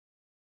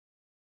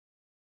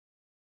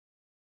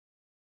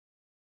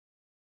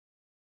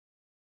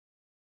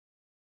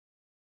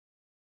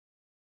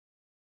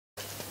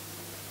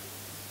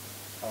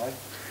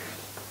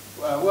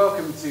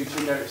Welcome to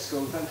Chinderic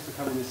School. Thanks for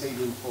coming this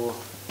evening for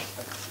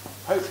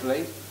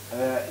hopefully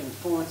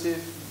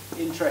informative,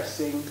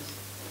 interesting,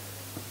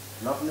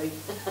 lovely.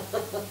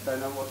 Don't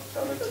know what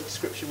other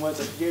description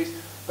words I could use,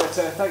 but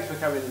thanks for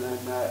coming,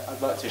 and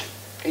I'd like to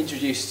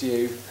introduce to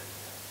you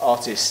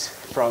artist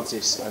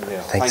Francis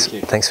O'Neill. Thank you.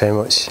 Thanks very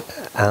much.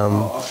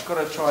 I've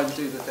got to try and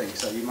do the thing,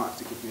 so you might have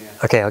to give me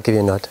a... Okay, I'll give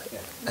you a nod.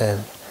 Yeah.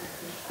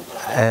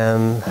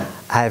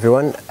 Hi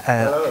everyone.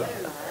 Hello.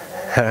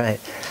 All right.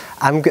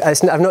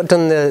 I've not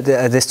done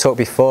this talk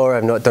before.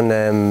 I've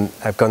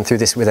gone through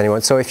this with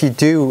anyone. So if you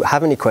do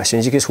have any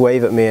questions, you can just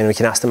wave at me and we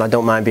can ask them. I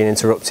don't mind being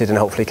interrupted, and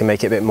hopefully can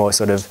make it a bit more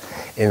sort of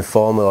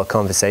informal or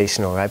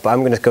conversational, right? But I'm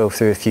going to go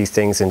through a few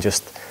things and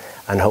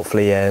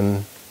hopefully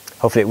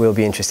it will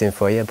be interesting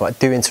for you. But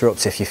do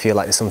interrupt if you feel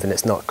like there's something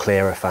that's not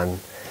clear, if I'm,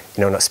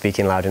 not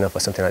speaking loud enough or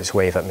something. Just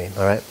wave at me.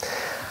 All right.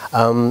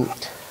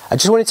 I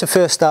just wanted to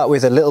first start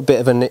with a little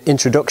bit of an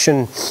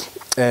introduction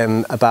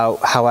about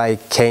how I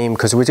came,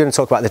 because we're going to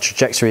talk about the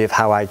trajectory of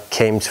how I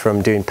came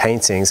from doing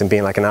paintings and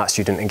being like an art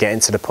student and getting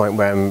to the point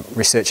where I'm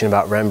researching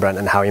about Rembrandt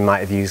and how he might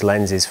have used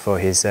lenses for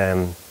his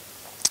work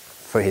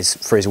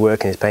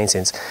and his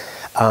paintings.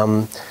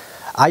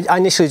 I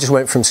initially just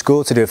went from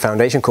school to do a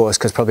foundation course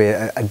because probably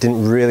I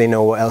didn't really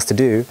know what else to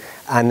do,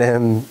 and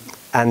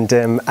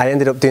I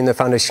ended up doing the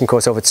foundation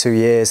course over 2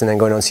 years and then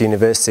going on to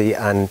university,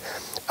 and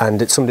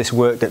some of this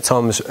work that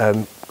Tom's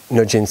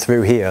nudging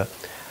through here.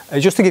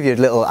 Just to give you a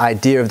little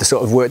idea of the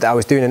sort of work that I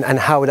was doing and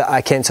how that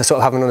I came to sort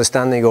of have an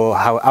understanding, or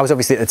how I was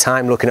obviously at the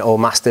time looking at old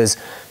masters,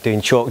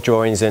 doing chalk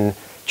drawings and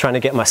trying to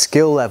get my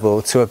skill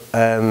level to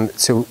a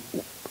sort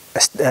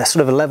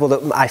of a level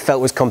that I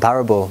felt was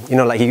comparable.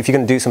 Like if you're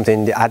going to do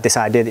something, I had this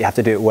idea that you have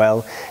to do it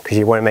well because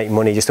you want to make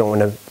money, you just don't want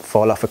to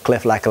fall off a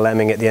cliff like a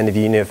lemming at the end of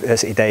your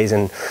university days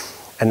and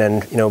then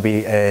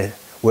be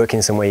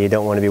working somewhere you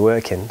don't want to be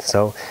working.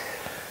 So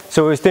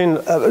I spent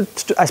a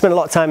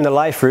lot of time in the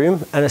life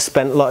room, and I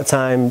spent a lot of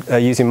time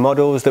using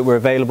models that were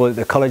available at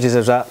the colleges I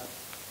was at,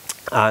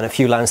 and a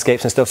few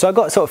landscapes and stuff. So I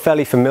got sort of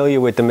fairly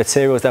familiar with the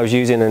materials that I was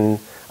using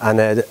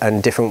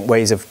and different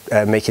ways of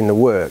making the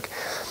work.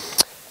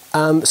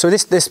 So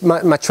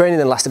my training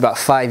then lasted about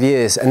 5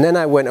 years, and then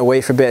I went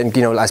away for a bit, and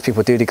as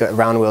people do, they got a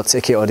round world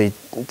ticket or they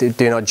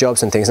doing odd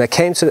jobs and things.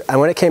 And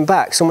when I came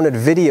back, someone had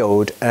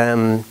videoed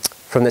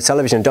from the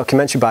television a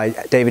documentary by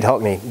David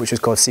Hockney, which was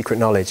called Secret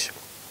Knowledge.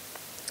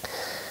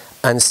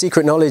 And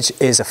Secret Knowledge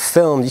is a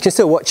film. You can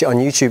still watch it on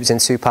YouTube. It's in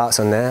 2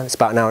 parts on there. It's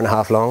about an hour and a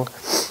half long.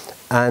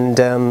 And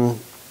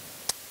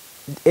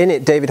in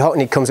it, David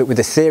Hockney comes up with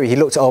a theory. He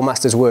looked at old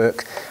masters'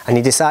 work, and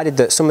he decided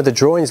that some of the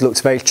drawings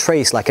looked very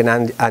traced, like an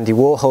Andy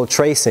Warhol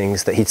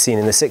tracings that he'd seen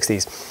in the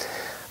 60s.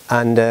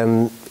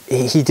 And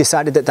he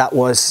decided that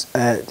was,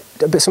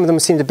 but some of them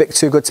seemed a bit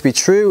too good to be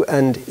true,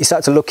 and he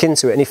started to look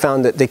into it, and he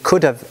found that they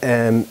could have,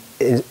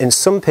 in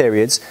some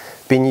periods,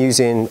 been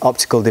using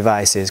optical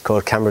devices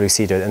called camera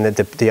lucida, and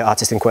the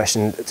artist in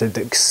question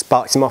that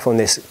sparked him off on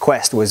this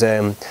quest was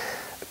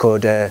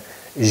called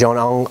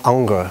Jean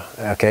Ingres.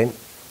 Okay,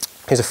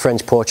 he's a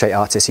French portrait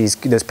artist.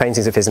 There's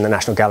paintings of his in the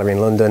National Gallery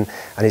in London,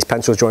 and his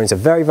pencil drawings are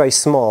very, very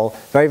small,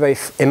 very, very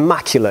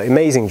immaculate,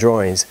 amazing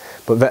drawings,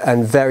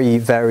 and very,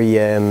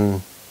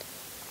 very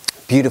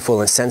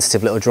beautiful and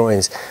sensitive little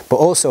drawings. But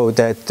also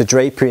the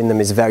drapery in them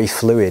is very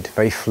fluid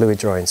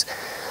drawings.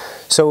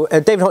 So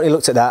David Hockney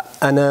looked at that,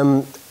 and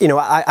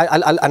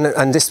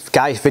and this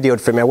guy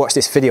videoed for me. I watched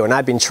this video, and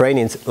I've been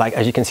training, like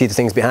as you can see the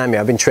things behind me,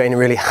 I've been training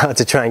really hard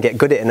to try and get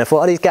good at it. And I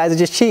thought, oh, these guys are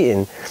just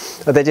cheating,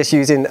 or they're just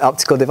using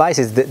optical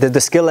devices. The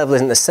skill level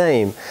isn't the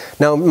same.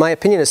 Now, my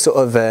opinion is sort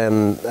of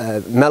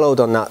mellowed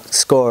on that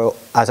score,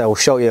 as I will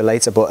show you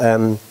later. But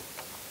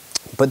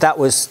that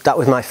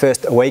was my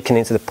first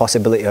awakening to the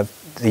possibility of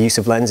the use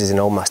of lenses in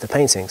old master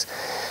paintings.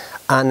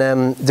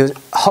 And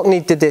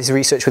Hockney did this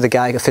research with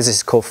a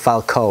physicist called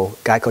Falco, a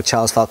guy called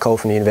Charles Falco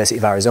from the University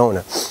of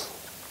Arizona.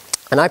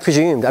 And I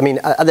presumed,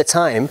 at the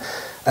time,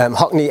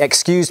 Hockney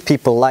excused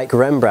people like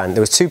Rembrandt.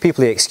 There was 2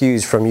 people he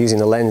excused from using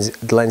the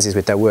lenses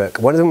with their work.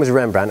 One of them was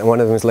Rembrandt, and one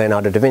of them was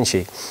Leonardo da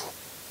Vinci.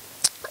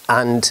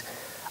 And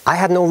I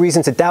had no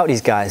reason to doubt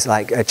these guys.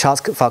 Like Charles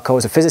Falco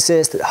was a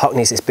physicist,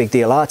 Hockney's this big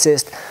deal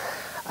artist.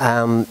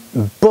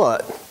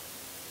 But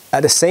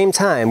at the same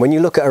time, when you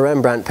look at a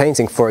Rembrandt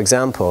painting, for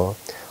example,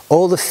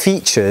 all the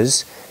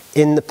features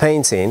in the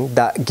painting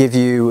that give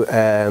you,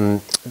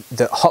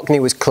 that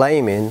Hockney was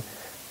claiming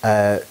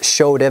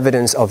showed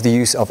evidence of the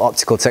use of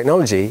optical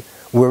technology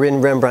were in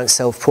Rembrandt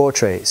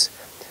self-portraits.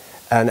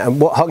 And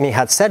what Hockney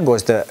had said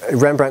was that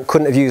Rembrandt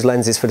couldn't have used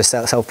lenses for the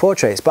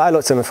self-portraits. But I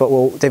looked at them and thought,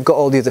 well, they've got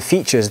all the other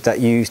features that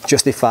you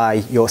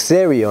justify your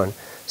theory on.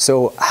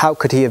 So how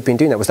could he have been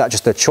doing that? Was that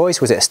just a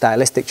choice? Was it a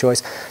stylistic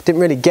choice?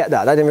 Didn't really get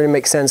that. That didn't really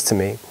make sense to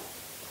me.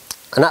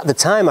 And at the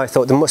time, I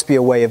thought there must be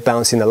a way of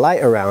bouncing the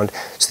light around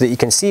so that you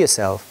can see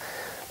yourself.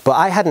 But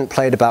I hadn't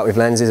played about with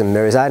lenses and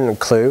mirrors. I hadn't a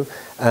clue.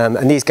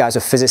 And these guys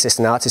were physicists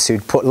and artists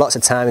who'd put lots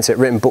of time into it,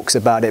 written books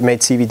about it,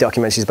 made TV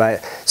documentaries about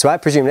it. So I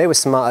presume they were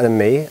smarter than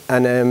me,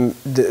 and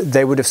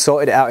they would have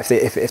sorted it out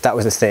if that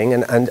was a thing.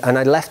 And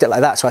I left it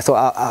like that. So I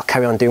thought, I'll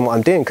carry on doing what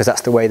I'm doing, because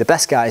that's the way the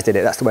best guys did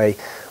it. That's the way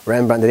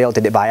Rembrandt, they all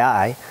did it by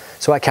eye.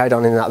 So I carried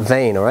on in that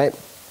vein, all right?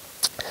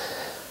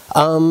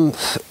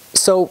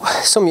 So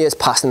some years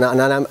passed and that,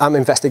 and I'm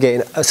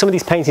investigating some of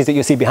these paintings that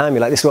you see behind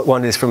me. Like this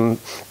one is from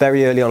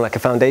very early on, like a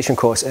foundation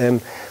course.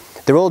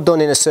 They're all done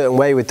in a certain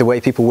way with the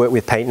way people work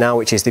with paint now,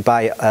 which is they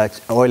buy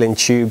oil in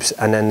tubes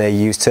and then they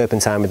use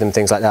turpentine with them,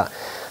 things like that.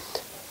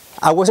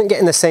 I wasn't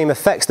getting the same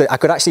effects. That I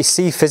could actually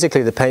see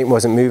physically the paint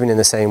wasn't moving in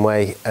the same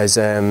way as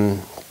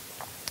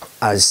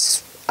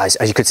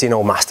you could see in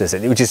old masters.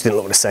 It just didn't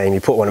look the same. You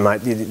put one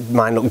of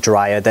mine looked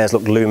drier, theirs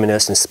looked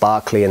luminous and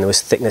sparkly, and there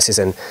was thicknesses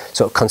and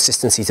sort of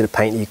consistency to the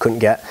paint that you couldn't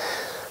get.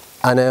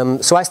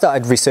 And so I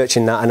started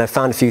researching that, and I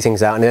found a few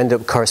things out, and I ended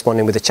up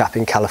corresponding with a chap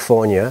in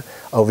California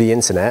over the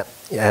internet.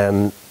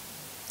 And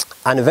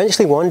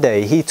eventually one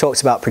day he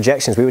talks about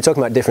projections. We were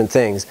talking about different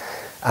things,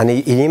 and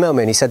he emailed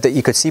me and he said that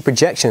you could see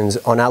projections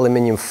on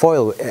aluminium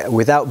foil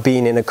without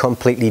being in a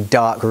completely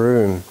dark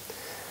room.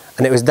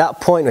 And it was that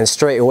point and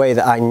straight away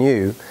that I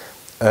knew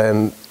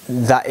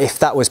that if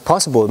that was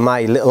possible,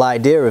 my little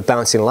idea of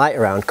bouncing light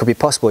around could be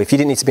possible if you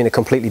didn't need to be in a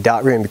completely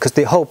dark room. Because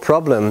the whole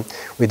problem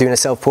with doing a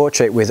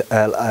self-portrait with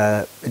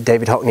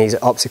David Hockney's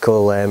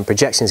optical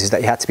projections is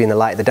that you had to be in the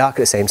light and the dark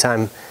at the same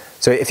time.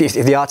 So if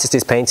the artist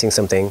is painting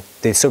something,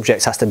 the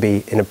subject has to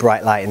be in a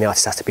bright light and the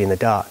artist has to be in the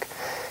dark.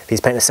 If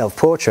he's painting a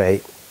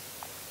self-portrait,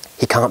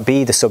 he can't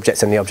be the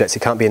subject and the object, he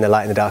can't be in the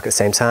light and the dark at the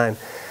same time.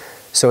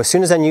 So as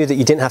soon as I knew that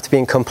you didn't have to be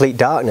in complete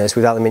darkness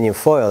with aluminium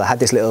foil, I had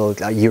this little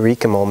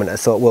eureka moment. I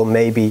thought, well,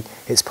 maybe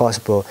it's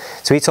possible.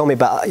 So he told me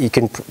about you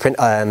can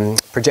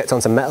project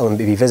onto metal and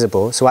be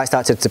visible. So I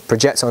started to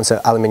project onto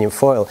aluminium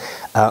foil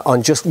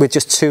with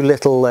just two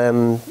little,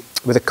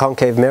 with a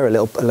concave mirror, a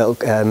little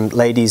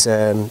lady's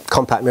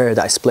compact mirror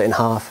that I split in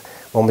half.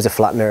 One was a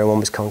flat mirror, one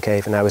was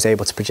concave, and I was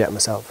able to project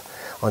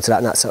myself onto that,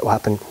 and that's what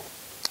happened.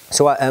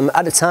 So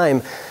at the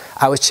time,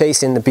 I was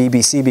chasing the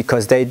BBC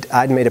because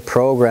I'd made a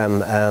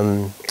program,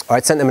 or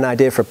I'd sent them an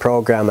idea for a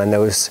program, and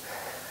there was,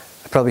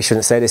 I probably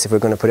shouldn't say this if we're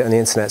going to put it on the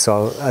internet,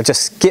 so I'll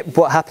just skip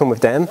what happened with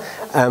them.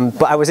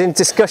 But I was in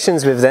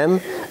discussions with them,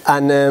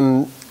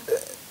 and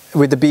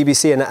with the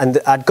BBC,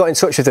 and I'd got in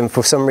touch with them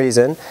for some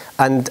reason,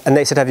 and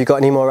they said, have you got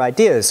any more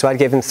ideas? So I'd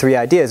given them 3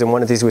 ideas, and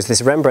one of these was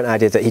this Rembrandt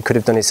idea that he could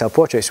have done his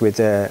self-portraits with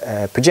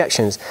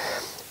projections.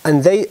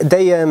 And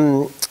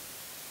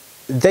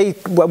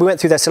well, we went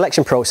through their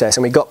selection process,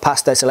 and we got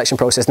past their selection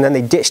process, and then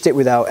they ditched it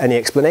without any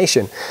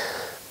explanation.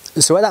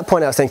 So at that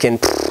point I was thinking,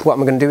 what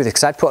am I going to do with it?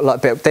 Because I'd put a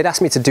lot they'd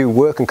asked me to do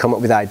work and come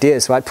up with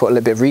ideas, so I'd put a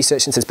little bit of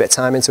research into it, a bit of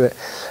time into it.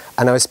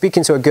 And I was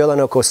speaking to a girl I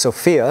know called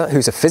Sophia,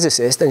 who's a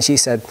physicist, and she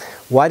said,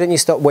 why don't you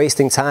stop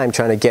wasting time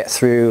trying to get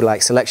through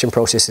like selection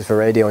processes for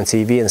radio and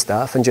TV and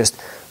stuff, and just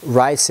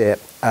write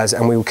it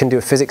and we can do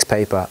a physics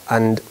paper.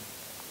 And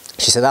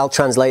she said, I'll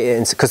translate it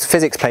into, because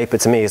physics paper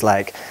to me is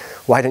like,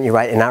 why don't you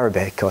write in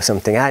Arabic or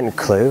something? I hadn't a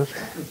clue.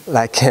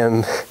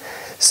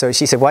 So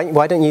she said,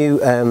 why don't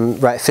you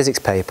write a physics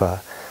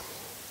paper?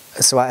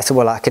 So I said,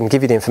 well, I can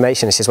give you the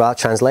information. She says, well, I'll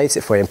translate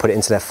it for you and put it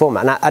into their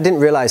format. And I didn't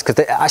realise, because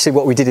actually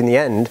what we did in the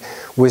end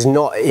was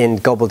not in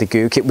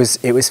gobbledygook.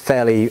 It was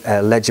fairly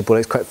legible.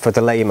 It's quite, for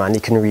the layman, you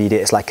can read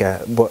it. It's like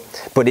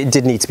but it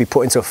did need to be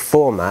put into a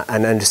format.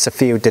 And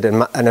Sophia did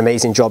an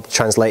amazing job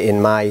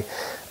translating my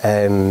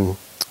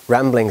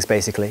ramblings,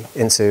 basically,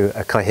 into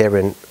a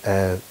coherent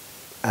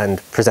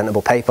and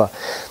presentable paper.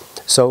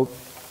 So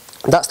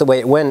that's the way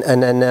it went,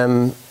 and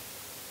then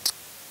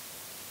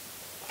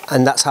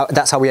and that's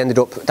how we ended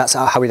up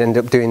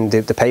doing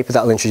the paper that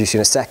I'll introduce you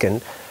in a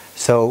second.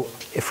 So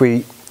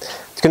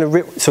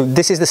so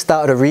this is the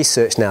start of the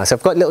research now. So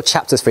I've got little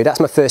chapters for you. That's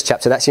my first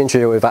chapter. That's the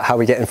intro about how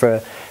we get in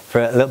for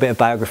a little bit of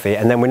biography,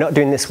 and then we're not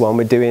doing this one.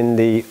 We're doing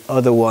the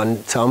other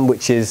one, Tom,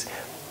 which is,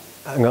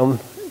 hang on,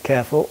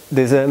 careful.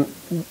 There's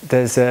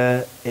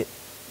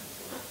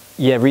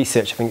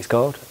research, I think it's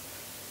called.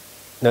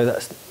 No,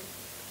 that's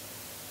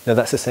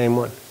the same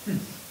one.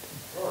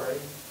 Sorry.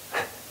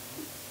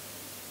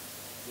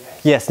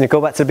 Yes, now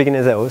go back to the beginning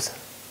of those.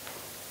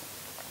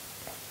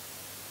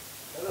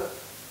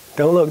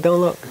 Don't look.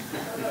 Don't look.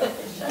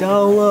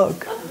 Don't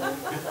look.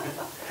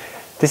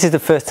 This is the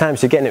first time,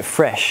 so you're getting it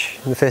fresh.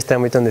 The first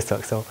time we've done this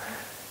talk,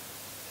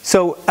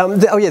 So,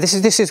 oh yeah, this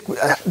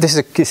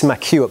is my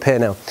cue up here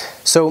now.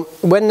 So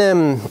when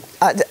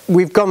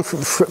we've gone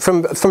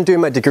from doing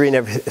my degree and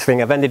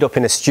everything, I've ended up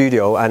in a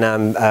studio, and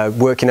I'm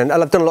working, and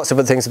I've done lots of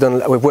other things.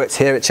 We've worked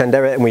here at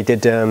Chandera, and we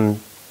did.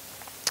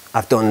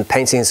 I've done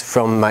paintings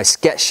from my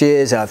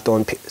sketches. I've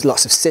done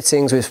lots of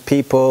sittings with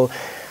people.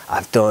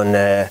 I've done.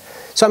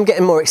 So I'm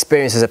getting more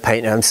experience as a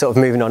painter. I'm sort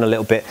of moving on a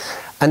little bit.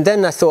 And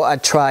then I thought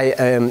I'd try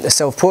a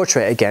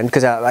self-portrait again,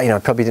 because I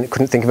probably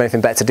couldn't think of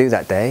anything better to do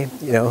that day,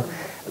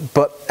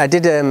 But I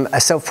did a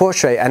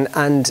self-portrait,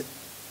 and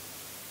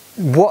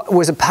what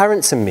was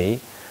apparent to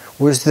me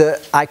was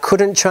that I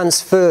couldn't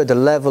transfer the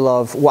level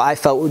of what I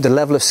felt, the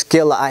level of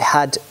skill that I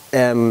had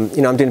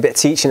you know, I'm doing a bit of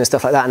teaching and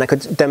stuff like that, and I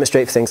could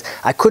demonstrate things.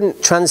 I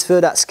couldn't transfer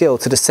that skill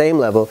to the same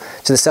level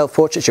to the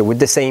self-portraiture with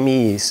the same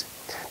ease,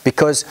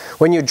 because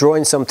when you're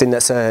drawing something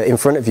that's in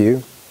front of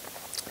you,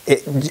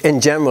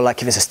 in general,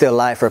 like if it's a still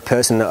life or a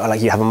person, or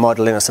like you have a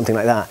model in or something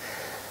like that,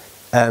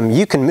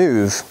 you can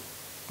move.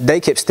 They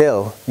keep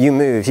still, you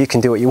move, you can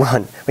do what you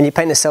want. When you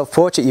paint a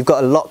self-portrait, you've got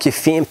to lock your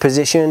feet in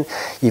position,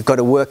 you've got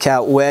to work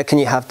out where can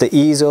you have the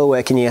easel,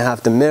 where can you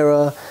have the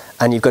mirror,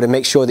 and you've got to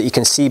make sure that you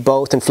can see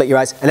both and flick your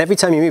eyes. And every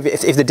time you move,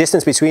 if the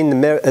distance between the,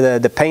 mirror,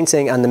 the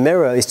painting and the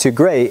mirror is too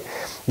great,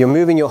 you're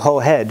moving your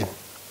whole head.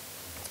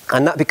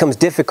 And that becomes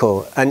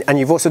difficult. And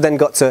you've also then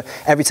got to,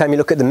 every time you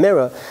look at the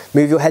mirror,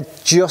 move your head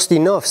just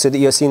enough so that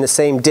you're seeing the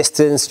same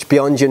distance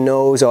beyond your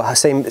nose, or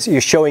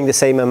you're showing the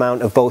same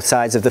amount of both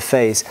sides of the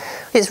face.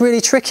 It's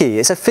really tricky.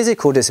 It's a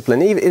physical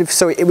discipline.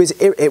 So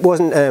it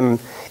wasn't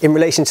in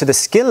relation to the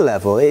skill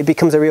level. It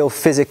becomes a real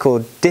physical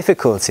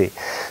difficulty.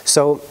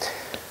 So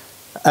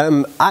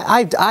I'm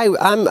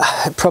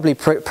probably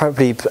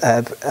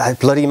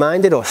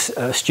bloody-minded or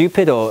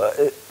stupid or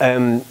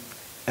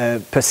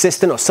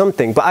persistent or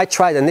something, but I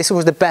tried, and this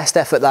was the best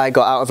effort that I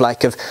got out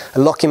of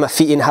locking my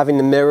feet in, having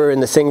the mirror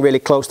and the thing really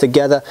close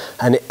together.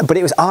 But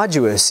it was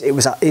arduous.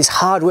 It's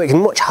hard work,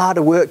 much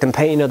harder work than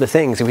painting other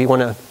things. If we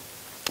want to,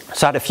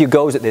 so I had a few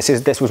goes at this.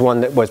 This was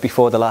one that was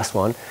before the last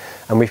one,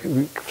 and we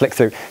flicked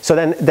through. So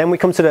then we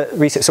come to the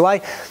research.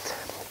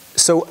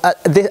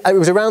 It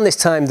was around this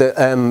time that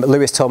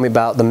Lewis told me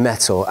about the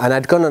metal, and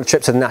I'd gone on a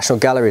trip to the National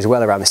Gallery as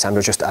well around this time.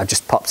 I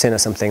just popped in or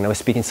something, and I was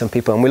speaking to some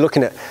people, and we're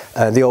looking at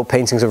the old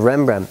paintings of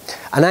Rembrandt.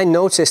 And I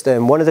noticed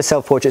one of the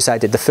self-portraits I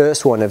did, the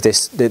first one of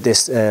this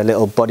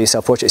little body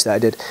self-portraits that I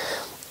did,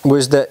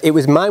 was that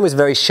mine was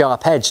very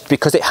sharp-edged,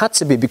 because it had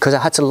to be, because I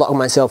had to lock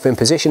myself in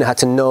position. I had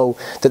to know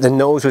that the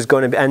nose was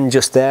going to end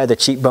just there, the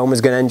cheekbone was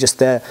going to end just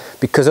there,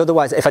 because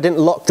otherwise, if I didn't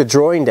lock the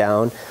drawing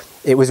down,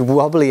 it was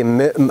wobbly and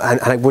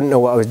I wouldn't know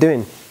what I was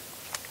doing.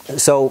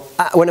 So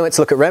when I went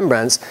to look at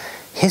Rembrandt's,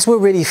 his were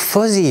really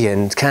fuzzy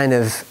and kind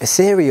of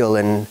ethereal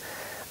and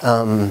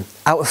out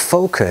of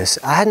focus.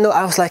 I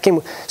was like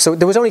him. So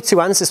there was only two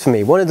answers for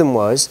me. One of them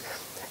was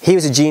he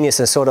was a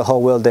genius and saw the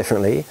whole world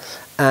differently,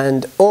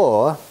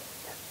 or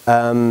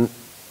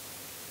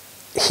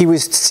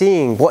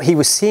what he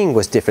was seeing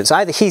was different. So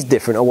either he's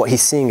different or what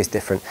he's seeing is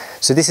different.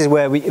 So this is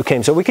where we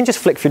came. So we can just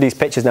flick through these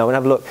pictures now and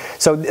have a look.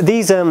 So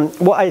these,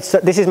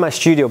 this is my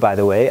studio, by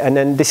the way, and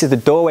then this is the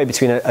doorway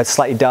between a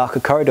slightly darker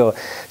corridor.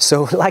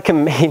 So like a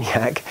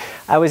maniac,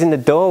 I was in the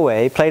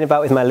doorway playing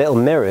about with my little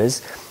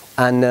mirrors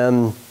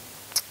and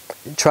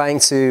trying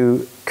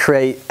to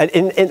create.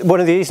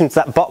 One of the reasons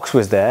that box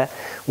was there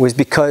was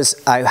because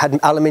I had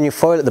aluminium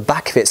foil at the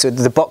back of it, so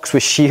the box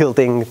was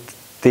shielding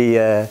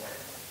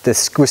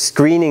was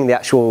screening the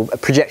actual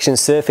projection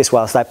surface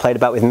whilst I played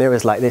about with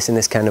mirrors like this in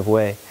this kind of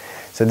way.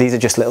 So these are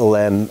just little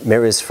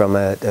mirrors from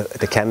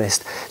the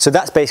chemist. So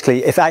that's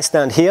basically, if I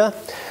stand here,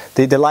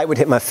 the light would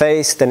hit my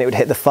face, then it would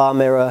hit the far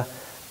mirror,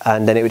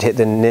 and then it would hit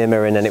the near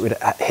mirror, and then it would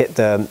hit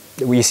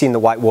you've seen the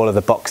white wall of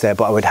the box there,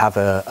 but I would have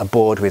a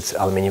board with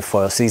aluminium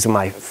foil. So these are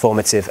my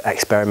formative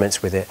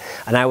experiments with it.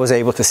 And I was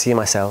able to see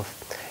myself.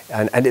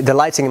 And the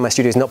lighting in my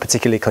studio is not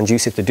particularly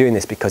conducive to doing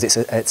this, because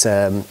it's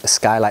a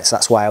skylight, so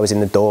that's why I was in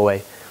the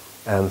doorway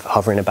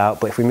hovering about.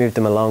 But if we moved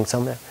them along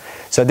somewhere.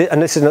 So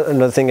this is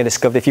another thing I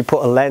discovered. If you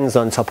put a lens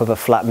on top of a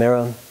flat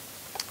mirror,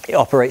 it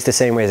operates the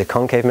same way as a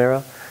concave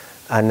mirror.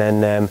 And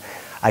then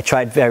I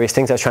tried various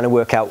things. I was trying to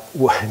work out,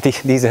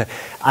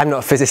 I'm not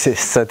a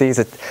physicist, so these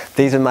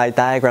are my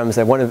diagrams.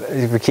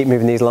 If we keep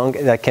moving these along,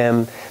 like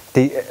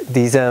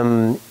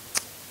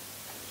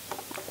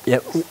yeah,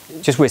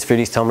 just whiz through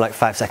these, Tom, like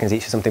 5 seconds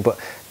each or something,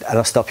 and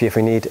I'll stop you if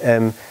we need.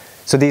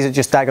 So these are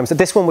just diagrams.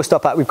 This one we'll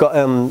stop at. We've got,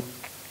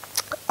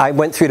 I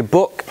went through the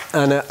book,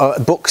 and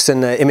books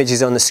and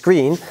images on the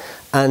screen,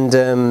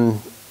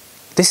 and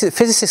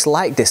physicists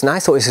like this, and I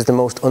thought this is the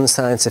most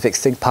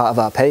unscientific part of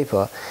our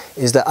paper,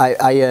 is that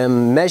I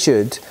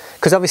measured,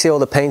 because obviously all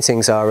the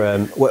paintings are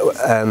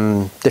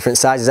different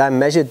sizes. I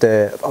measured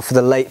for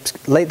the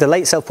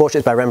late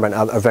self-portraits by Rembrandt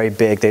are very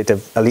big. They're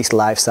at least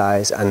life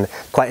size and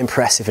quite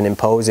impressive and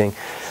imposing.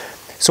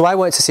 So I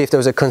wanted to see if there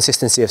was a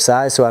consistency of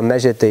size. So I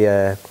measured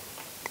the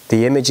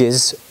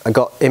images. I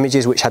got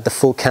images which had the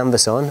full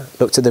canvas on,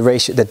 looked at the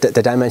ratio,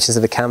 the dimensions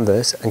of the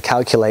canvas, and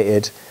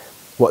calculated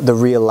what the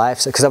real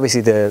life, because obviously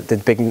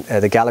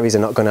the galleries are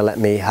not going to let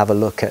me have a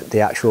look at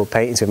the actual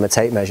paintings with my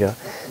tape measure.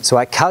 So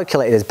I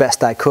calculated as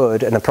best I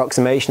could an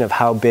approximation of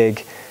how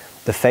big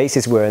the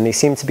faces were, and they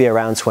seemed to be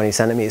around 20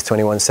 centimeters,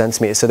 21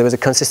 centimeters. So there was a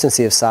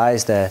consistency of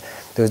size there.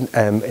 There was,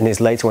 in his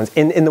later ones.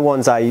 In the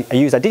ones I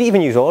used, I didn't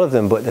even use all of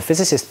them, but the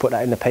physicists put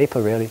that in the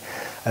paper, really.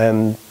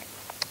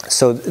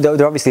 So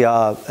there obviously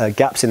are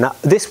gaps in that.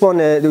 This one,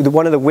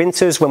 one of the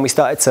winters when I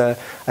started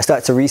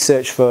to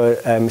research for,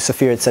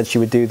 Sophia had said she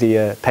would do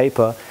the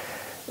paper.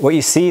 What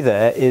you see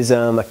there is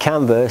a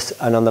canvas,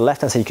 and on the left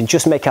hand side you can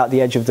just make out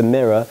the edge of the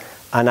mirror.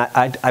 And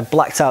I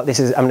blacked out,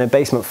 I'm in a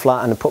basement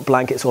flat, and I put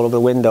blankets all over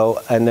the window,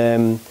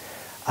 and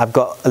I've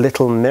got a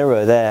little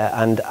mirror there,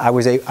 and I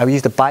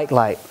used a bike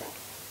light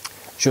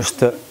just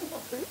to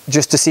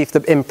just to see if,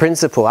 in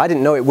principle, I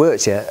didn't know it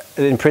worked yet,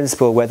 in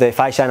principle, whether if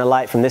I shine a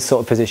light from this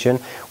sort of position,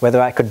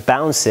 whether I could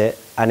bounce it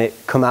and it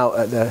come out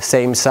at the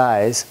same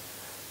size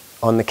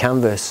on the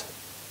canvas.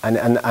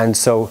 And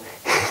so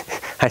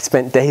I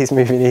spent days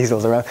moving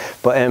easels around,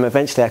 but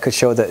eventually I could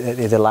show that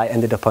the light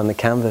ended up on the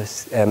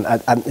canvas. And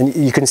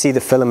you can see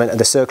the filament,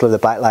 the circle of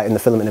the backlight and the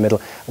filament in the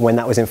middle. And when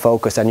that was in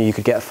focus, I knew you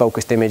could get a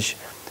focused image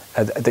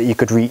that you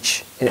could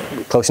reach,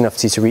 close enough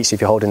to you to reach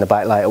if you're holding the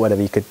backlight or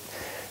whatever you could.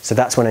 So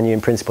that's when I knew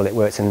in principle it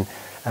worked. And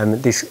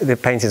the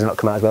paintings have not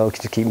come out as well. We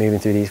can just keep moving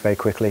through these very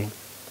quickly.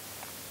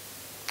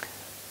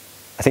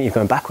 I think you're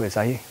going backwards,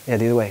 are you? Yeah,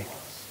 the other way.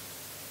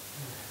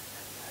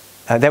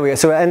 There we go.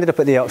 So I ended up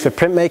at the Oxford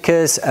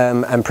Printmakers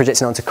and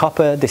projecting onto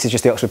copper. This is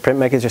just the Oxford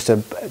Printmakers, just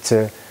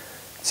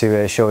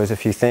to show us a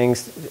few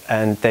things.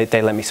 And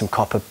they lent me some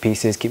copper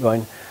pieces, keep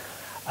going.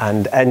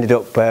 And ended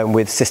up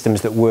with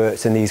systems that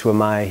worked, and these were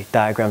my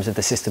diagrams of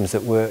the systems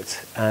that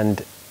worked.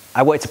 And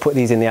I wanted to put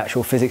these in the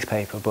actual physics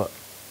paper, but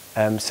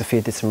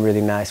Sophia did some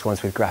really nice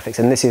ones with graphics.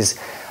 And this is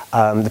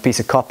the piece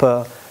of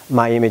copper,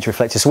 my image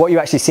reflector. So what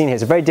you're actually seeing here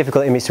is a very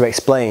difficult image to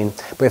explain,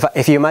 but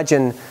if you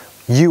imagine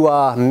you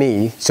are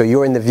me, so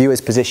you're in the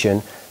viewer's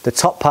position, the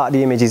top part of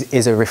the image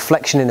is a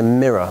reflection in a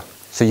mirror.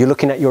 So you're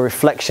looking at your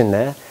reflection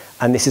there,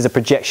 and this is a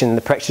projection.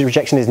 The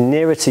projection is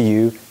nearer to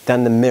you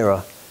than the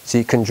mirror, so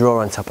you can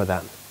draw on top of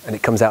that, and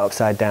it comes out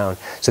upside down.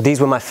 So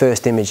these were my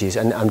first images,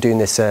 and I'm doing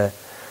this,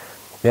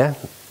 yeah?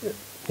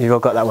 You've all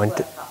got that one?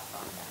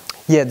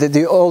 Yeah,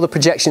 all the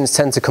projections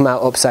tend to come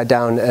out upside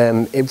down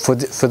for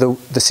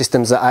the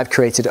systems that I've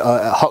created.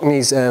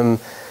 Hockney's,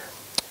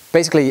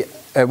 basically,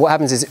 what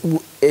happens is,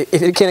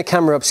 if in a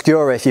camera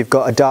obscura, if you've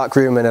got a dark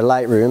room and a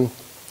light room,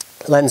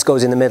 lens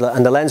goes in the middle,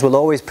 and the lens will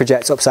always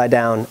project upside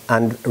down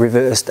and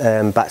reversed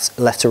back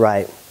left to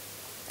right.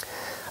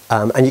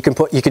 And you can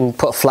put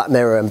a flat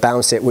mirror and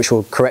bounce it, which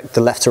will correct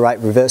the left to right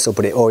reversal,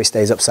 but it always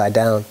stays upside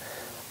down,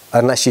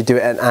 unless you do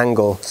it at an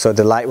angle. So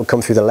the light will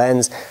come through the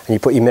lens, and you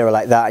put your mirror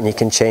like that, and you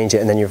can change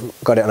it, and then you've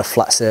got it on a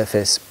flat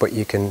surface, but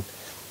you can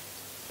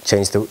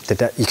change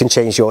you can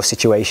change your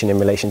situation in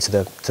relation to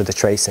the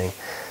tracing.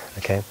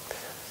 Okay.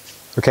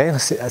 Okay,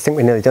 let's see. I think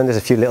we're nearly done. There's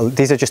a few little,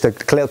 these are just a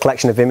little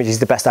collection of images.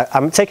 The best what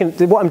I'm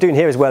doing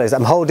here as well is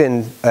I'm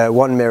holding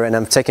one mirror and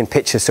I'm taking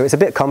pictures, so it's a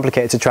bit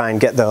complicated to try and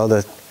get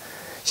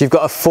so you've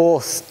got a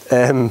fourth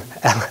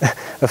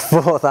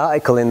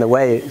article in the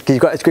way. You've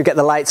got to get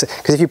the lights,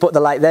 because if you put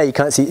the light there, you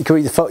can't see. If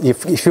you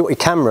put your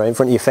camera in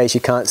front of your face,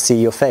 you can't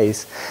see your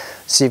face.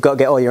 So you've got to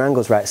get all your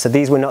angles right. So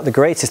these were not the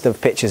greatest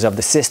of pictures of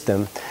the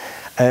system.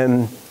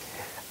 And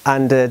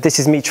this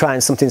is me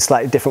trying something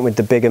slightly different with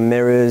the bigger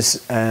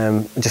mirrors.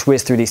 Just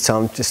whiz through these,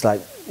 Tom, just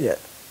like, yeah.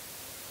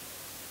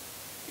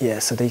 Yeah,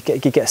 so you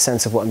get a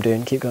sense of what I'm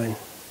doing. Keep going.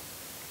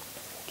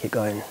 Keep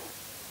going.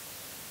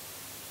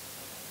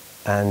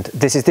 And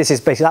this is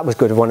basically, that was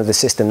good, one of the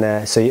system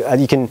there. So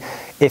you can,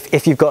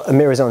 if you've got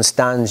mirrors on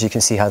stands, you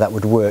can see how that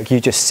would work. You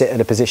just sit at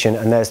a position,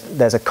 and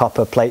there's a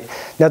copper plate.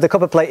 Now the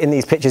copper plate in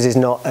these pictures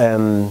hasn't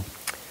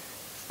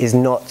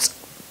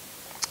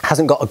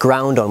got a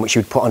ground on which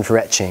you would put on for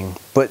etching,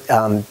 but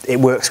it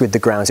works with the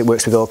grounds. It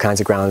works with all kinds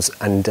of grounds,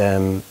 and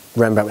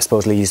Rembrandt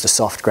supposedly used a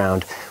soft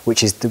ground,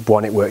 which is the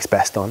one it works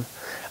best on.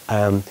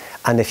 And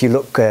if you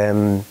look,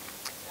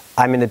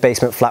 I'm in a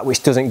basement flat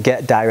which doesn't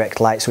get direct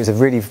light, so it's a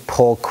really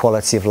poor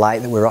quality of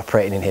light that we're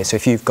operating in here. So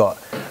if you've got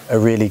a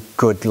really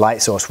good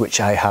light source,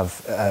 which I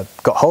have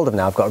got hold of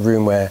now, I've got a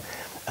room where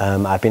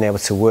I've been able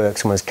to work,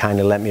 someone's kind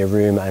of lent me a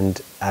room,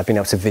 and I've been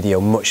able to video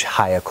much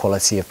higher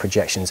quality of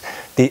projections.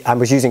 I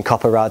was using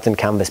copper rather than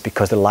canvas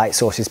because the light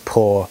source is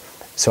poor,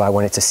 so I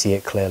wanted to see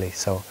it clearly.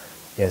 So,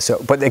 yeah,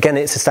 but again,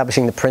 it's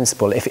establishing the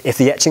principle. If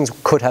the etchings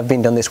could have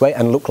been done this way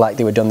and look like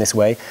they were done this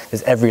way,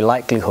 there's every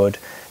likelihood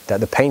that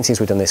the paintings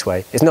were done this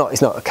way. It's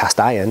not a cast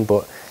iron,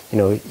 but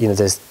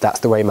that's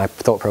the way my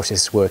thought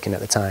process is working at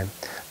the time.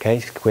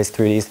 Okay, whiz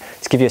through these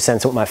to give you a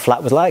sense of what my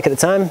flat was like at the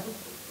time.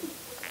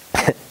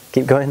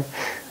 Keep going.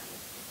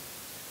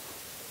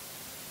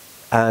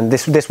 And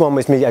this one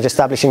was me just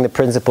establishing the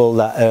principle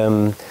that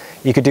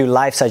you could do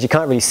life size. You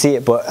can't really see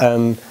it, but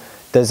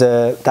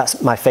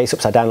that's my face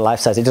upside down life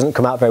size. It doesn't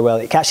come out very well.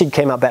 It actually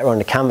came out better on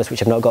the canvas,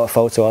 which I've not got a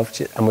photo of,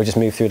 and we'll just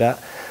move through that.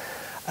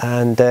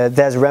 And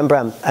there's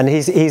Rembrandt, and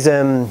this is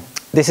a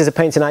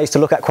painting I used to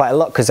look at quite a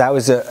lot because I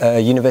was at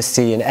a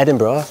university in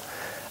Edinburgh,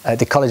 at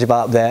the College of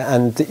Art there,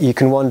 and you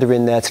can wander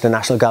in there to the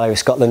National Gallery of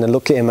Scotland and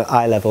look at him at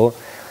eye level.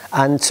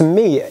 And to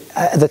me,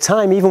 at the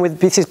time,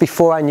 this is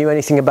before I knew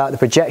anything about the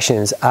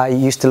projections, I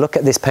used to look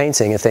at this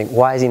painting and think,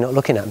 why is he not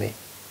looking at me?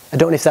 I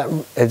don't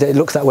know if it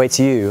looks that way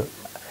to you,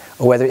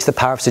 or whether it's the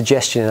power of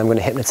suggestion and I'm going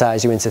to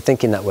hypnotize you into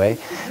thinking that way.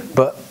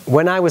 But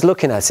when I was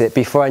looking at it,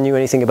 before I knew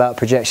anything about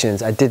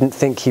projections, I didn't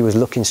think he was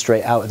looking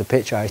straight out of the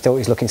picture. I thought he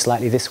was looking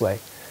slightly this way.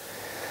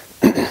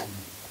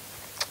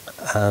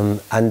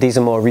 And these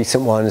are more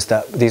recent ones.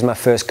 These are my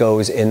first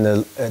goes in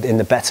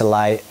the better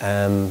light,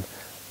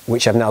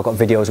 which I've now got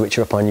videos which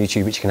are up on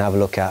YouTube, which you can have a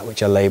look at,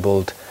 which are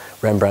labelled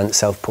Rembrandt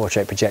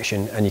Self-Portrait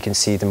Projection, and you can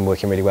see them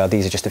working really well.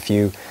 These are just a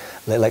few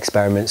little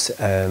experiments.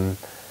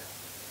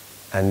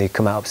 and they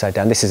come out upside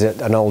down. This is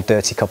an old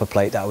dirty copper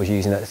plate that I was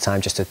using at the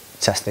time just to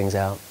test things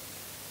out.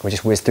 We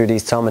just whiz through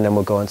these, Tom, and then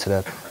we'll go on to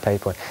the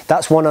paper.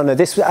 That's one on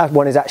this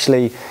one is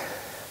actually,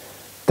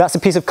 that's a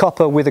piece of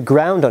copper with a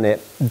ground on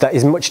it that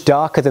is much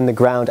darker than the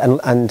ground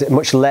and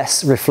much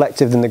less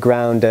reflective than the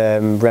ground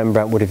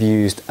Rembrandt would have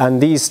used.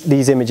 And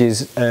these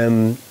images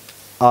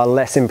are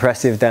less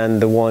impressive than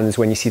the ones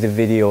when you see the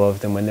video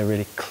of them when they're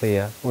really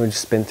clear. We'll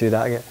just spin through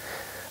that again.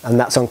 And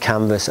that's on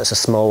canvas, that's a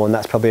small one.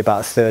 That's probably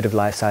about a third of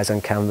life size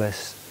on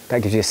canvas.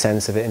 That gives you a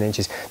sense of it in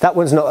inches. That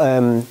one's not,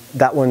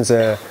 that one's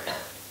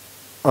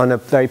on a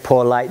very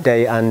poor light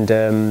day and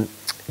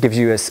gives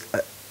you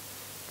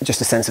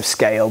just a sense of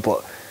scale,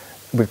 but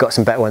we've got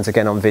some better ones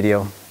again on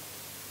video.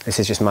 This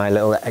is just my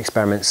little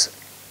experiments.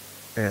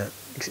 Yeah,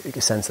 get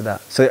a sense of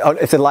that. So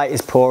if the light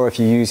is poor, if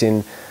you're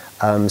using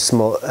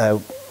small,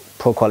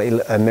 poor quality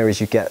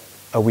mirrors, you get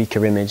a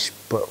weaker image.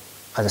 But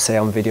as I say,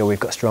 on video, we've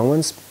got strong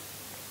ones.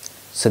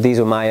 So these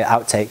are my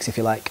outtakes, if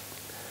you like.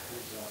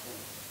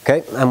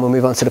 Okay, and we'll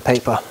move on to the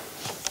paper.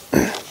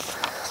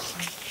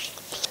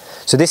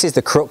 So this is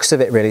the crux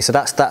of it, really. So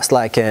that's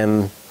like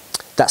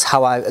that's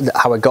how I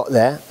got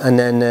there, and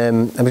then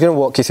I'm going to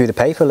walk you through the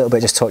paper a little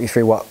bit, just talk you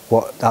through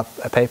what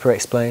that paper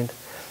explained.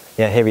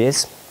 Yeah, here he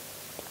is.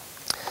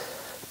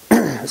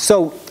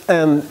 So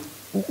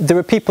there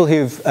are people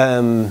who've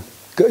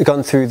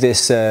gone through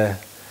this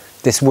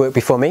this work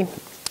before me,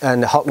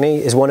 and Hockney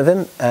is one of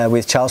them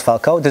with Charles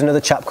Falco. There's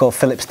another chap called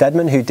Philip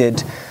Steadman who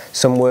did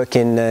some work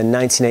in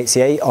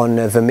 1988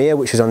 on Vermeer,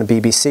 which was on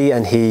the BBC,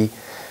 and he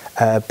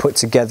put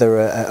together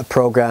a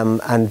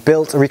program and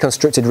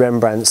reconstructed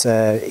Rembrandt's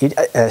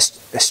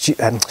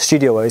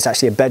studio. It's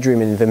actually a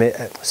bedroom in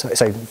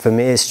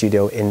Vermeer's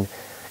studio, and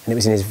it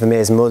was in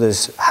Vermeer's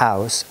mother's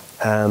house.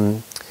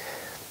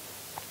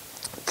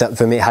 That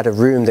Vermeer had a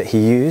room that he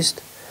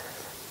used,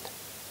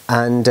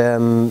 and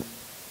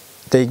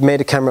they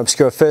made a camera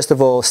obscura. First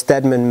of all,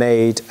 Steadman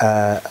made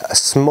a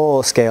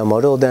small scale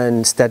model.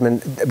 Then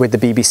Steadman, with the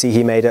BBC,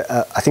 he made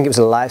I think it was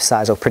a life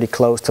size or pretty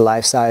close to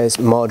life size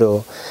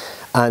model.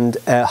 And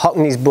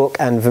Hockney's book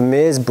and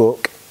Vermeer's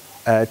book,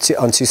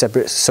 on two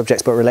separate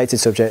subjects but related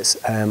subjects,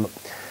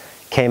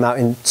 came out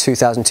in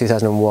 2000,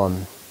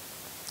 2001,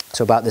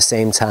 so about the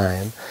same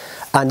time.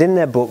 And in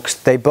their books,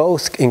 they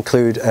both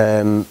include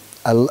a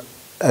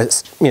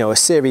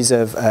series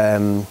of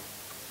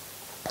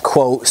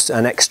quotes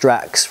and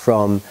extracts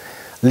from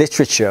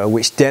literature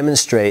which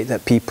demonstrate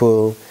that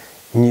people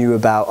knew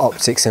about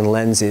optics and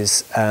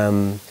lenses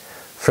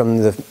from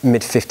the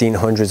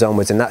mid-1500s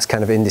onwards, and that's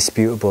kind of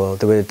indisputable.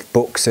 There were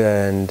books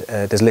and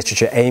there's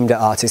literature aimed at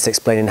artists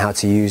explaining how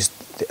to use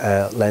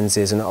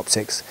lenses and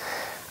optics.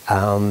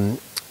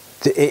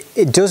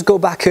 It does go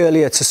back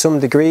earlier to some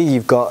degree.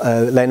 You've got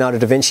Leonardo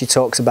da Vinci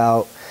talks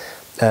about,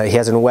 he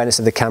has an awareness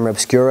of the camera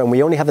obscura, and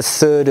we only have a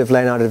third of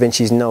Leonardo da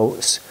Vinci's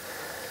notes.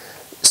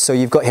 So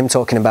you've got him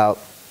talking about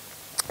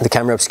the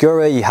camera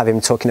obscura, you have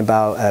him talking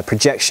about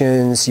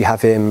projections, you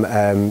have him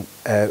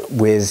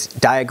with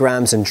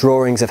diagrams and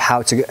drawings of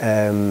how to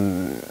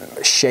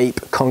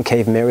shape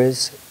concave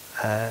mirrors,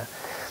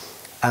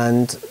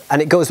 and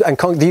it goes, and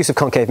the use of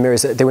concave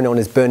mirrors, they were known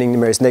as burning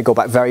mirrors, and they go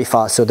back very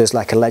far. So there's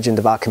like a legend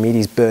of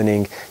Archimedes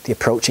burning the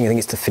approaching, I think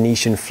it's the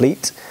Phoenician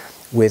fleet,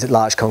 with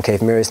large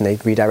concave mirrors, and they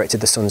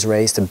redirected the sun's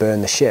rays to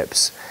burn the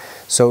ships.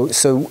 So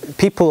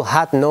people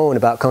had known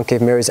about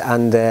concave mirrors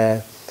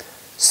and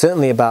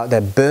certainly about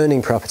their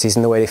burning properties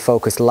and the way they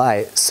focus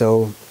light.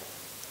 So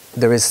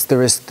there is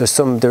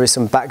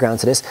some background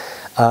to this,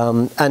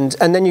 and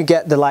then you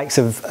get the likes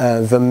of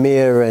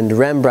Vermeer and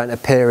Rembrandt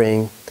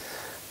appearing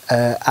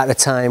at a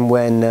time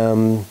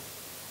when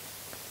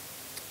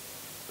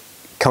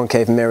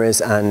concave mirrors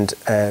and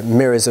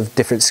mirrors of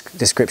different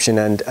description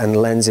and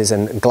lenses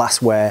and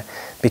glassware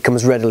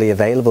becomes readily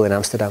available in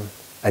Amsterdam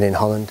and in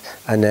Holland,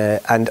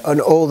 and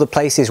all the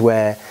places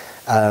where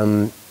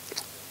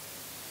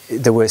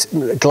there was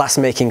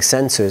glass-making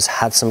centres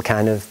had some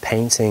kind of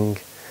painting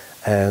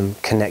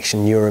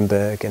connection.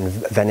 Nuremberg and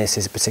Venice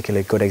is a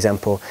particularly good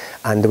example.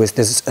 And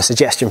there's a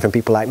suggestion from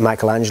people like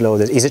Michelangelo.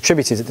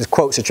 There's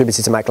quotes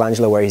attributed to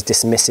Michelangelo where he's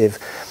dismissive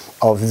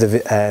of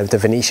the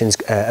Venetians'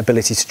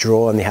 ability to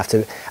draw, and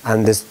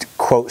and there's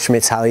quotes from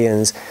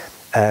Italians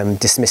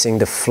dismissing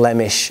the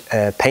Flemish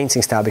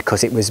painting style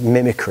because it was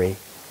mimicry,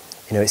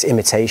 it's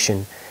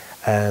imitation.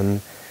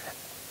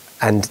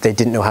 And they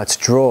didn't know how to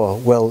draw.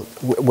 Well,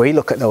 we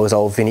look at those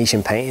old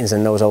Venetian paintings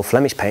and those old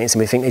Flemish paintings, and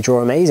we think they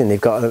draw amazing.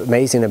 They've got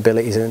amazing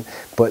abilities,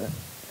 but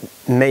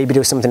maybe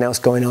there was something else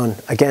going on.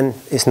 Again,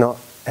 it's not.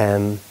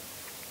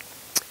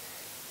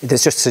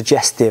 There's just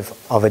suggestive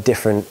of a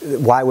different.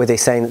 Why were they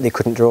saying that they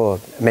couldn't draw?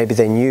 Maybe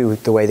they knew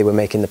the way they were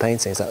making the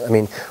paintings. I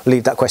mean, we'll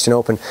leave that question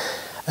open.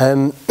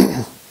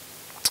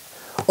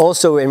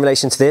 Also, in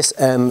relation to this,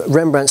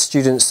 Rembrandt's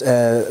students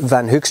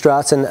Van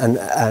Hoogstraten and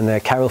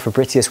Karel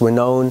Fabritius were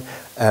known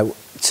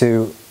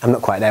to, I'm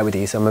not quite there with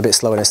these, I'm a bit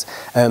slow on this,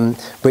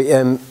 but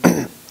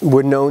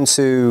were known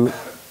to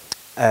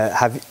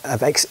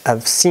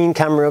have seen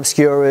camera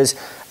obscuras,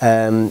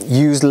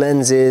 used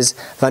lenses,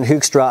 Van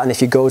Hoogstraat, and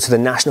if you go to the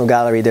National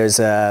Gallery, there's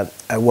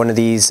one of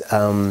these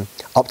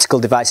optical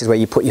devices where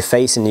you put your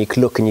face in and you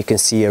can look and you can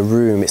see a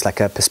room. It's like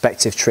a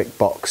perspective trick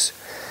box.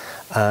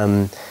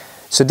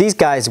 So these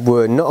guys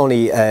were not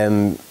only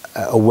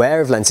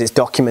aware of lenses, it's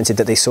documented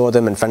that they saw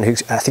them, and I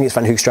think it's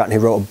Van Hoogstraat who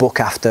wrote a book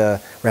after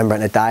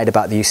Rembrandt had died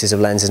about the uses of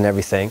lenses and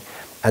everything.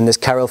 And there's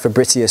Karel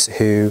Fabritius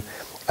who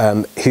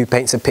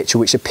paints a picture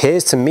which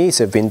appears to me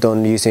to have been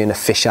done using a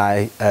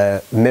fisheye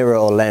mirror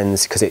or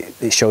lens, because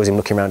it shows him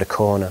looking around a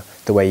corner,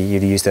 the way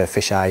you'd use the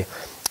fisheye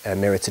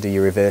mirror to do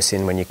your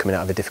reversing when you're coming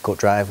out of a difficult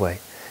driveway.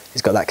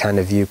 It's got that kind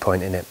of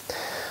viewpoint in it.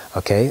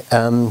 Okay,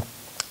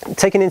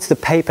 taking into the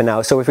paper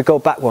now, so if we go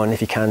back one,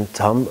 if you can,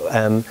 Tom,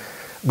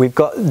 we've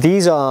got,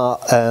 these are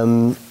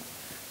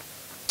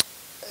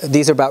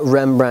about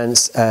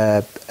Rembrandt's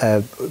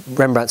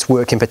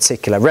work in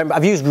particular.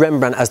 I've used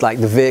Rembrandt as like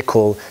the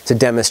vehicle to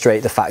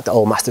demonstrate the fact that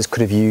all masters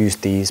could have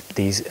used these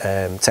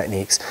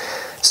techniques.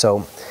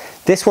 So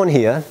this one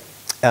here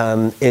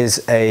is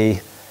the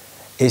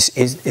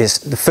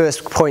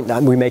first point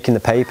that we make in the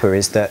paper,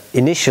 is that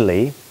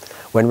initially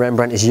when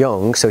Rembrandt is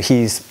young, so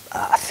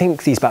I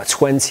think he's about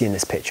 20 in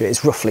this picture,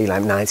 it's roughly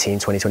like 19,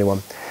 20,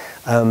 21.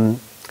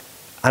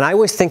 And I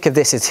always think of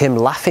this as him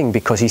laughing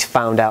because he's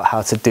found out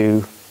how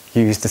to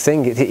use the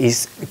thing.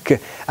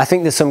 I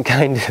think there's some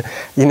kind of,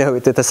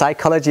 the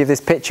psychology of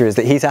this picture is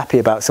that he's happy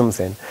about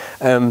something.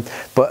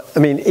 But I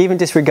mean, even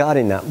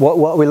disregarding that,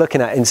 what we're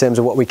looking at in terms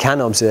of what we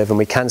can observe and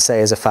we can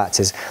say as a fact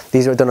is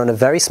these are done on a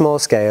very small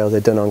scale. They're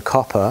done on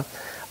copper.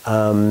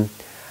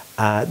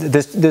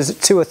 There's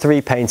 2 or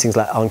 3 paintings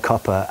on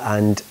copper,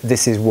 and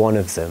this is one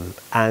of them.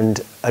 And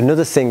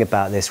another thing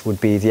about this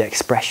would be the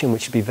expression,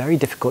 which would be very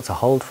difficult to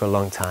hold for a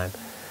long time.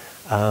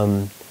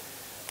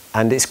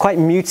 And it's quite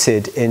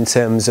muted in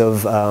terms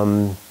of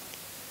the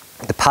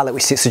palette,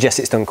 which suggests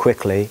it's done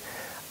quickly,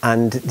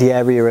 and the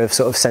area of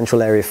sort of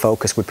central area of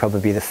focus would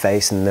probably be the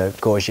face and the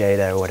gorget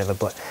there or whatever.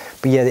 But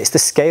yeah, it's the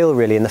scale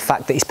really, and the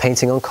fact that he's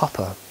painting on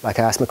copper. Like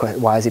I asked my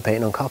question, why is he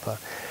painting on copper?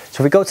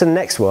 So if we go to the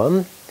next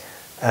one,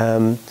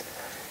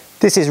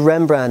 this is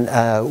Rembrandt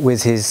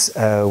with his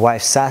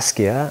wife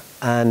Saskia,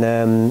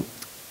 and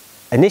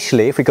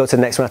initially, if we go to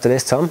the next one after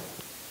this, Tom,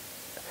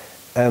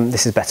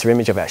 this is a better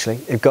image of it actually.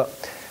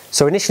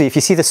 So initially, if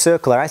you see the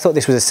circle there, I thought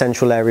this was a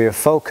central area of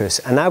focus,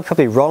 and I'm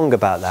probably wrong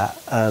about that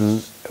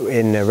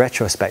in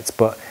retrospect,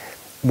 but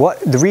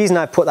the reason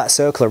I put that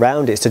circle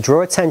around it is to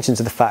draw attention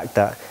to the fact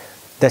that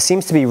there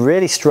seems to be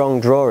really strong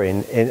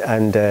drawing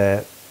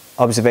and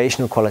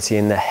observational quality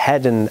in the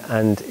head and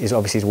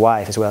obviously his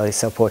wife as well, his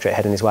self-portrait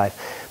head and his wife.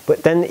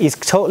 But then he's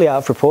totally out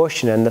of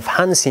proportion and the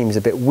hand seems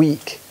a bit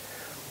weak,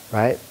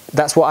 right?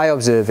 That's what I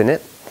observe in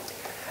it.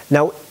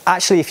 Now,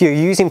 actually, if you're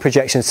using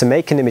projections to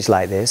make an image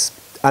like this,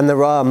 and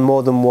there are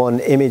more than one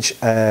image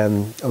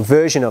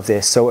version of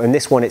this, so in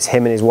this one it's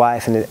him and his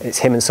wife, and it's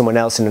him and someone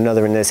else in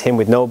another, and there's him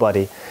with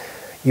nobody,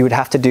 you would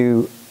have to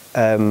do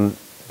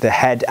the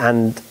head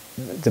and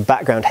the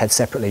background head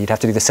separately. You'd have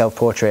to do the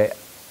self-portrait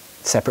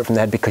separate from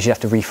the head because you have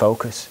to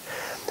refocus.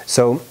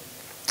 So,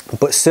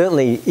 but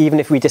certainly, even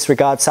if we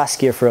disregard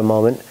Saskia for a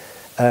moment,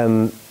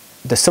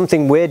 there's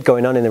something weird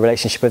going on in the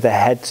relationship of the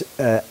head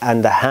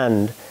and the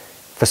hand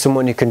for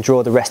someone who can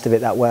draw the rest of it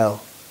that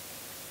well,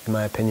 in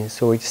my opinion.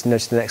 So we just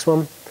nudge the next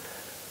one.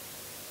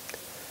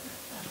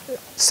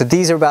 So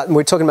these are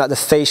we're talking about the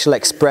facial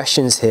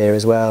expressions here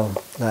as well,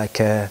 like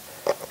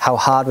how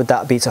hard would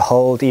that be to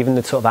hold, even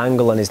the sort of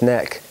angle on his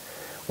neck.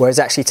 Whereas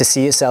actually to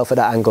see yourself at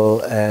that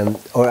angle,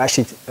 or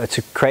actually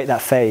to create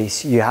that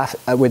face, you have,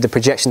 with the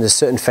projection, there's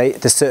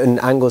certain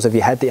angles of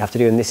your head that you have to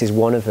do, and this is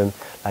one of them.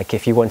 Like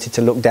if you wanted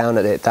to look down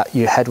at it,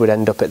 your head would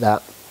end up at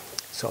that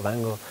sort of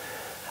angle.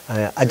 So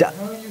how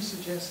are you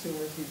suggesting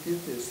that he did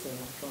this then,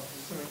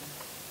 Francis?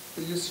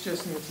 Are you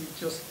suggesting that he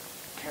just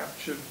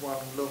captured one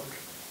look?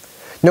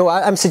 No,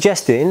 I'm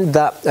suggesting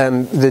that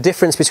the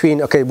difference between,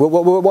 okay,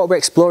 what we're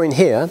exploring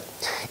here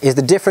is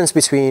the difference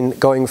between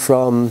going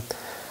from,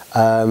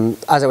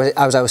 as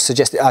I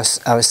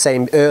was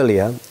saying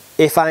earlier,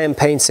 if I am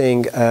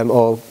painting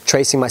or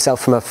tracing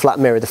myself from a flat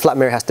mirror, the flat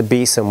mirror has to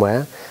be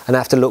somewhere, and I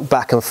have to look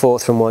back and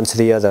forth from one to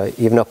the other,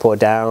 even up or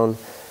down,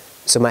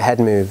 so my head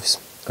moves,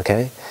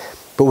 okay?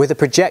 But with a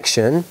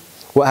projection,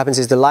 what happens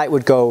is the light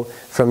would go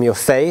from your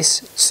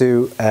face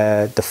to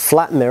the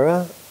flat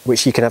mirror,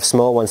 which you can have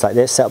small ones like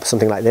this, set up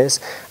something like this,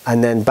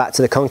 and then back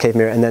to the concave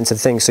mirror, and then to the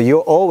thing. So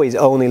you're always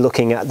only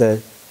looking at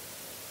the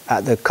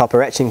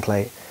copper etching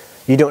plate.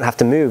 You don't have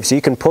to move, so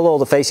you can pull all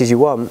the faces you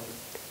want,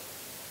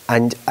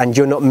 and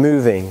you're not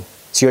moving.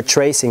 So you're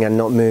tracing and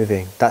not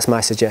moving. That's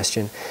my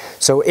suggestion.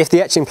 So if the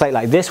etching plate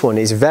like this one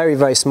is very,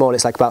 very small,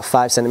 it's like about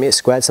 5 centimeters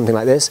squared, something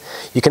like this,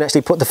 you can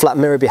actually put the flat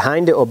mirror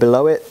behind it or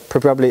below it,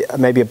 probably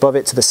maybe above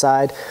it to the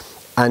side,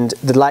 and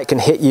the light can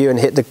hit you and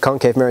hit the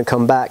concave mirror and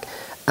come back,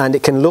 and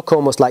it can look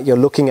almost like you're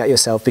looking at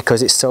yourself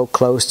because it's so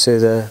close to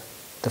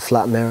the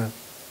flat mirror.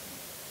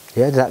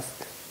 Yeah,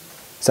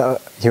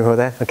 so you were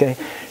there? Okay.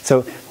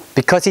 So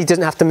because he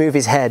doesn't have to move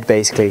his head,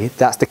 basically,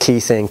 that's the key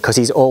thing, because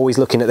he's always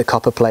looking at the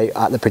copper plate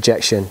at the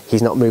projection.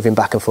 He's not moving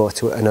back and forth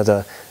to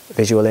another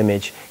visual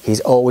image. He's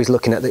always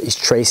looking at he's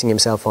tracing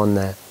himself on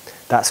there.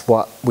 That's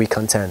what we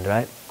contend,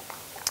 right?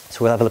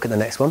 So we'll have a look at the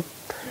next one.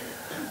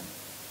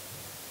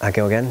 I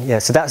go again. Yeah,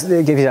 so that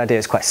gives you an idea.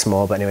 It's quite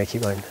small, but anyway,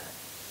 keep going.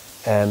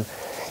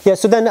 Yeah,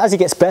 so then as he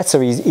gets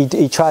better,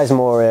 he tries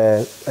more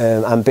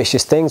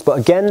ambitious things. But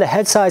again, the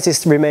head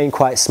sizes remain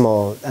quite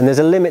small. And there's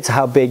a limit to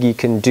how big you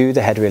can do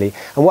the head, really.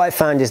 And what I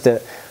found is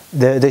that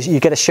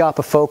you get a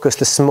sharper focus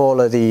the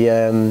smaller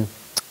the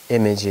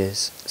image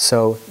is.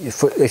 So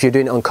if you're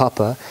doing it on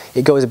copper,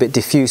 it goes a bit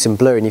diffuse and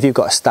blurry. And if you've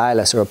got a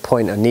stylus or a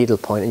point, a needle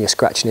point, and you're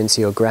scratching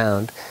into your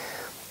ground,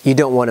 you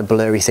don't want to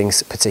blurry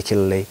things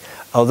particularly.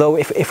 Although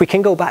if we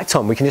can go back,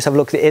 Tom, we can just have a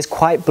look. It is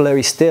quite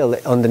blurry still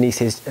underneath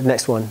his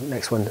next one. I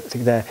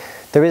think there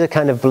is a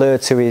kind of blur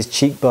to his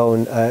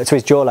cheekbone, to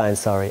his jawline,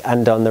 sorry,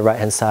 and on the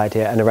right-hand side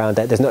here and around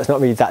there. It's not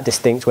really that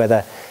distinct where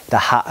the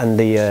hat and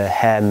the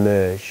hair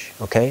merge.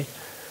 Okay,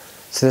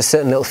 so there's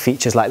certain little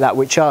features like that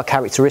which are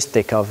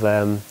characteristic of,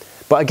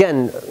 but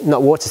again,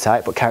 not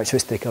watertight, but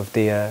characteristic of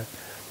the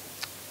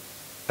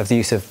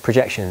use of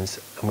projections.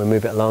 And we'll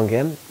move it along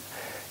again.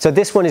 So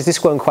this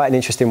one quite an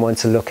interesting one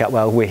to look at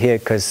while we're here,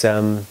 because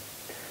in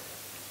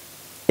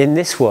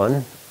this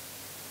one,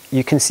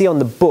 you can see on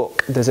the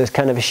book there's a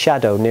kind of a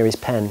shadow near his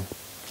pen.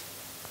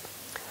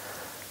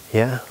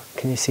 Yeah,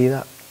 can you see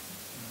that?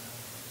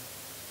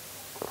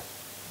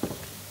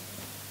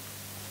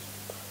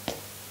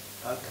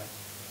 Okay.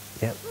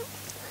 Yeah.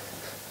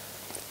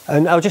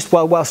 And I'll just,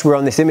 whilst we're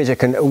on this image,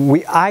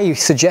 I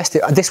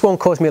suggested, this one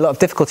caused me a lot of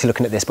difficulty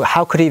looking at this, but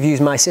how could he have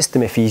used my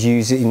system if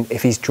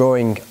he's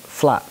drawing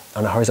flat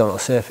on a horizontal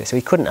surface? So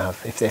he couldn't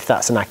have, if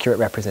that's an accurate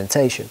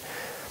representation.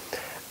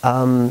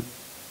 But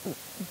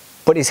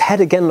his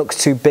head again looks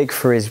too big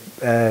for his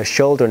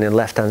shoulder on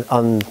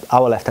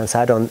our left-hand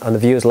side, on the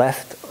viewer's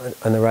left,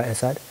 on the right-hand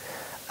side.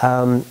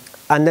 And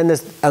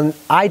then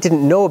I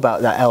didn't know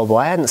about that elbow.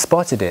 I hadn't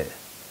spotted it.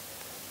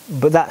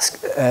 But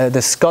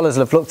the scholars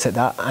have looked at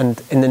that,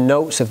 and in the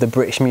notes of the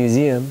British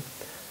Museum,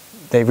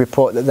 they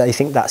report that they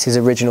think that's his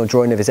original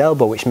drawing of his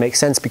elbow, which makes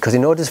sense, because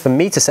in order for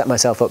me to set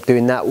myself up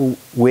doing that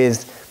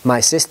with my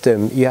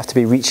system, you have to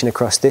be reaching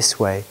across this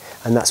way,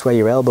 and that's where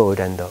your elbow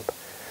would end up.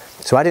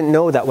 So I didn't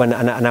know that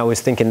and I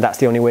was thinking that's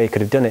the only way he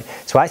could have done it.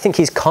 So I think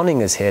he's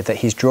conning us here, that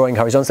he's drawing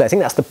horizontally. I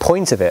think that's the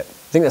point of it.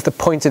 I think that's the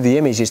point of the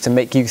image, is to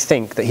make you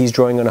think that he's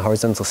drawing on a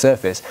horizontal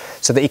surface,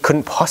 so that he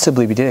couldn't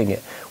possibly be doing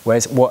it.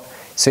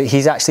 So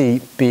he's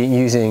actually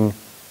using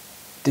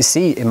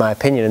deceit, in my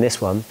opinion, in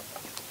this one,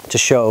 to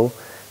show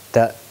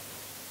that,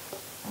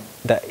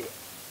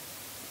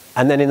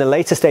 and then in the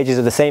later stages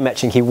of the same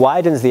etching, he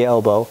widens the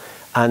elbow,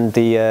 and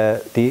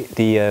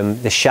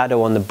the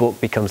shadow on the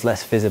book becomes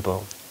less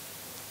visible.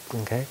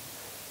 Okay,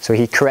 so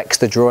he corrects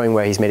the drawing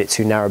where he's made it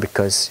too narrow,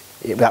 because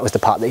that was the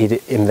part that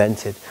he'd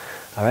invented.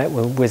 All right,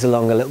 we'll whiz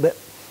along a little bit.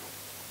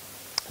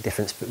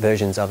 Different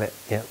versions of it.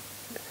 Yeah.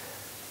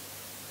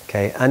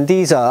 Okay, and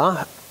these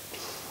are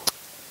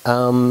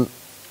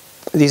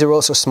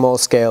also small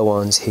scale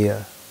ones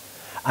here.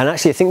 And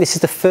actually, I think this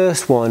is the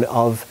first one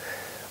of,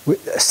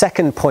 a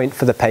second point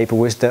for the paper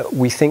was that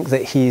we think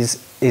that his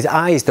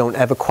eyes don't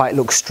ever quite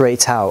look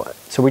straight out.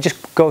 So we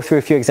just go through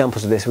a few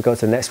examples of this. We'll go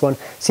to the next one.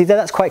 See,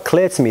 that's quite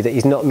clear to me that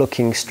he's not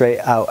looking straight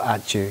out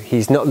at you.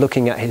 He's not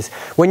looking at his,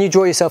 when you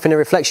draw yourself in a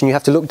reflection, you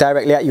have to look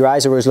directly at your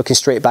eyes, or always looking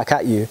straight back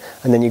at you,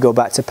 and then you go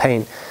back to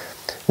paint.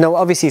 Now,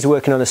 obviously, he's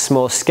working on a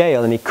small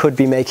scale, and he could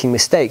be making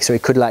mistakes, so he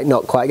could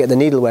not quite get the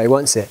needle where he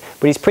wants it.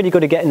 But he's pretty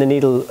good at getting the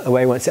needle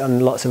where he wants it on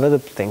lots of other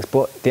things.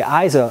 But the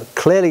eyes are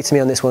clearly, to me,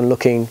 on this one,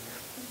 looking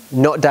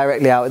not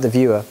directly out at the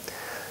viewer.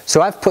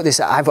 So I've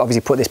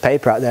obviously put this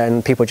paper out there,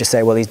 and people just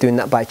say, well, he's doing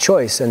that by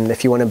choice, and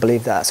if you want to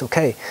believe that, that's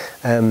okay.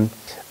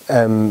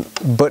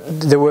 But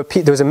there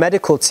was a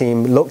medical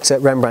team looked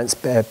at Rembrandt's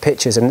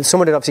pictures, and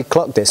someone had obviously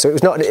clocked this. So it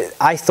was not.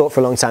 I thought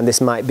for a long time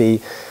this might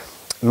be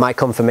my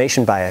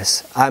confirmation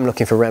bias. I'm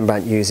looking for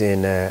Rembrandt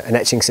using an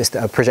etching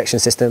system, a projection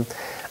system,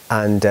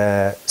 and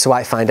so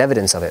I find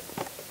evidence of it.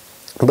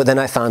 But then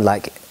I found,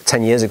 like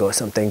 10 years ago or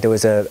something, there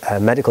was a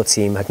medical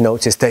team had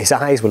noticed that his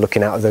eyes were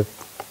looking out of the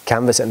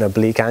canvas at an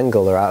oblique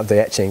angle, or out of the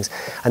etchings,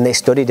 and they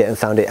studied it and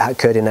found it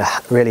occurred in a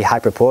really high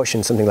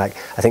proportion, something like,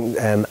 I think,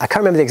 I can't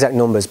remember the exact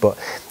numbers, but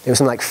it was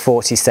something like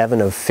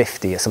 47 of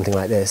 50 or something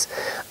like this.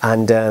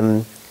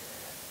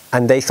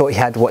 And they thought he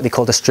had what they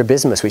called a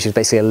strabismus, which is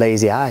basically a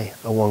lazy eye,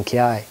 a wonky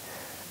eye.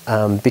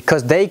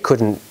 Because they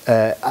couldn't,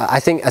 I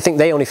think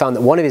they only found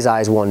that one of his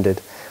eyes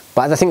wandered,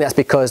 but I think that's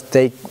because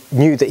they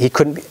knew that he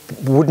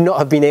would not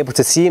have been able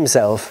to see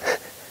himself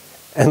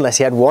unless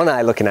he had one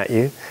eye looking at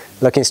you,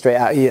 looking straight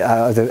out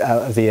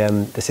of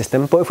the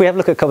system. But if we have a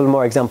look at a couple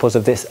more examples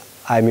of this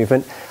eye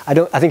movement, I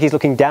think he's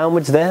looking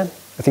downwards there.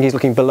 I think he's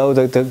looking below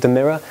the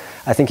mirror.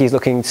 I think he's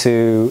looking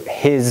to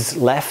his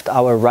left,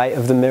 our right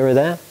of the mirror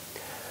there.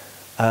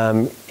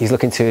 He's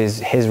looking to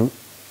his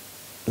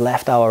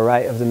left, our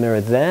right of the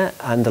mirror there.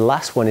 And the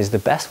last one is the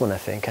best one, I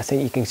think. I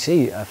think you can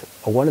see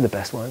one of the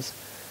best ones.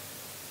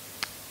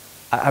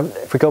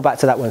 if we go back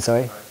to that one,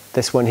 sorry,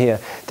 this one here.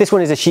 This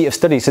one is a sheet of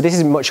studies, so this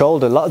is much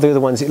older. A lot of the other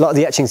ones, a lot of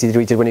the etchings he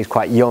did when he was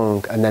quite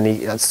young, and then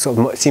he sort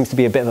of seems to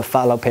be a bit of a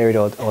fallow period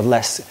or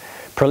less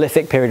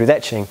prolific period with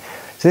etching.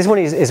 So this one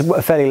is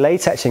a fairly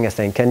late etching, I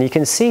think, and you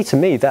can see to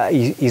me that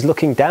he's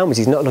looking downwards.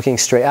 He's not looking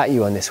straight at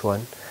you on this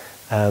one.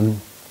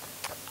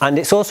 And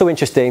it's also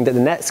interesting that the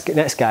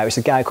next guy is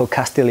a guy called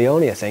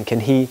Castiglione, I think,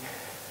 and he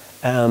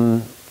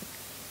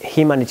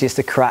manages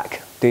to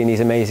crack doing these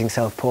amazing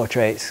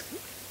self-portraits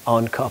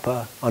on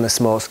copper on a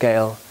small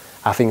scale,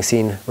 having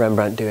seen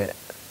Rembrandt do it,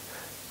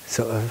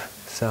 sort of.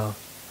 So,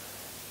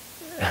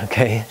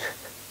 okay,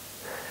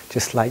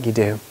 just like you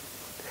do.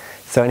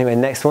 So anyway,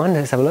 next one,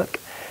 let's have a look.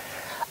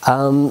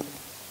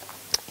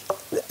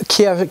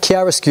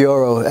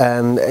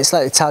 Chiaroscuro, it's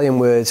like Italian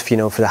words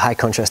for, for the high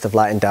contrast of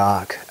light and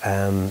dark.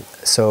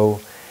 So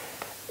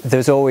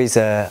there's always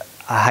a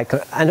high,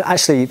 and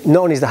actually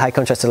not only is the high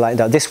contrast of light and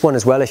dark, this one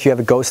as well, if you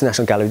ever go to the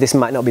National Gallery, this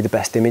might not be the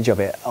best image of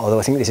it, although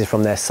I think this is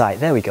from their site.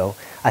 There we go.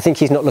 I think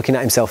he's not looking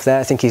at himself there,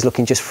 I think he's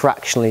looking just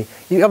fractionally.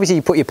 Obviously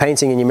you put your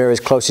painting and your mirror as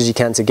close as you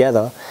can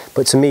together,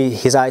 but to me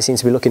his eyes seem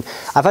to be looking.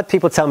 I've had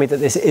people tell me that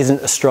this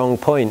isn't a strong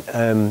point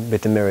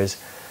with the mirrors.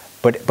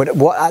 But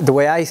the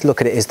way I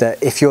look at it is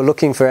that if you're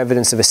looking for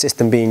evidence of a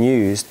system being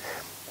used,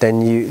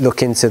 then you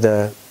look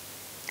into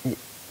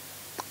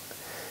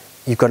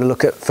you've got to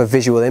look for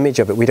visual image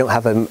of it. We don't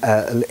have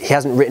he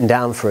hasn't written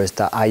down for us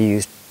that I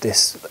used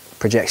this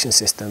projection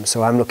system.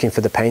 So I'm looking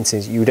for the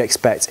paintings. You would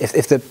expect,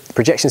 if the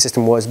projection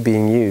system was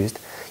being used,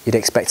 you'd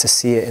expect to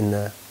see it in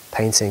the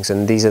paintings,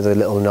 and these are the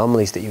little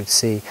anomalies that you would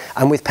see.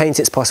 And with paint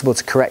it's possible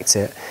to correct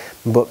it,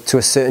 but to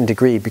a certain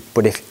degree.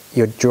 But if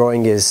your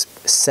drawing is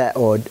set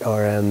or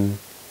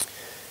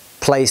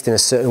placed in a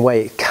certain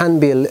way, it can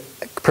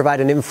provide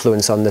an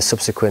influence on the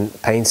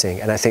subsequent painting,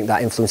 and I think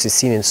that influence is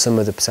seen in some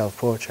of the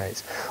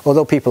self-portraits.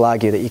 Although people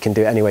argue that you can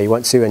do it any way you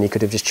want to, and he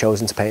could have just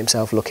chosen to paint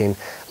himself looking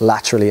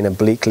laterally and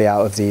obliquely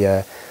out of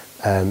the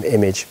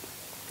image.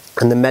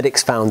 And the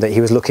medics found that he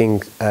was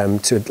looking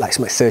to like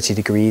something 30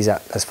 degrees,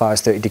 as far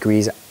as 30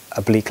 degrees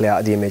obliquely out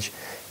of the image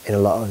in a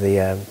lot of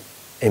the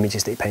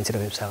images that he painted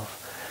of himself.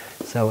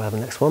 So we'll have the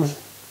next one.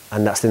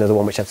 And that's another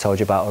one which I've told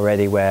you about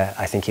already, where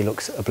I think he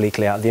looks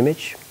obliquely out of the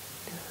image.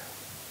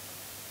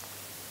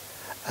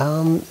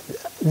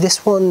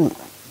 This one,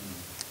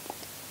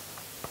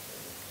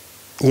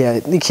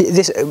 yeah,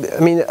 I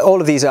mean, all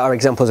of these are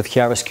examples of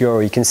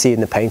chiaroscuro. You can see in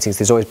the paintings,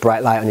 there's always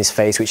bright light on his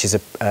face, which is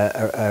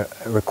a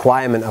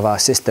requirement of our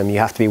system. You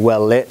have to be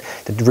well lit.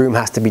 The room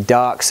has to be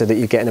dark so that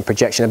you're getting a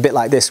projection. A bit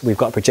like this, we've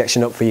got a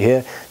projection up for you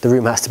here. The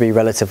room has to be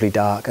relatively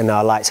dark, and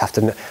our lights have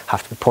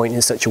to point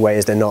in such a way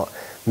as they're not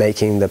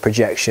making the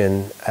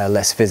projection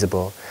less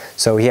visible.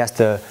 So he has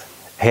to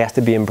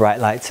be in bright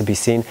light to be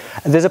seen.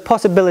 There's a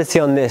possibility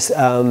on this,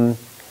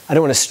 I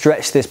don't want to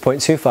stretch this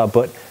point too far,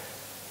 but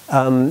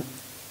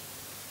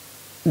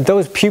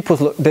those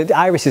pupils look, the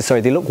irises,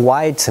 sorry, they look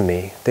wide to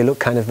me. They look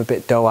kind of a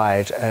bit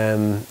doe-eyed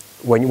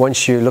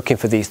once you're looking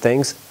for these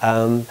things.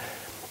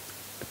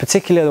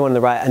 Particularly the one on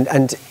the right,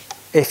 and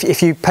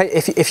if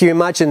you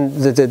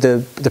imagine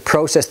the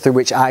process through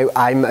which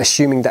I'm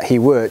assuming that he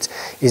worked,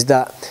 is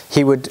that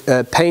he would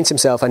paint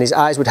himself and his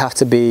eyes would have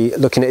to be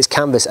looking at his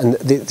canvas, and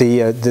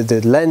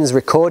the lens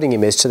recording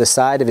him is to the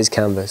side of his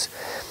canvas.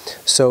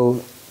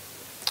 So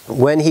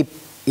when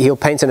he'll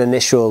paint an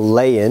initial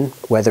lay-in,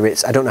 whether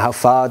it's, I don't know how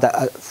far,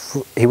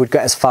 he would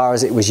get as far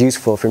as it was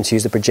useful for him to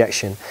use the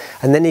projection.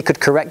 And then he could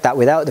correct that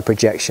without the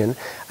projection.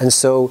 And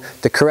so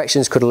the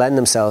corrections could lend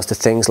themselves to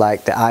things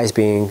like the eyes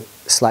being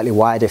slightly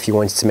wider if you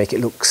wanted to make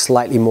it look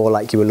slightly more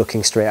like you were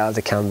looking straight out of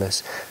the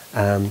canvas.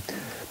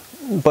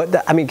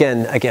 But I mean,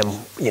 again,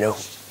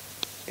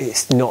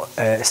 it's not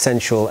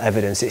essential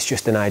evidence. It's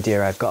just an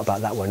idea I've got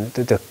about that one,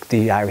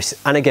 the iris.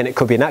 And again, it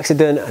could be an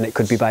accident, and it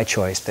could be by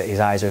choice that his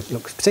eyes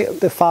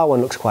the far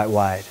one looks quite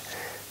wide.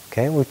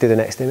 Okay, we'll do the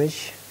next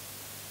image.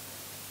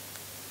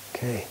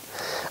 Okay.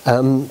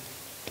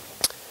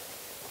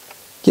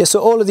 Yeah,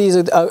 so all of these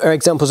are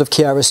examples of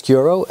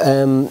chiaroscuro.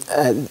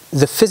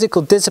 The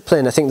physical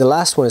discipline, I think the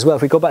last one as well.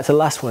 If we go back to the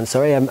last one,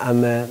 sorry,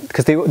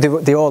 because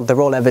they're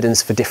all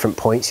evidence for different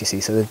points, you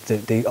see, so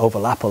they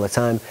overlap all the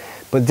time.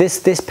 But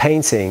this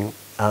painting,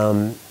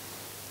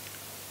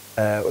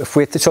 if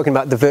we're talking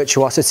about the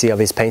virtuosity of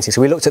his painting,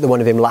 so we looked at the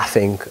one of him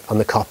laughing on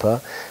the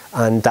copper,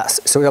 and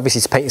so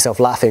obviously to paint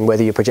yourself laughing,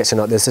 whether you project or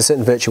not, there's a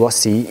certain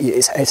virtuosity.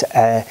 You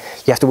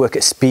have to work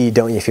at speed,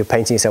 don't you? If you're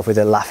painting yourself with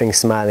a laughing,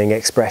 smiling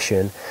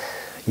expression,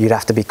 you'd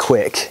have to be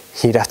quick.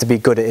 You'd have to be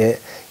good at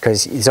it,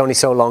 because it's only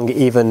so long,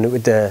 even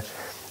with the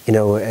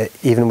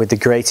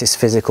greatest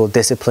physical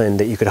discipline,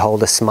 that you could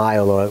hold a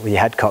smile or with your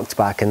head cocked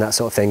back and that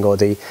sort of thing, or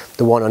the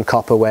one on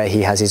copper where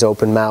he has his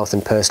open mouth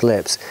and pursed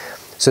lips.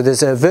 So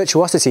there's a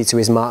virtuosity to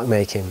his mark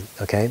making,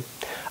 okay?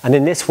 And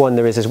in this one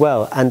there is as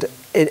well. And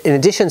in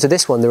addition to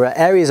this one, there are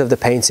areas of the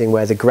painting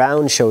where the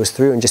ground shows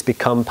through and just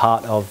become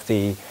part of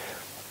the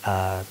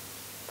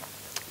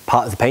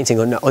part of the painting,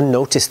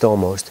 unnoticed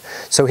almost.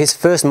 So his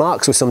first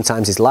marks were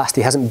sometimes his last.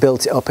 He hasn't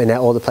built it up in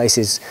all the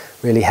places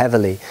really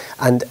heavily.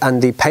 And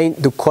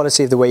the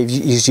quality of the way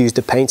he's used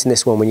the paint in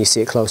this one, when you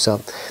see it close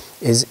up,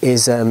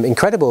 is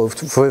incredible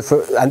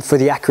for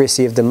the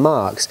accuracy of the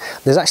marks.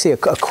 There's actually a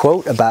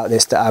quote about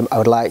this that I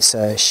would like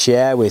to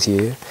share with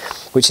you,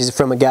 which is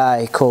from a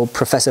guy called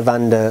Professor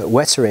van der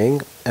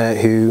Wettering,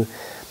 who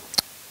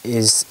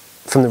is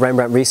from the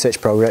Rembrandt Research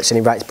Project, and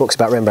he writes books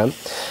about Rembrandt.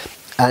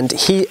 And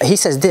he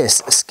says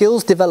this: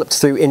 skills developed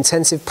through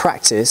intensive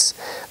practice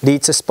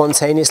lead to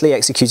spontaneously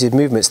executed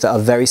movements that are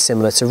very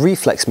similar to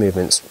reflex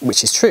movements,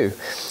 which is true.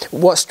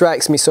 What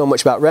strikes me so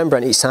much about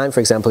Rembrandt each time, for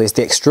example, is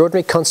the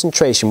extraordinary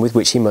concentration with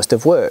which he must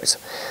have worked.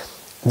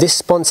 This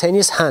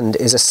spontaneous hand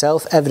is a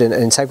self-evident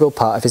and integral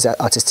part of his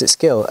artistic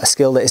skill, a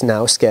skill that is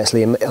now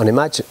scarcely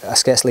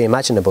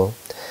imaginable.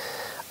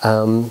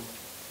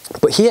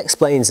 But he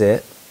explains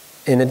it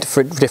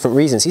for different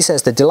reasons. He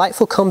says the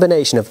delightful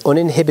combination of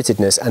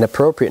uninhibitedness and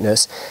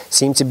appropriateness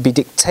seem to be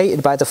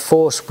dictated by the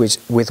force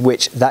with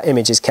which that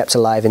image is kept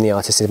alive in the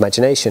artist's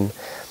imagination.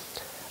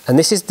 And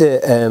this is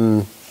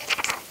the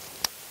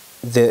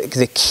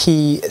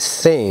key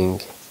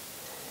thing.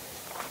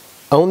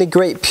 Only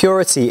great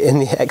purity in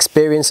the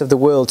experience of the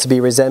world to be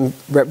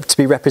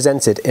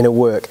represented in a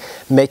work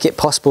make it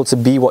possible to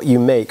be what you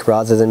make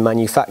rather than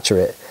manufacture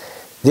it.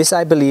 This,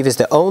 I believe, is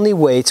the only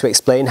way to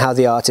explain how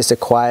the artist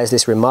acquires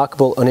this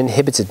remarkable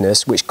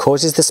uninhibitedness which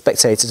causes the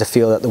spectator to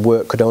feel that the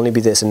work could only be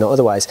this and not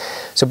otherwise.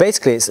 So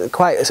basically, it's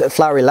quite a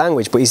flowery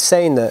language, but he's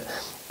saying that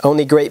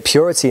only great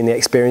purity in the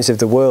experience of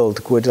the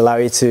world would allow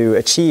you to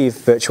achieve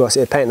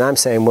virtuosity of paint. And I'm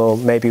saying, well,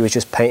 maybe he was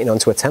just painting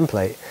onto a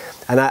template.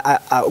 And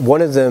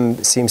one of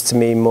them seems to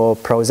me more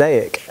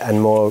prosaic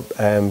and more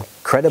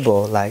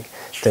credible.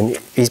 Than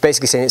he's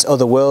basically saying it's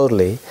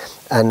otherworldly,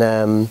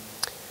 and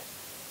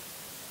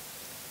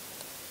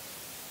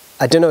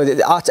I don't know,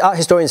 art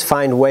historians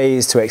find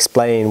ways to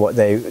explain what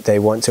they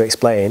want to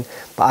explain,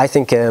 but I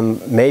think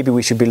maybe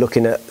we should be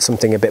looking at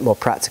something a bit more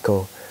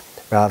practical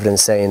rather than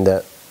saying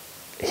that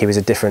he was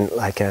on a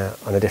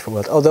different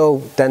world. Although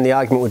then the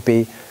argument would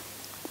be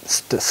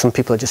that some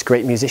people are just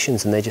great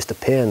musicians and they just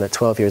appear and they're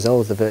 12 years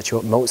old, the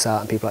virtuoso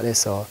Mozart and people like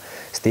this, or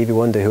Stevie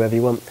Wonder, whoever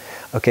you want.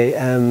 Okay,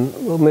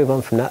 we'll move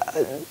on from that.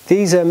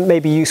 These may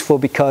be useful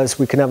because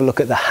we can have a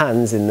look at the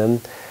hands in them.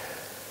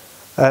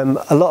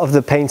 A lot of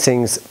the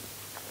paintings,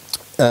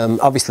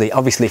 obviously,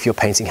 if you're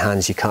painting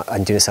hands, you can't,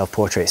 and doing a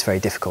self-portrait, it's very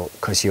difficult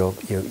because you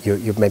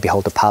maybe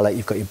hold a palette,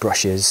 you've got your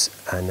brushes,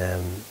 and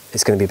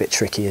it's going to be a bit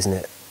tricky, isn't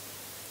it?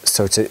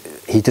 So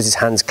he does his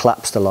hands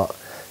collapsed a lot,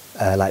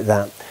 like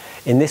that.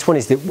 In this one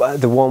is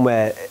the one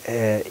where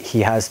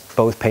he has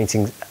both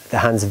paintings, the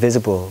hands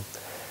visible,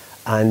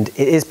 and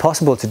it is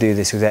possible to do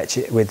this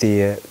with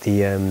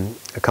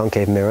a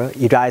concave mirror.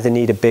 You'd either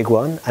need a big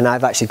one, and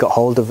I've actually got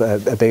hold of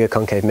a bigger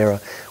concave mirror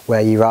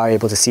where you are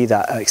able to see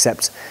that,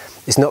 except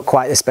it's not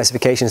quite the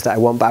specifications that I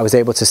want, but I was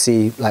able to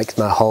see like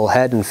my whole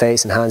head and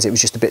face and hands. It was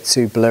just a bit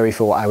too blurry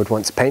for what I would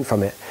want to paint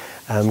from it,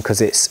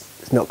 because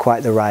it's not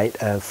quite the right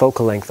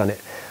focal length on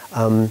it.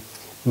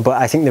 But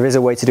I think there is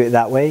a way to do it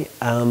that way,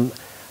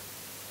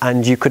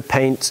 and you could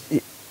paint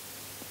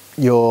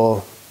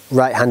your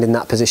right hand in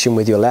that position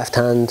with your left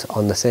hand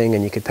on the thing,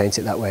 and you could paint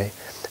it that way.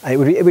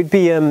 It would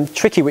be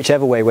tricky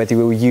whichever way, whether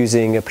you were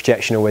using a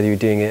projection or whether you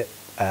were doing it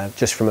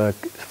just from a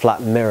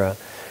flat mirror.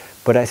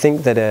 But I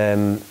think that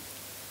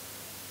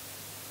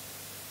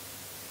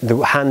the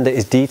hand that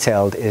is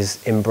detailed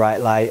is in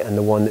bright light, and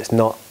the one that's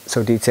not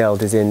so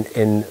detailed is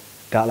in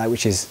dark light,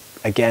 which is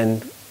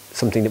again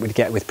something that we'd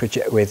get with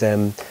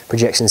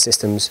projection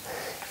systems.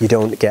 You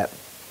don't get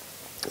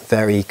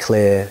very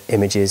clear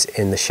images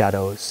in the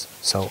shadows.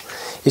 So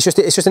it's just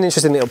an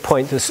interesting little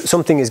point.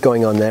 Something is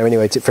going on there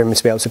anyway for him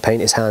to be able to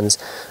paint his hands.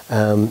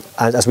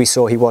 As we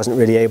saw, he wasn't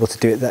really able to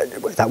do it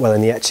that well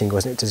in the etching,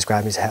 wasn't it, to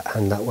describe his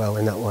hand that well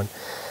in that one.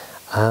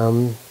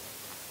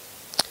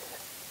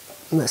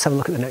 Let's have a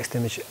look at the next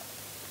image.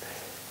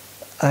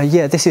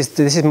 Yeah, this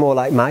is more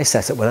like my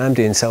setup when I'm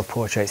doing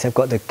self-portraits. I've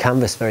got the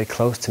canvas very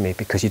close to me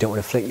because you don't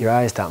want to flick your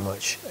eyes that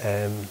much.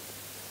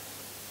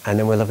 And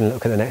then we'll have a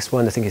look at the next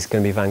one. I think it's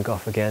going to be Van Gogh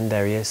again.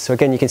 There he is. So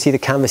again, you can see the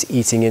canvas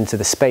eating into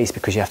the space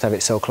because you have to have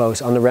it so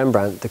close. On the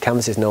Rembrandt, the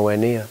canvas is nowhere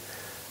near.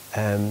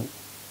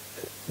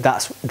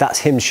 That's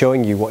him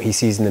showing you what he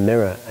sees in the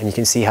mirror, and you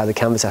can see how the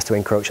canvas has to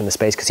encroach on the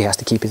space because he has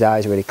to keep his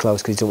eyes really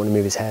close because he doesn't want to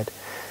move his head.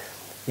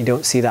 You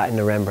don't see that in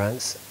the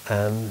Rembrandts.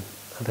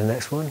 The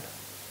next one.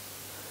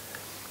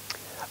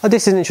 Oh,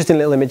 this is an interesting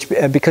little image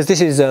because this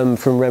is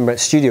from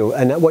Rembrandt's studio,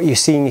 and what you're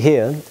seeing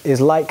here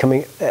is light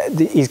coming.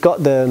 He's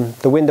got the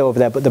window over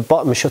there, but the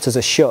bottom shutters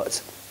are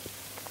shut.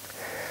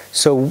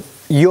 So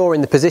you're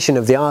in the position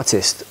of the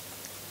artist.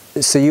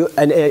 So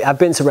I've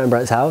been to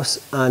Rembrandt's house,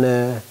 and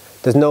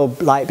there's no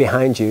light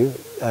behind you.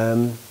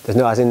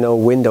 There's no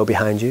window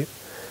behind you.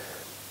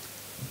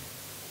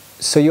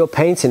 So you're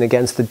painting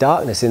against the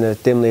darkness in a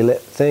dimly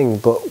lit thing,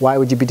 but why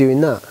would you be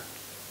doing that?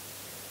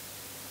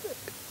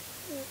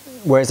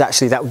 Whereas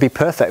actually that would be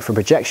perfect for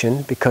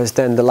projection, because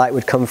then the light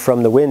would come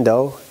from the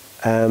window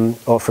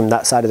or from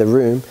that side of the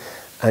room,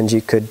 and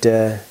you could,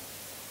 the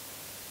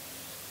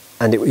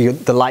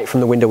light from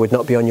the window would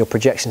not be on your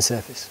projection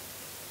surface.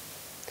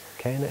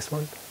 Okay, next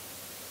one.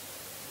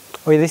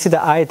 Oh yeah, this is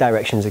the eye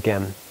directions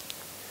again.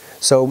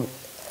 So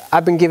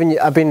I've been giving you,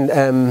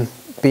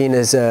 being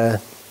as,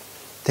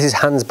 this is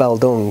Hans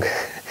Baldung.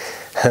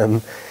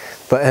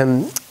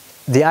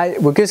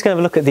 We're just going to have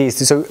a look at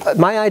these. So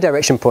my eye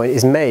direction point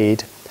is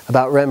made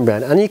about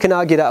Rembrandt, and you can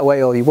argue that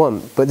away all you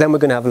want, but then we're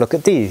going to have a look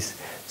at these.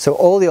 So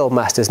all the old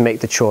masters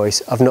make the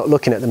choice of not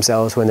looking at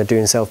themselves when they're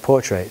doing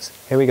self-portraits.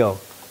 Here we go.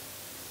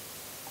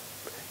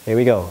 Here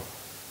we go.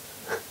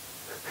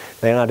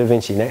 Leonardo da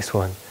Vinci, next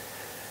one.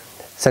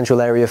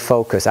 Central area of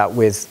focus, out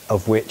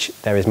of which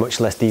there is much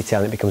less detail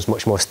and it becomes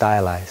much more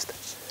stylized.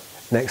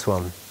 Next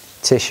one.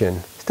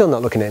 Titian, still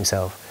not looking at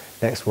himself.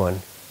 Next one.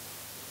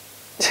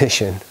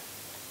 Titian.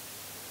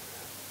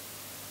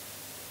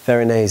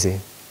 Veronese.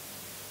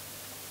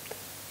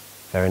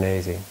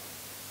 Veronese.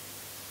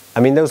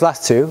 I mean, those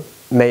last two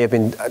may have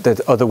been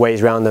the other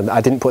ways around them.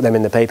 I didn't put them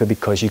in the paper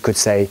because you could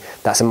say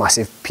that's a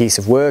massive piece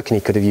of work, and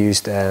he could have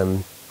used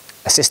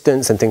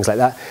assistants and things like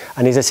that.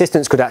 And his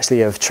assistants could actually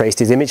have traced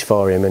his image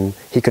for him, and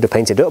he could have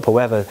painted it up or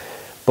whatever.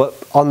 But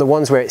on the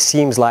ones where it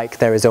seems like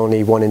there is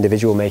only one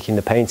individual making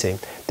the painting,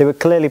 they were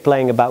clearly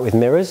playing about with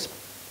mirrors.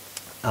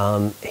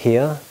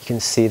 Here, you can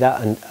see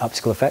that, and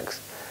optical effects.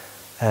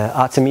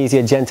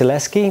 Artemisia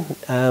Gentileschi,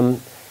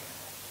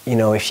 you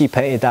know, if she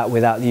painted that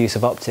without the use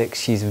of optics,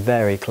 she's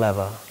very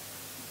clever.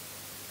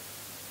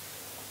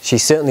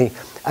 She's certainly,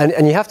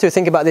 and you have to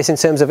think about this in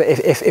terms of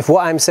if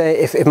what I'm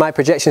saying, if my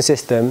projection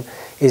system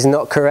is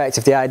not correct,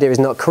 if the idea is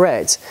not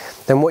correct,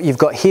 then what you've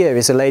got here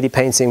is a lady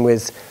painting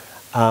with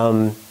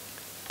 2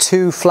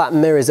 flat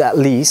mirrors at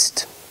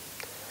least,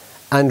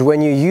 and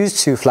when you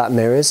use 2 flat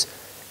mirrors,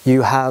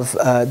 you have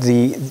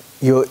the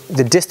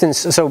distance.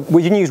 So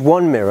you can use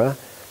 1 mirror.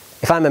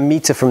 If I'm a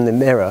meter from the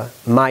mirror,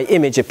 my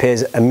image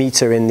appears a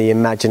meter in the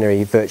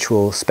imaginary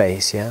virtual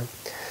space, yeah?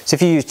 So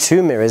if you use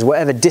 2 mirrors,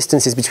 whatever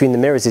distance is between the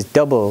mirrors is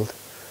doubled.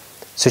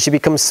 So she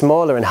becomes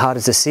smaller and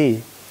harder to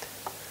see.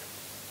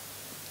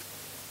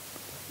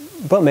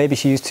 But maybe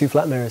she used 2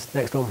 flat mirrors.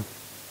 Next one.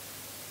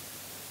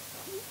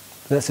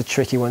 That's a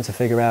tricky one to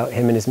figure out,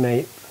 him and his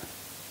mate.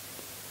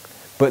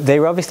 But they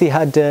obviously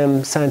had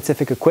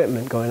scientific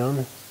equipment going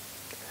on.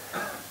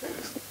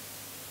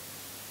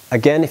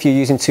 Again, if you're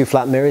using 2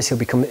 flat mirrors,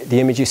 the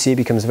image you see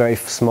becomes very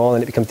small,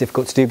 and it becomes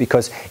difficult to do,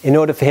 because in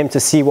order for him to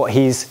see what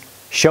he's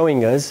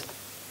showing us,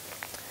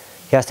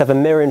 he has to have a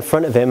mirror in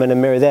front of him and a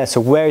mirror there. So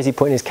where is he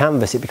putting his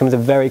canvas? It becomes a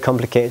very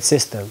complicated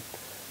system.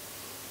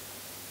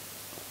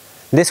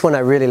 This one I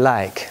really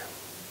like.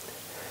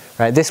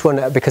 Right, this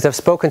one, because I've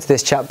spoken to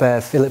this chap,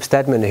 Philip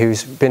Stedman,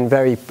 who's been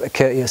very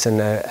courteous and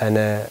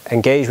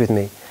engaged with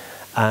me.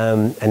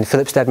 And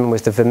Philip Stedman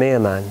was the Vermeer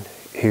man,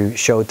 who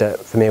showed that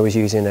Vermeer was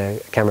using a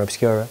camera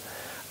obscura.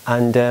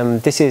 And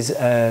this is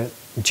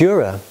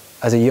Dürer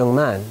as a young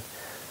man.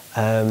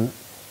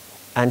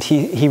 And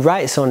he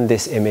writes on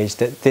this image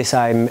that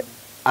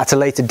at a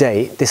later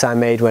date, this I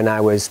made when I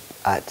was,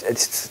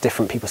 it's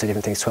different, people say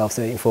different things, 12,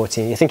 13,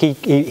 14. I think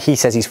he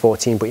says he's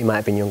 14, but he might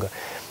have been younger.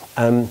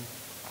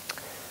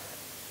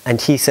 And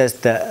he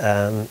says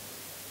that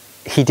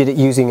he did it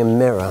using a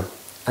mirror.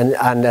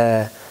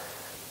 And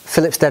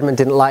Philip Stedman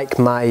didn't like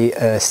my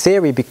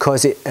theory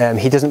because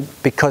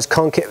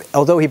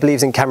although he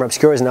believes in camera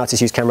obscuras and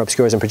artists use camera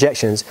obscuras and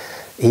projections,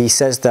 he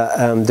says that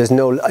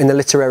in the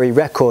literary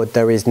record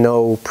there is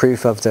no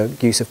proof of the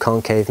use of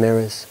concave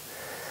mirrors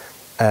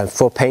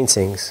for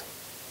paintings.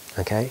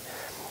 Okay,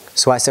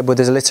 so I said, well,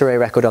 there's a literary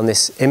record on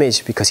this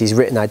image because he's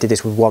written I did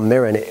this with 1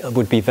 mirror, and it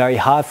would be very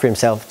hard for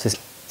himself to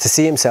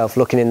see himself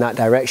looking in that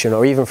direction,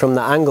 or even from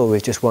that angle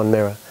with just 1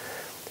 mirror.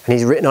 And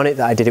he's written on it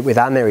that I did it with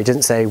a mirror. He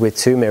doesn't say with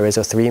 2 mirrors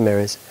or 3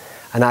 mirrors.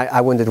 And I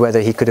wondered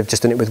whether he could have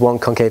just done it with 1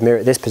 concave mirror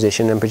at this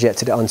position and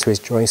projected it onto his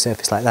drawing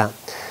surface like that.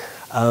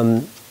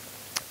 But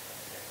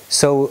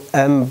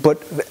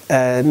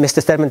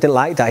Mr. Stedman didn't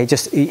like that. He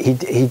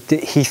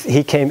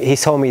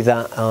told me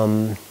that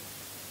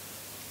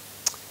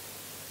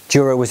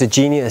Dürer was a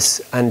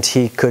genius, and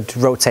he could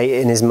rotate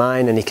it in his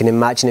mind, and he can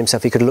imagine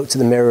himself. He could have looked at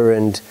the mirror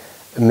and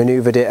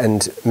maneuvered it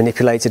and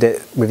manipulated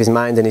it with his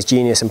mind and his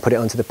genius and put it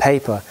onto the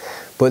paper.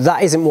 But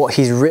that isn't what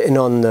he's written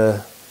on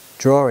the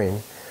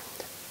drawing.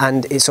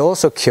 And it's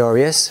also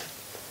curious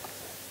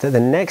that the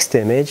next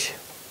image,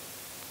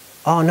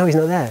 oh no, he's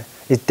not there.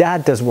 His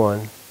dad does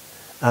one.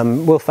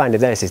 We'll find it.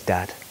 There's his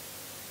dad,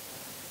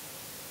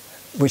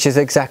 which is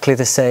exactly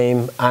the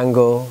same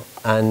angle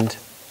and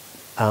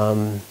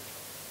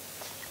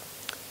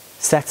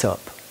setup,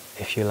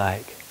 if you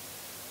like.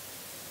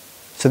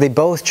 So they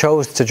both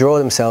chose to draw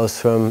themselves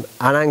from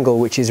an angle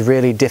which is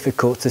really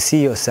difficult to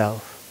see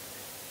yourself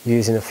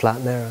using a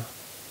flat mirror.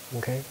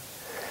 Okay.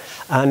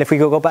 And if we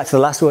go back to the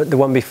last one, the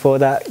one before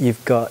that,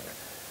 you've got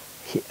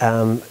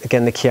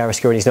again the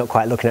chiaroscuro, and he's not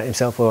quite looking at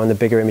himself, or on the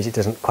bigger image it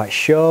doesn't quite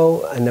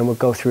show. And then we'll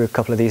go through a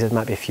couple of these. There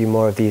might be a few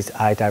more of these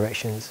eye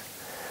directions.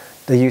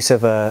 The use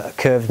of a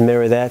curved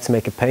mirror there to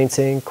make a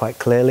painting quite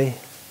clearly.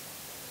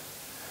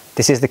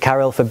 This is the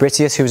Karel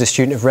Fabritius, who was a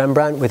student of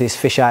Rembrandt, with his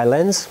fisheye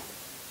lens.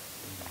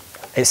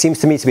 It seems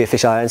to me to be a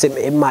fisheye lens.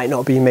 It might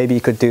not be, maybe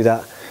you could do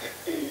that.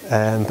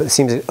 But there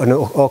seems an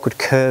awkward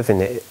curve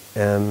in it,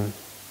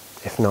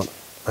 if not.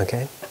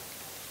 Okay.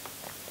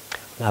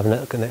 I'll have a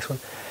look at the next one.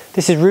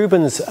 This is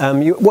Rubens.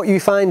 What you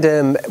find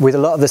with a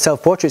lot of the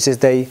self-portraits is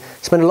they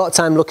spend a lot of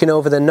time looking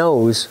over their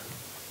nose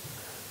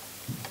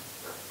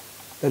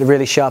at a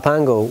really sharp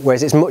angle,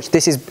 whereas it's much.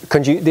 This is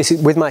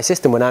with my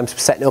system when I'm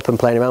setting up and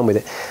playing around with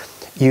it.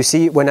 You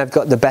see, when I've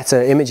got the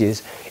better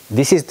images,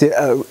 this is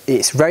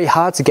it's very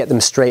hard to get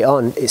them straight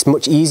on. It's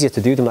much easier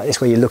to do them like this,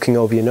 where you're looking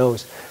over your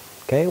nose.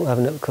 Okay, we'll have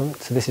another come.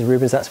 So this is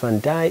Rubens. That's Van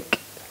Dyck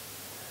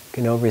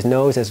looking over his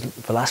nose. There's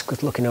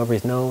Velasquez looking over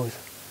his nose.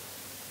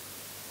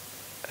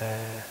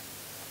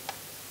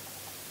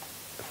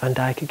 Van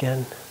Dyck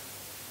again.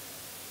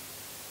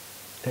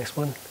 Next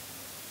one.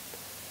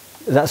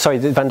 Sorry,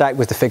 Van Dyck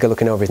was the figure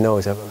looking over his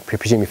nose. I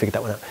presume you figured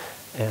that one out.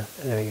 Yeah,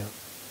 there we go.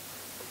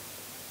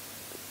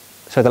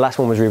 So the last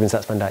one was Rubens,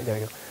 that's Van Dyck, there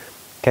we go.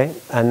 Okay,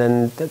 and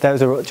then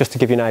those are just to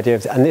give you an idea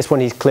of, and this one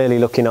he's clearly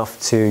looking off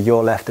to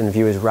your left and the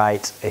viewer's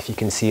right, if you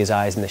can see his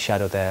eyes in the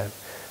shadow there.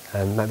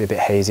 Might be a bit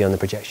hazy on the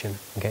projection,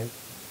 okay.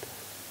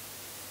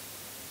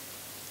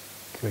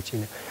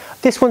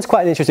 This one's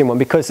quite an interesting one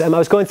because I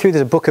was going through,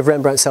 there's a book of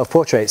Rembrandt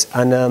Self-Portraits,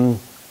 and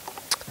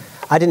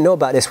I didn't know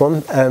about this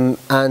one,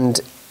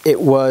 and it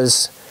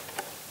was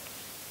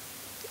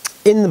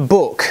in the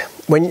book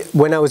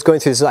when I was going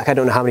through this. Like, I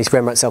don't know how many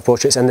Rembrandt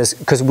Self-Portraits, and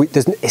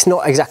it's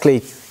not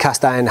exactly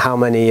cast iron how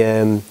many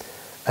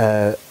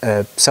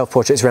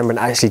self-portraits Rembrandt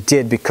actually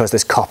did, because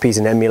there's copies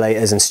and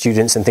emulators and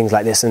students and things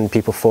like this, and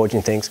people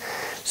forging things.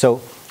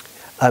 So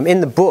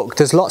in the book,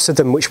 there's lots of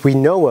them which we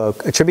know are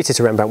attributed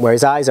to Rembrandt, where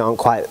his eyes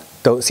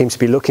don't seem to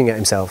be looking at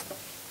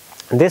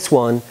himself. And this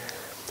one,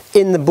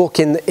 in the book,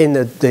 in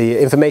the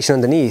information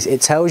underneath,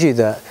 it tells you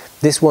that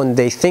this one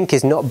they think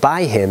is not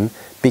by him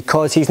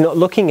because he's not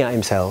looking at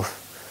himself.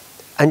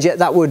 And yet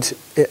that would,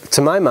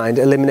 to my mind,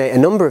 eliminate a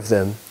number of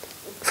them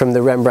from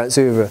the Rembrandt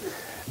oeuvre.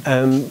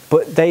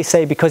 But they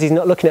say because he's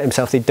not looking at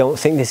himself, they don't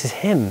think this is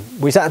him,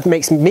 which that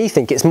makes me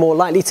think it's more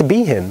likely to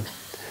be him.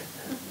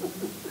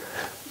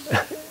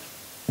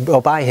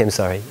 Or by him,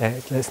 sorry.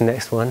 That's the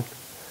next one.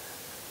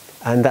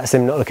 And that's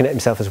him not looking at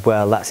himself as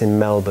well. That's in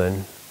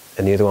Melbourne,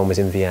 and the other one was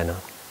in Vienna.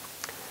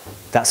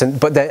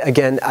 But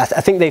again, I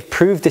think they've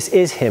proved this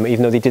is him,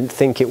 even though they didn't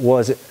think it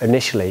was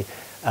initially,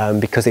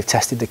 because they've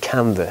tested the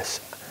canvas.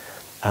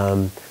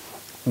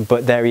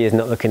 But there he is,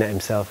 not looking at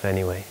himself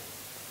anyway.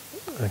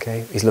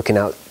 Okay, he's looking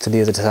out to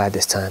the other side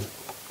this time.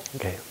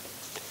 Okay.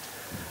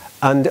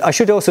 And I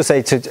should also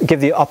say, to give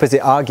the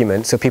opposite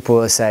argument, so people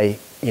will say,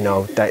 you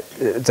know, that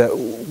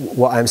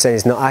what I'm saying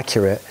is not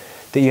accurate,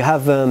 that you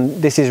have,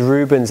 this is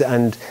Rubens,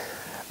 and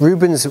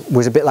Rubens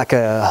was a bit like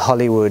a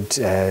Hollywood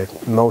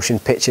motion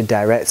picture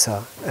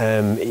director.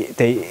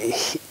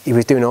 He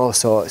was doing all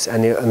sorts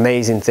and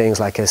amazing things,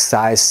 like a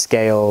size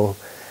scale,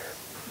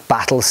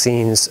 battle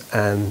scenes.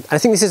 I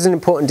think this is an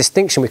important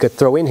distinction we could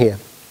throw in here.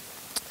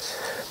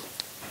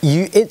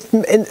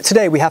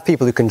 Today we have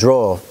people who can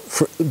draw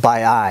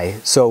by eye,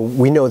 so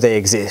we know they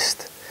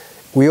exist.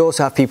 We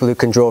also have people who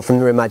can draw from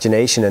their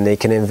imagination, and they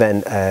can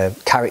invent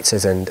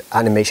characters and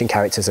animation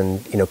characters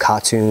and, you know,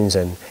 cartoons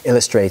and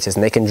illustrators,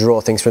 and they can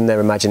draw things from their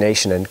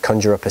imagination and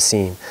conjure up a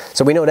scene.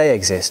 So we know they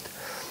exist.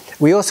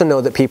 We also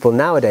know that people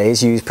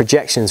nowadays use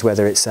projections,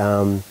 whether it's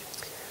from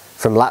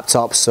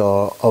laptops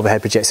or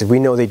overhead projectors. We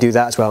know they do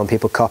that as well, and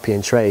people copy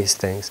and trace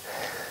things.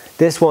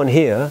 This one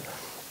here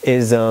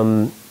is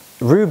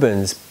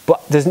Rubens,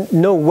 but there's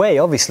no way,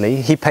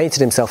 obviously, he painted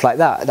himself like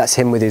that. That's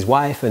him with his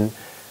wife, and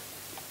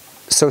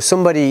so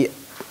some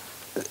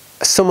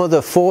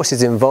other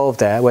forces involved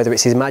there, whether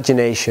it's his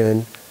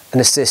imagination, an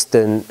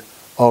assistant,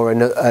 or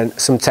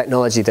some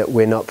technology that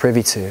we're not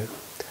privy to.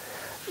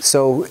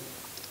 So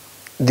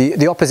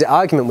the opposite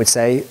argument would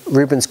say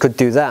Rubens could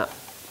do that,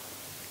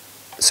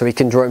 so he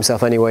can draw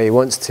himself any way he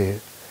wants to.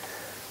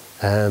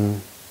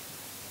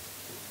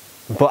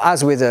 But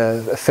as with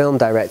a film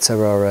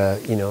director or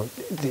you know,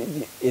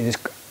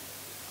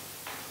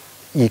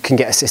 you can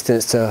get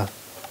assistants to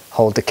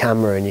hold the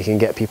camera, and you can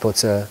get people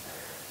to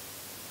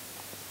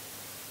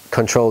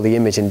control the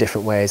image in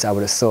different ways, I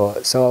would have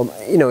thought. So,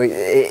 you know,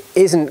 it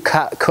isn't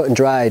cut and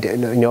dried. You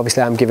know,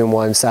 obviously I'm giving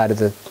one side of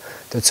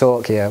the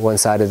talk here, one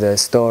side of the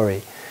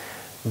story.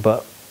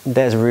 But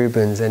there's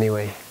Rubens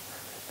anyway.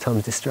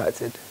 Tom's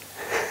distracted.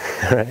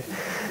 All right.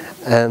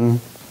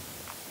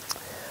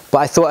 But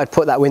I thought I'd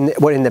put that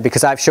one in there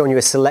because I've shown you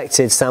a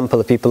selected sample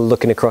of people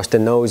looking across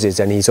their noses,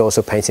 and he's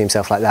also painting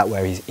himself like that,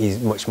 where he's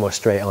much more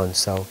straight on.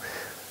 So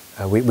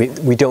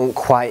we don't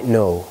quite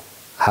know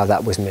how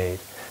that was made.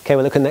 Okay,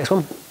 we'll look at the next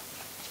one.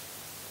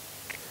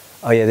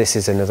 Oh yeah, this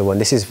is another one.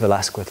 This is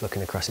Velasquez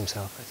looking across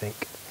himself, I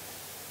think.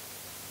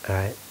 All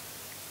right.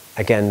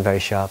 Again, very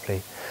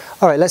sharply.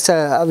 All right, let's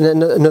have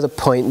another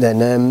point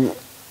then.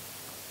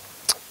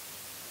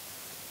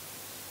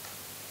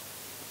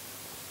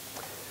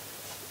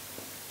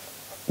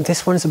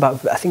 This one is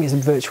about, I think it's the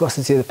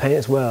virtuosity of the paint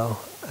as well.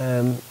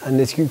 And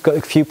you've got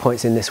a few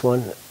points in this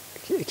one.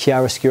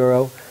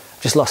 chiaroscuro.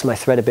 I've just lost my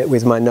thread a bit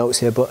with my notes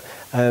here, but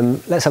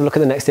let's have a look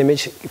at the next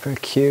image for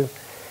Q.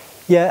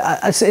 Yeah,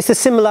 it's the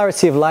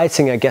similarity of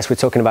lighting, I guess, we're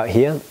talking about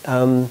here.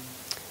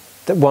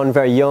 One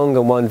very young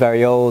and one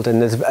very old,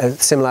 and there's a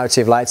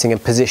similarity of lighting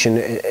and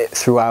position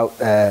throughout.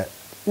 I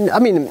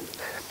mean,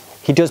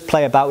 he does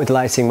play about with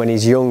lighting when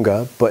he's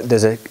younger, but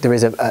there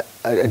is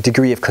a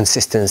degree of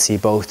consistency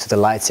both to the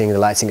lighting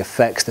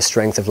effects, the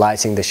strength of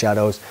lighting, the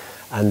shadows,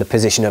 and the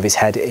position of his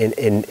head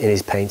in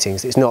his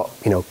paintings. It's not,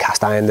 you know,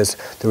 cast iron.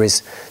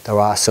 There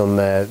are some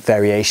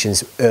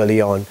variations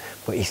early on,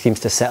 but he seems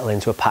to settle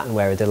into a pattern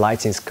where the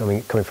lighting's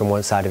coming from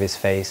one side of his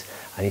face,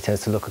 and he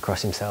tends to look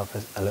across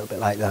himself a little bit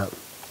like that.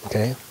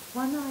 Okay.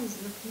 One eye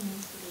is looking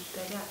sort of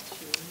dead at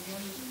you, and the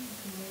other is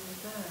looking really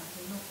there.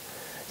 They're not...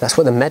 That's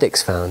what the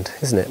medics found,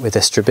 isn't it, with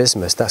the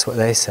strabismus? That's what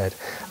they said.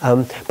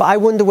 But I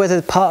wonder whether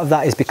part of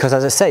that is because,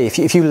 as I say,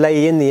 if you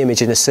lay in the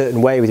image in a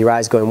certain way with your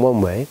eyes going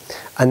one way,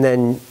 and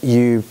then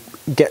you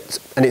get,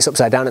 and it's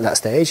upside down at that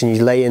stage, and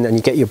you lay in and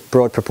you get your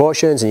broad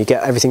proportions, and you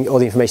get everything, all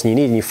the information you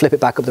need, and you flip it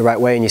back up the right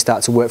way, and you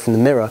start to work from the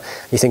mirror,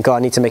 and you think, oh, I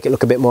need to make it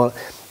look a bit more,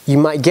 you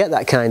might get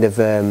that kind of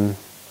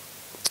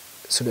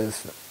sort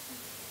of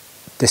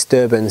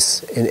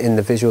disturbance in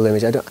the visual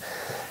image. I don't,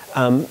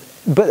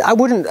 but I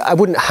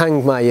wouldn't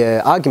hang my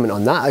argument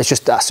on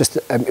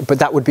that. But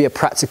that would be a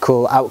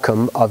practical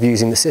outcome of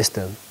using the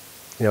system.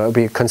 You know, it would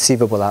be a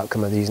conceivable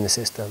outcome of using the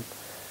system.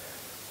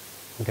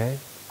 Okay,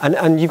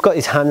 and you've got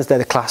his hands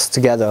there, clasped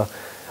together.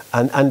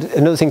 And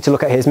another thing to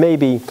look at here is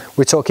maybe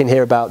we're talking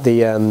here about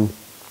the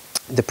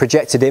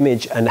projected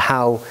image and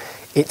how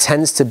it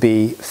tends to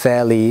be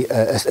fairly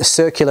a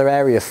circular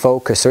area of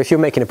focus. So if you're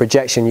making a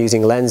projection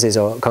using lenses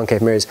or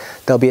concave mirrors,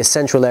 there'll be a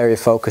central area of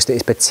focus that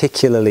is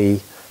particularly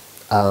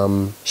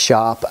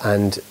sharp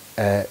and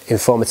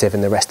informative,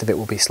 and the rest of it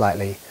will be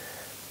slightly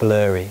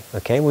blurry.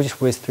 Okay, we'll just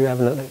whiz through,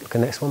 have a look at the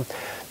next one.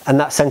 And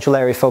that central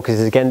area of focus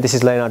is, again, this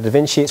is Leonardo da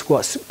Vinci. It's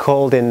what's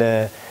called in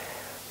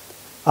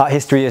art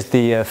history as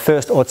the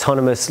first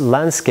autonomous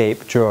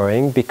landscape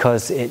drawing,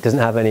 because it doesn't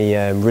have any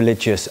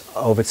religious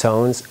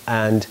overtones.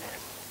 And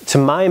to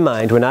my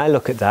mind, when I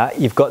look at that,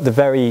 you've got the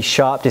very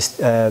sharp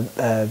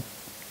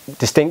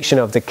distinction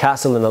of the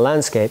castle and the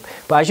landscape,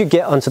 but as you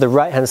get onto the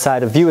right-hand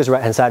side, of viewer's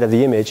right-hand side of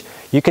the image,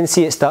 you can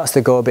see it starts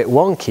to go a bit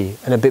wonky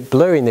and a bit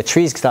blurry, and the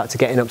trees start to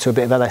getting up to a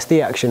bit of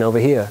LSD action over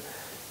here.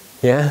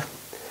 Yeah?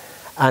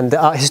 And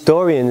the art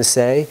historians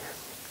say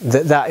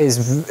that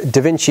is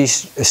Da Vinci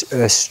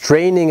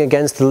straining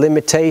against the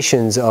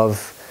limitations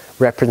of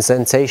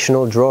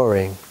representational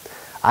drawing.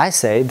 I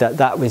say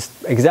that was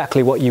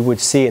exactly what you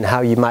would see and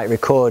how you might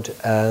record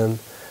a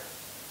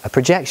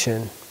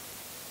projection.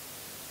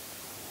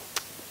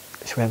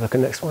 Shall we have a look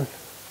at the next one?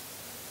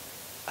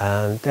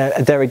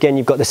 There again,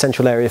 you've got the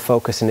central area of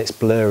focus, and it's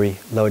blurry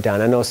low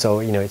down. And also,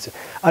 you know,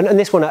 and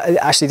this one,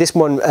 actually, this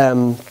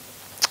one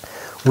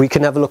we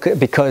can have a look at,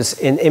 because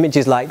in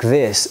images like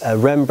this,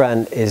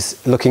 Rembrandt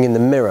is looking in the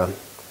mirror.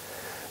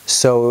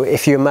 So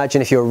if you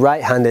imagine if you're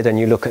right-handed and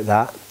you look at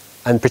that,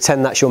 and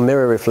pretend that's your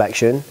mirror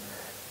reflection,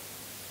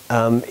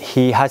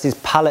 he has his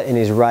palette in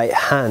his right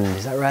hand.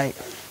 Is that right?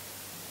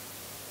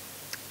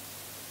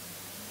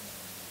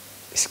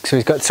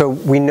 So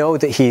we know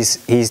that he's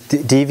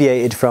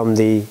deviated from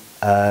the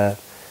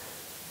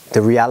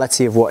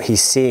reality of what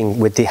he's seeing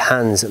with the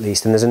hands, at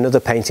least. And there's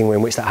another painting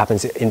in which that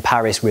happens in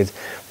Paris with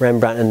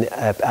Rembrandt and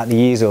at the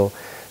easel.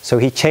 So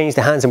he changed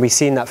the hands, and we've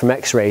seen that from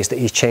X-rays, that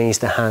he's changed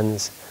the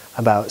hands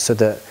about so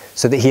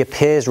that he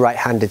appears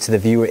right-handed to the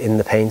viewer in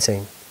the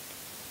painting.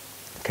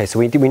 Okay, so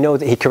we know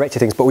that he corrected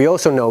things, but we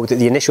also know that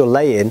the initial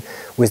lay-in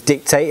was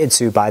dictated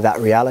to by that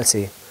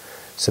reality.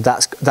 So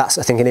that's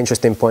I think an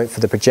interesting point for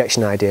the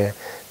projection idea,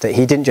 that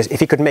he didn't just, if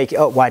he could make it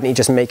up, why didn't he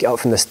just make it up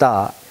from the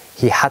start?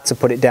 He had to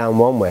put it down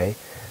one way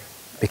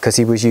because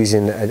he was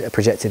using a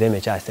projected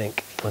image, I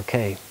think.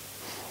 Okay.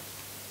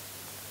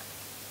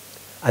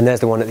 And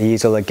there's the one at the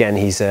easel again.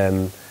 He's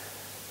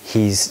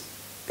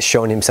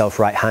shown himself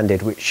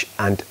right-handed,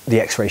 and the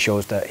X-ray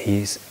shows that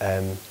he's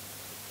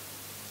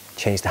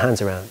changed the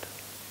hands around.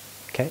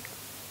 Okay.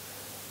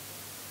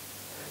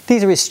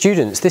 These are his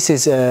students. This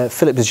is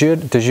Philip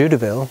de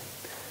Judeville,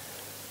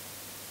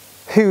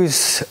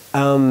 who's,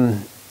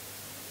 and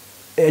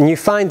you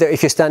find that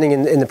if you're standing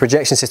in the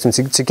projection system,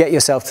 to get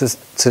yourself to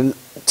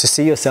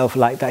see yourself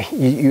like that,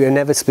 you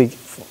inevitably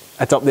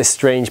adopt this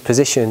strange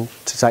position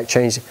to like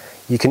change.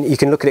 You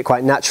can look at it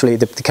quite naturally.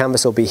 The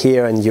canvas will be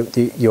here, and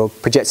your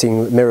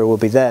projecting mirror will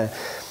be there.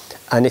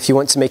 And if you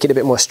want to make it a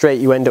bit more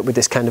straight, you end up with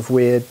this kind of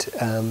weird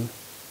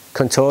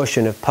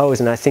contortion of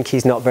pose. And I think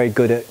he's not very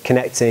good at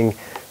connecting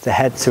the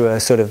head to a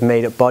sort of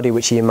made-up body,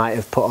 which he might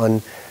have put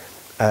on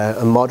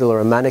a model or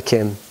a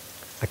mannequin.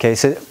 Okay,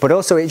 so but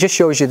also it just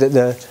shows you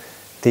that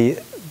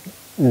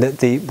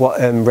what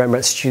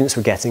Rembrandt's students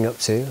were getting up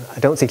to. I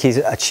don't think he's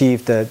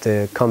achieved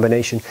the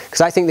combination,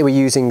 because I think they were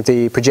using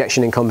the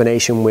projection in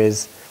combination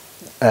with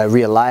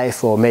real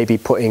life, or maybe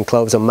putting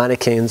clothes on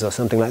mannequins or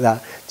something like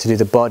that to do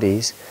the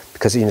bodies,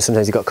 because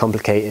sometimes you've got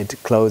complicated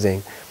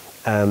clothing.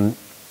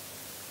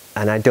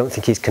 And I don't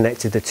think he's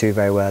connected the two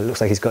very well. It looks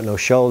like he's got no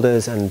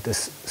shoulders, and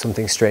there's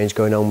something strange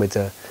going on with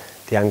the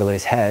angle of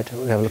his head.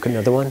 We'll have a look at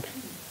another one.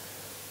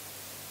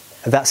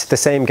 That's the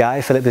same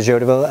guy, Philippe de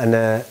Jodeville, and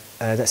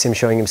that's him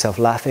showing himself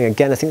laughing.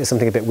 Again, I think there's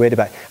something a bit weird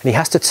about it. And he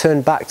has to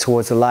turn back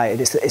towards the light.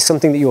 It's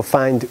something that you'll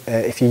find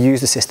if you use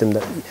the system,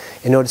 that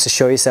in order to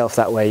show yourself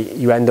that way,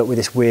 you end up with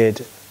this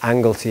weird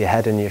angle to your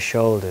head and your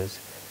shoulders.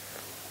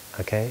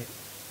 Okay?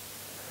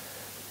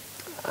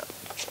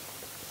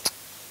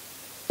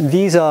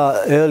 These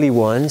are early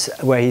ones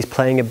where he's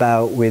playing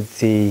about with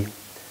the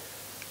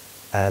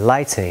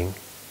lighting,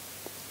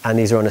 and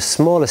these are on a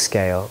smaller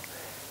scale.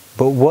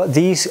 But what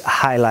these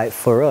highlight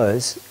for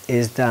us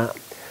is that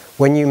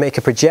when you make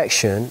a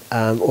projection,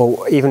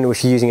 or even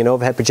if you're using an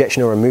overhead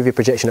projection or a movie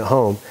projection at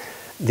home,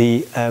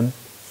 the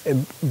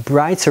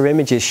brighter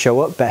images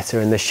show up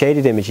better, and the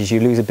shaded images you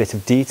lose a bit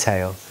of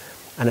detail.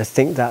 And I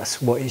think that's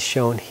what is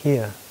shown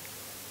here.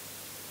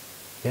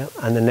 Yeah,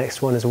 and the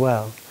next one as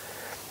well.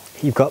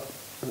 You've got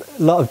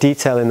a lot of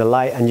detail in the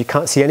light and you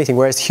can't see anything,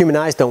 whereas human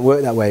eyes don't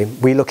work that way.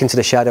 We look into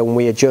the shadow and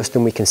we adjust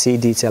and we can see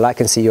detail. I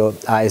can see your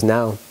eyes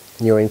now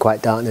and you're in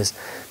quite darkness,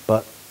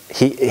 but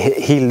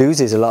he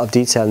loses a lot of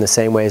detail in the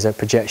same way as a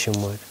projection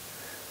would.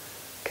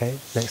 Okay,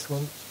 next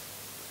one.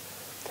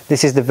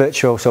 This is the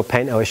virtuoso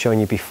paint I was showing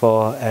you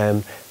before.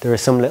 There are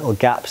some little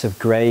gaps of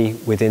grey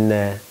within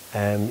there.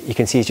 You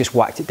can see he's just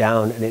whacked it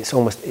down, and it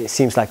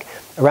seems like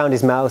around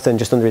his mouth and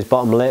just under his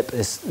bottom lip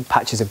there's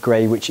patches of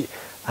grey,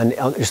 and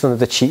just under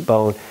the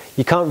cheekbone.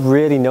 You can't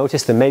really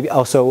notice them. Maybe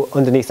also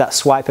underneath that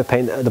swiper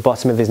paint at the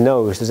bottom of his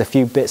nose, there's a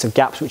few bits of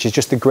gaps, which is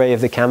just the grey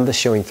of the canvas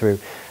showing through.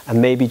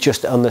 And maybe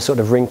just on the sort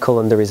of wrinkle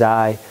under his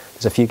eye,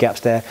 there's a few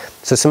gaps there.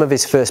 So some of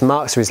his first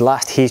marks or his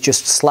last, he's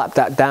just slapped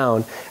that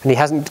down, and he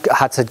hasn't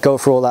had to go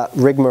through all that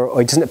rigmarole,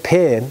 or it doesn't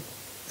appear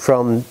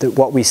from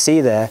what we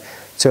see there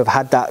to have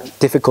had that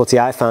difficulty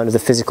I found of the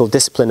physical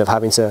discipline of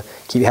having to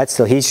keep your head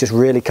still. He's just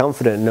really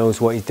confident and knows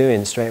what he's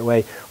doing straight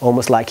away,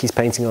 almost like he's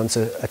painting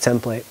onto a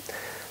template.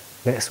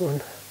 Next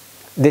one.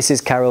 This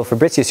is Karel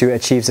Fabritius, who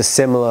achieves a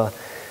similar,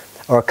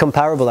 or a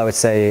comparable, I would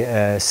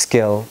say,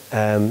 skill.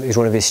 He's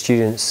one of his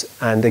students,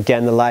 and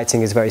again the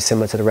lighting is very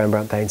similar to the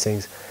Rembrandt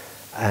paintings,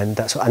 and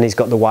he's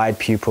got the wide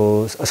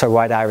pupils,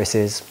 wide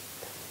irises,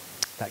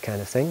 that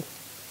kind of thing.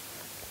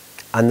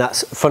 And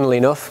that's, funnily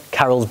enough,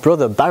 Karel's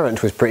brother,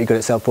 Barent, was pretty good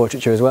at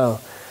self-portraiture as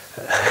well.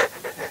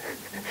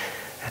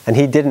 And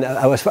he didn't,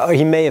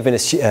 he may have been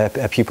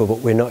a pupil, but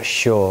we're not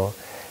sure.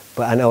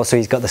 And also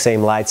he's got the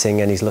same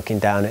lighting, and he's looking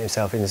down at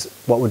himself in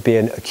what would be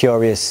a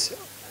curious,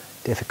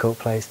 difficult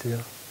place to go.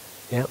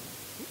 Yeah.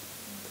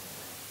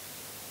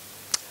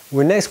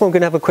 Next one we're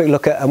going to have a quick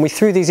look at, and we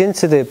threw these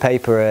into the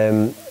paper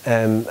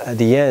at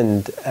the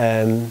end.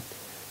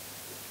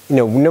 You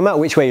know, no matter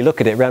which way you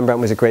look at it,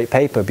 Rembrandt was a great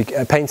painter,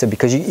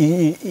 because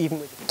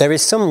there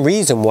is some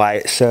reason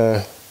why it's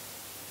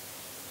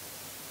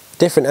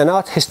different, and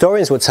art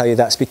historians will tell you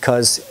that's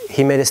because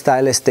he made a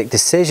stylistic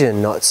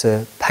decision not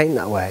to paint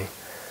that way.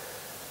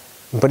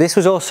 But this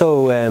was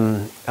also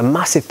a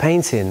massive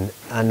painting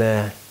and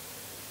a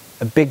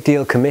big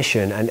deal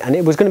commission, and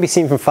it was going to be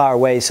seen from far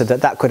away, so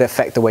that could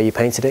affect the way you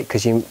painted it,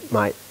 because you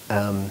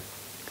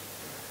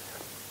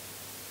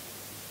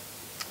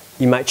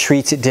might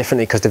treat it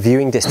differently because the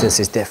viewing distance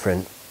is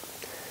different.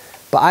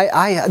 But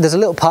there's a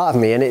little part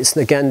of me, and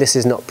again, this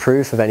is not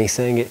proof of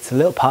anything, it's a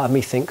little part of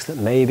me thinks that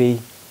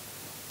maybe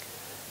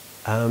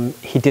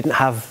he didn't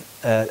have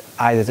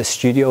either the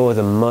studio or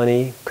the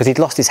money, because he'd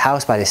lost his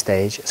house by this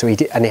stage,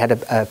 and he had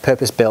a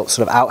purpose-built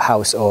sort of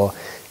outhouse or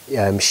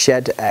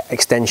shed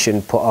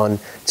extension put on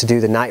to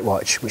do the Night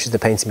Watch, which is the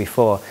painting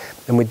before.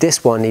 And with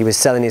this one, he was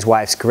selling his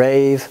wife's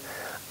grave,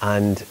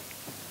 and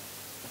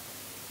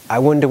I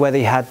wonder whether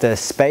he had the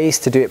space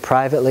to do it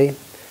privately,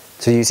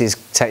 to use his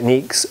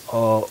techniques,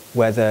 or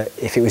whether,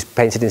 if it was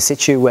painted in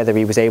situ, whether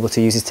he was able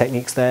to use his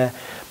techniques there,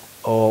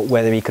 or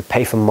whether he could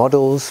pay for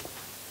models,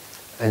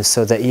 and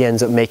so that he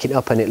ends up making it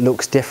up and it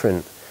looks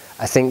different.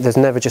 I think there's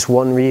never just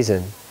one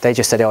reason. They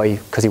just said, oh,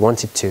 because he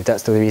wanted to.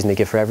 That's the reason they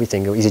give for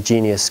everything. He's a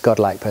genius,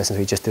 godlike person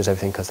who just does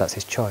everything because that's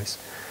his choice.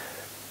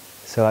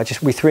 So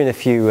we threw in a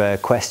few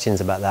questions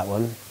about that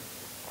one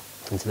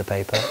into the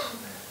paper.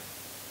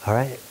 All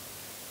right.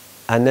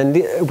 And then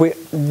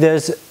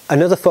there's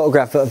another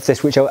photograph of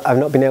this which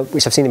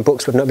I've seen in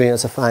books but I've not been able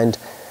to find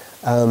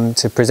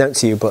to present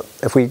to you. But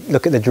if we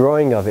look at the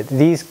drawing of it,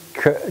 these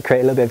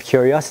create a little bit of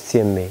curiosity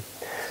in me.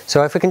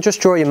 So if we can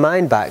just draw your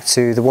mind back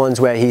to the ones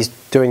where he's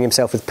doing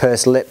himself with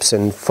pursed lips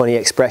and funny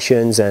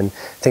expressions and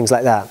things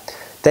like that,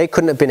 they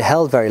couldn't have been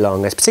held very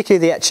long. It's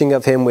particularly the etching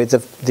of him with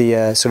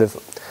the sort of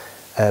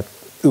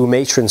ou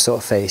matron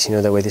sort of face,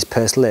 you know, with his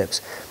pursed lips.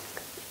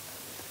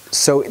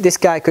 So this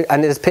guy could,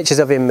 and there's pictures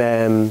of him,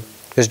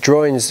 there's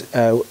drawings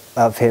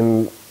of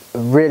him,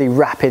 really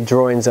rapid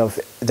drawings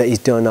that he's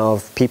done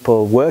of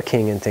people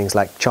working and things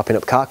like chopping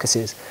up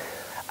carcasses.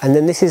 And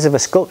then this is of a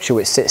sculpture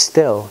which sits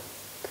still.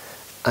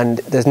 And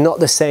there's not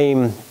the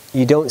same,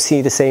 you don't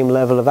see the same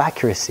level of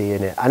accuracy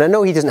in it. And I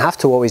know he doesn't have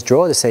to always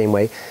draw the same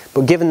way,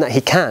 but given that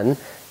he can,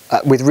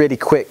 with really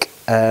quick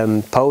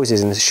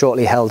poses and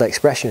shortly held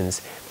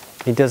expressions.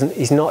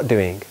 He's not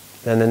doing.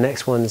 Then the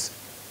next one's,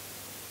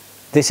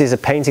 this is a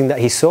painting that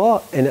he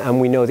saw,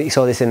 and we know that he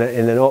saw this in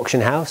an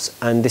auction house,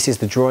 and this is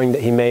the drawing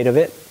that he made of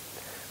it.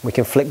 We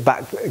can flick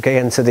back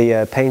again to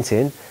the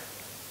painting.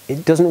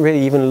 It doesn't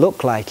really even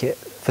look like it.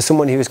 For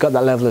someone who's got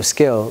that level of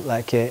skill,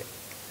 like it,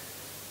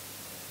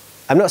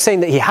 I'm not saying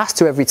that he has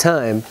to every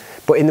time,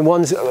 but in the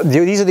ones,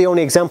 these are the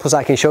only examples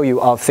I can show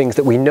you of things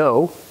that we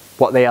know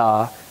what they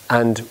are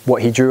and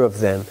what he drew of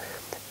them.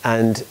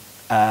 And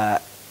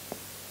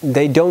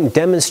they don't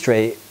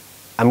demonstrate,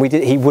 and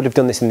he would have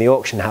done this in the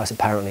auction house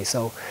apparently,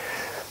 so.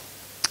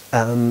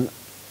 And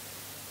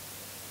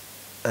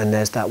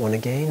there's that one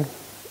again.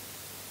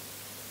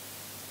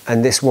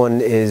 And this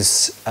one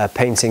is a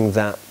painting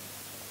that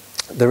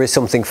there is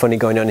something funny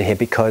going on in here,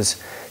 because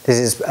this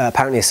is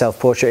apparently a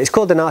self-portrait. It's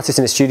called An Artist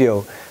in a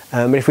Studio,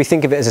 but if we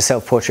think of it as a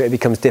self-portrait, it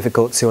becomes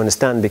difficult to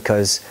understand,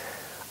 because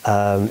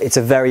it's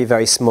a very,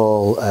 very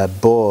small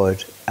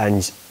board,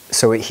 and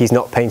so he's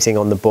not painting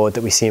on the board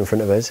that we see in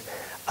front of us,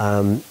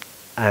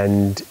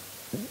 and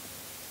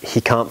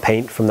he can't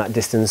paint from that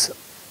distance,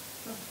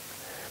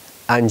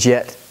 and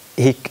yet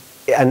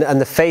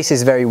and the face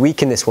is very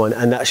weak in this one,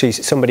 and actually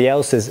somebody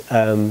else has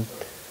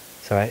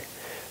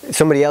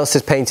somebody else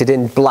has painted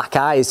in black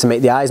eyes to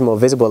make the eyes more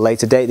visible.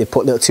 Later date, they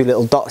put two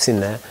little dots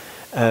in there.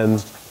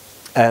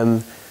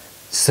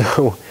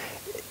 So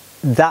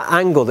that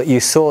angle that you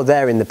saw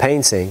there in the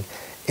painting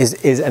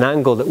is an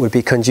angle that would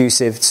be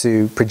conducive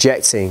to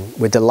projecting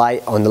with the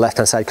light on the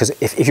left-hand side. Because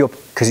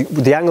because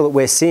the angle that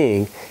we're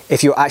seeing,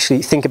 if you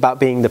actually think about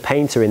being the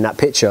painter in that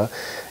picture,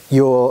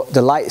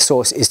 the light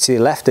source is to the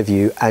left of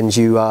you, and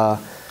your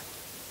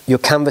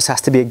canvas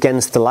has to be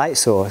against the light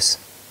source.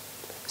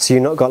 So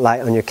you've not got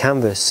light on your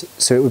canvas.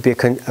 So it would be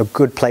a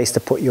good place to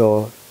put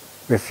your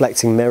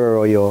reflecting mirror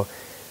or your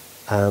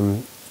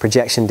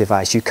projection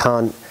device. You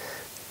can't,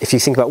 if you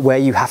think about where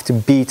you have to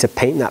be to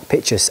paint that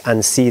picture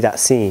and see that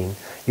scene,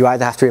 you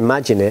either have to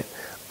imagine it,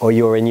 or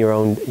you're in your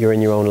own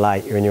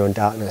light, you're in your own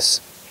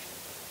darkness.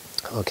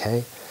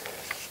 Okay.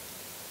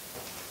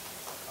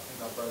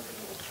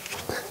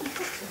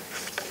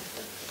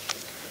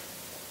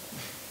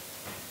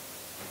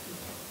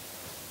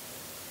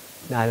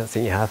 No, I don't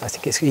think you have. I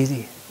think it's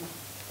easy.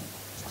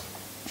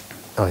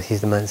 Oh,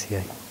 he's the man's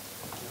here.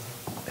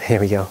 Here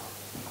we go.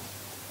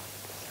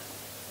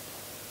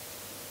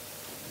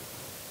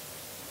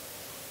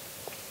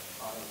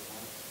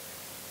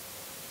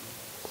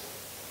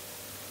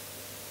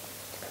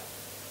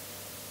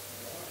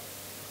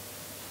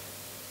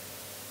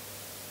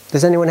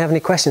 Does anyone have any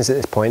questions at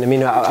this point? I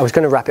mean, I was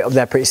going to wrap it up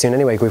there pretty soon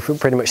anyway. We're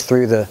pretty much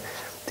through the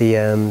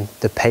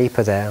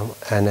paper there,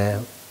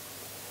 and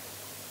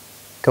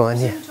go on,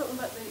 yeah. You were talking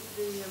about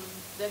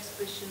the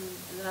exhibition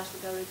in the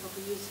National Gallery a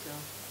couple of years ago.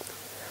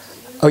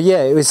 Oh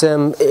yeah,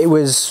 it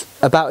was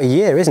about a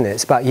year, isn't it?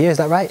 It's about a year, is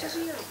that right? Just a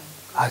year ago.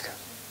 Okay.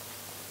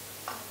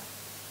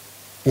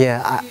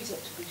 Yeah. Huge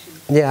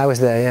exhibition. Yeah, I was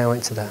there. Yeah, I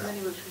went to that. Many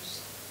which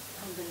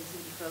haven't been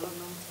exhibited for a long,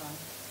 long time.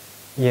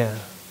 Yeah.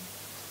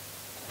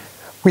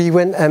 We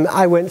went.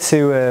 I went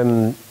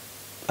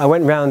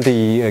round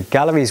the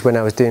galleries when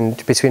I was doing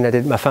I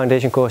did my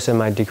foundation course and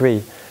my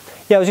degree.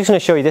 Yeah, I was just going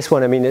to show you this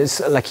one. I mean, it's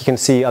like you can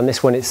see on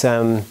this one. It's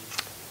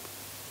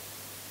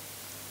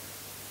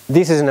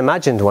this is an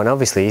imagined one.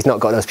 Obviously, he's not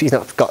got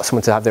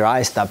someone to have their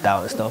eyes stabbed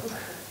out and stuff.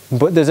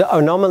 But there's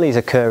anomalies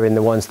occur in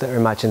the ones that are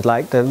imagined,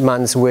 like the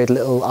man's weird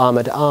little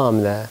armoured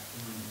arm there,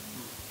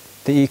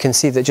 that you can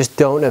see that just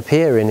don't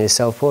appear in his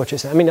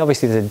self-portraits. I mean,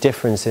 obviously there's a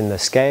difference in the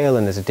scale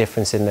and there's a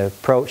difference in the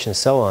approach and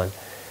so on.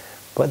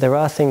 But there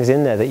are things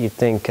in there that you'd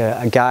think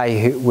a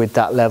guy with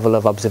that level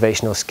of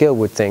observational skill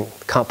would think,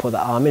 can't put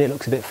that arm in, it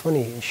looks a bit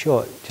funny and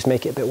short, just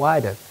make it a bit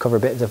wider, cover a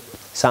bit of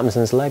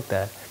Samson's leg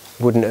there.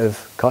 Wouldn't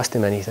have cost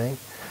him anything.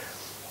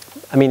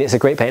 I mean, it's a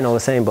great painting all the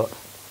same, but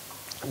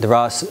there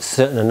are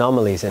certain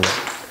anomalies in it.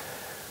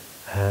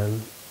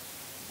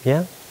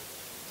 Yeah.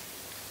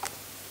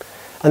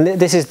 And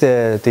this is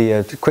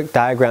the quick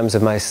diagrams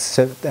of my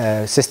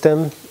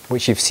system,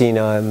 which you've seen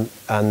on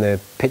the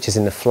pictures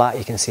in the flat.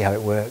 You can see how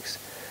it works,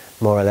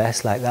 more or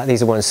less like that.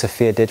 These are ones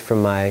Sophia did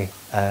from my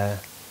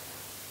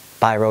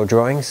biro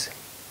drawings.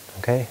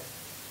 Okay.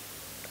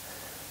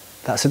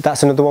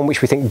 That's another one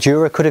which we think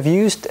Dürer could have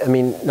used. I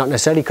mean, not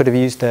necessarily could have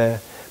used,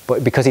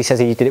 but because he says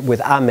he did it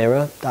with a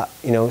mirror, that,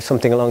 you know,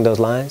 something along those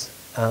lines.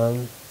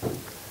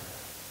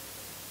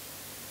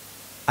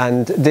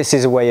 And this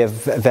is a way of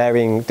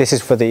varying. This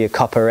is for the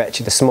copper etch,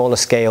 the smaller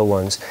scale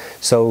ones.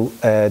 So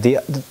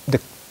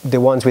the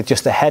ones with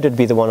just the head would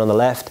be the one on the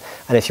left.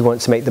 And if you want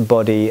to make the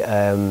body,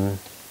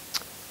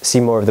 see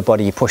more of the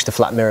body, you push the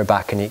flat mirror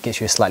back and it gives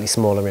you a slightly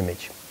smaller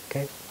image.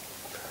 Okay.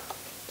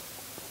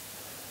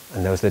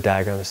 And those are the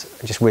diagrams.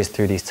 I just whiz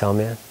through these, tell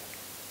me.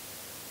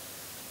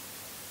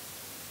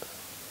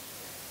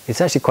 It's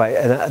actually quite,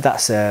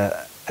 that's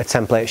a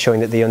template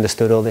showing that they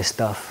understood all this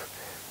stuff.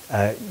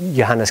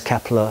 Johannes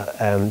Kepler,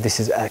 this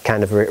is a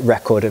kind of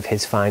record of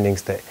his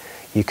findings, that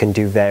you can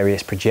do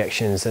various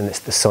projections, and it's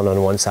the sun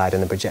on one side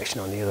and the projection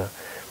on the other.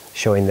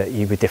 showing that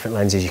with different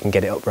lenses you can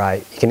get it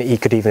upright. He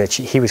could even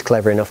achieve, he was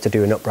clever enough to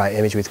do an upright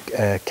image with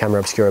camera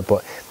obscura,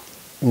 but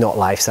not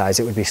life size.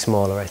 It would be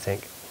smaller, I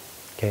think.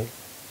 Okay,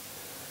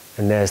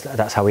 and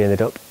that's how we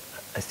ended up,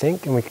 I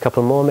think. And a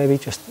couple more maybe.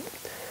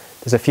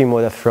 There's a few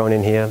more that I've thrown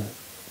in here.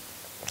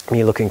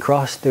 Me looking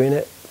cross, doing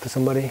it for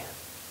somebody.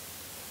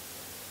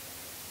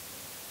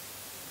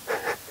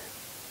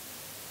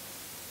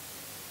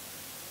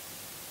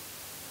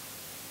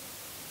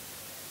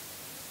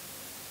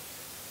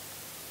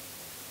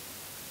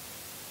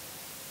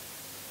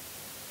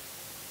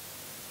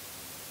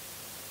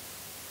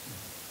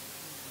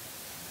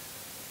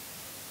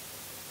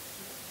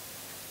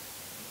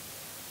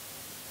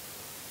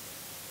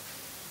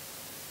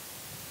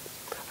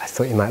 I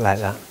thought you might like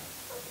that.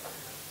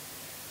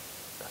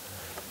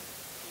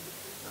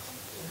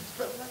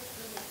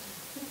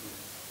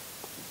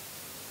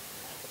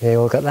 Yeah, you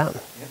all got that?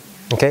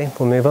 Okay,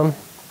 we'll move on.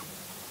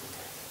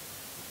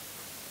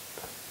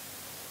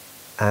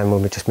 And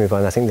we'll just move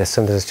on. I think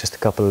there's just a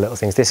couple of little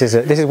things. This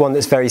is one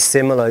that's very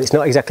similar. It's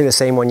not exactly the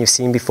same one you've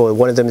seen before.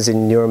 One of them is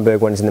in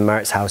Nuremberg, one is in the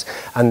Maritz house.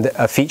 And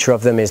a feature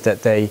of them is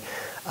that they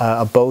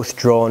are both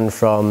drawn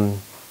from,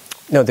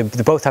 no, they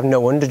both have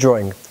no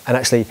underdrawing. And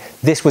actually,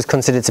 this was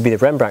considered to be the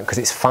Rembrandt because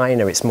it's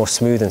finer, it's more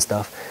smooth and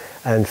stuff,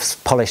 and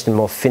polished and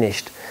more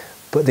finished.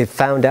 But they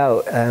found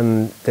out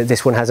that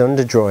this one has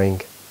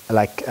underdrawing.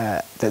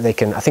 That they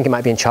can, I think it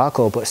might be in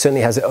charcoal, but it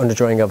certainly has an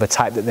underdrawing of a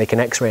type that they can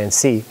X-ray and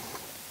see.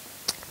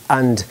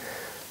 And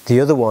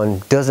the other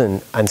one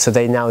doesn't, and so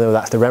they now know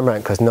that's the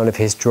Rembrandt because none of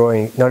his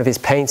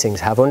paintings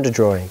have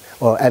underdrawing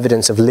or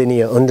evidence of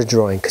linear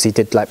underdrawing because he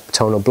did like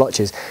tonal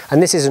blotches.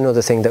 And this is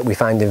another thing that we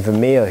find in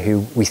Vermeer,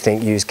 who we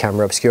think used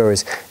camera obscura,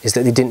 is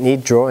that they didn't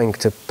need drawing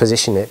to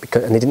position it,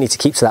 and they didn't need to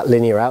keep to that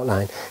linear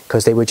outline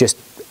because they were just,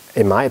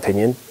 in my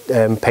opinion,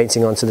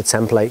 painting onto the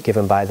template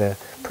given by the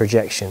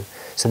projection.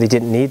 So they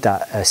didn't need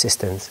that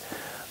assistance.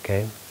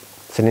 Okay,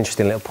 it's an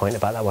interesting little point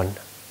about that one.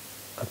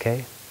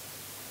 Okay,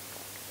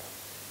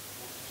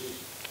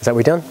 is that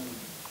we done?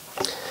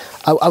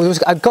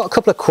 I've got a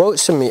couple of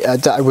quotes from me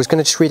that I was going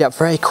to just read out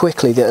very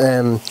quickly.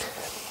 That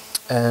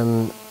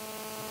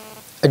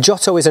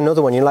Giotto is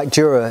another one, like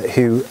Dürer,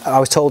 who I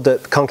was told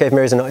that concave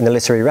mirrors are not in the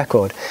literary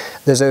record.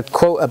 There's a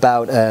quote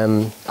about,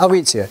 I'll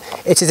read it to you.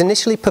 It is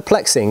initially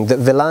perplexing that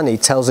Villani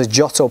tells us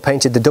Giotto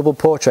painted the double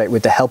portrait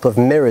with the help of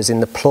mirrors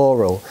in the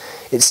plural.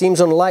 It seems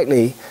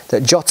unlikely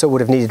that Giotto would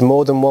have needed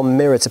more than one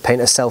mirror to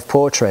paint a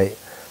self-portrait.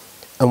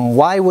 And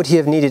why would he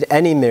have needed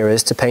any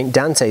mirrors to paint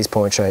Dante's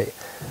portrait?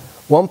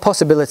 One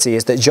possibility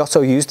is that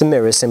Giotto used the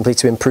mirrors simply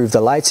to improve the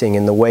lighting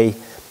in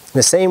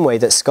the same way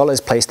that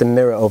scholars place the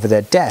mirror over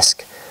their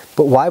desk.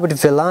 But why would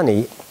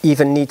Villani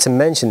even need to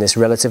mention this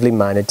relatively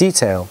minor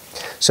detail?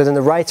 So then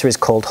the writer is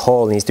called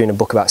Hall, and he's doing a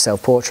book about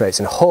self-portraits,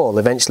 and Hall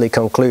eventually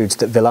concludes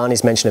that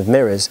Villani's mention of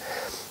mirrors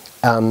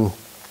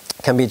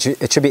can be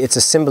attributed to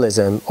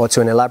symbolism or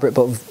to an elaborate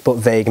but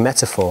vague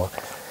metaphor,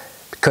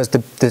 because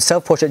the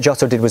self-portrait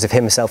Giotto did was of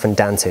himself and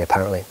Dante,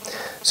 apparently.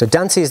 So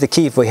Dante is the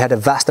key, for he had a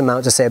vast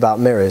amount to say about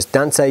mirrors.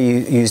 Dante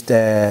used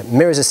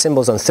mirrors as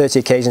symbols on 30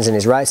 occasions in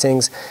his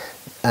writings,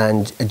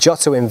 and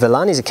Giotto, in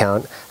Villani's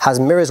account, has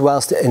mirrors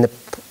whilst in the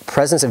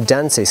presence of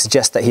Dante,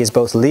 suggests that he is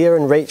both Lear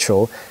and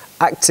Rachel,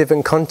 active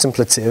and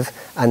contemplative,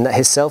 and that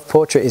his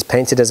self-portrait is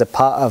painted as a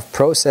part of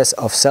process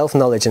of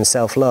self-knowledge and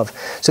self-love.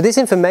 So this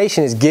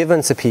information is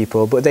given to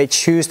people, but they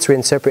choose to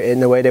interpret it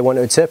in the way they want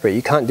to interpret it.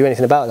 You can't do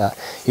anything about that.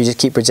 You just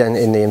keep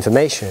presenting the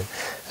information.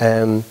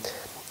 And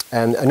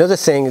another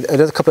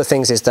couple of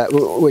things is that,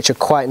 which are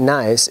quite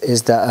nice,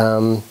 is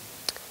that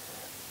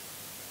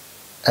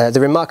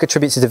the remark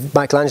attributed to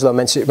Michelangelo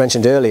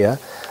mentioned earlier,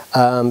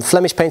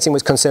 Flemish painting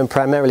was concerned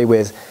primarily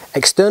with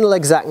external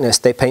exactness.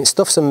 They paint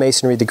stuffs and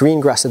masonry, the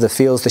green grass of the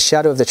fields, the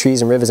shadow of the trees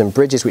and rivers and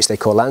bridges, which they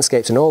call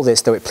landscapes, and all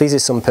this, though it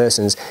pleases some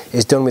persons,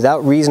 is done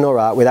without reason or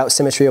art, without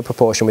symmetry or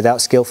proportion,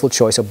 without skillful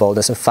choice or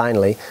boldness, and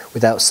finally,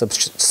 without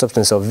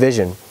substance or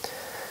vision.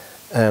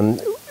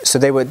 So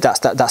that's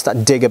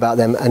that dig about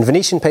them. And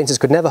Venetian painters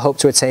could never hope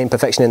to attain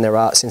perfection in their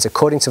art, since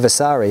according to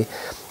Vasari,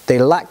 they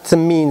lacked the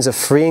means of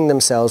freeing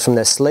themselves from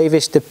their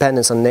slavish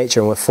dependence on nature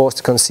and were forced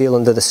to conceal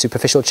under the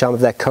superficial charm of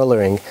their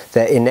colouring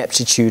their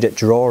ineptitude at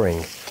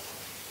drawing.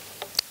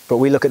 But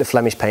we look at the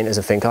Flemish painters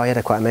and think, oh yeah,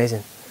 they're quite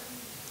amazing.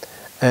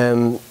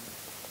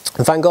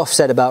 Van Gogh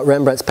said about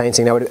Rembrandt's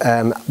painting,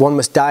 one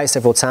must die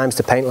several times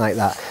to paint like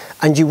that.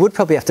 And you would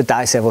probably have to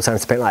die several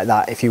times to paint like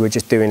that if you were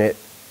just doing it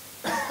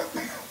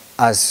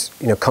as,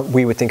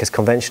 we would think as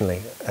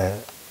conventionally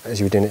as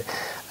you were doing it.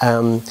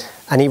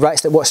 And he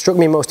writes that what struck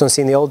me most on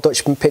seeing the old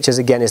Dutch pictures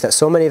again is that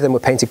so many of them were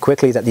painted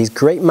quickly that these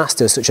great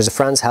masters such as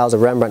Frans Hals, a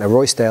Rembrandt, a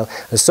Ruysdael,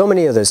 and so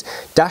many others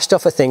dashed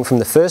off a thing from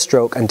the first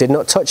stroke and did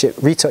not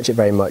retouch it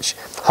very much.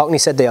 Hockney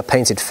said they are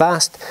painted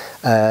fast.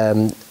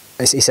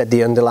 He said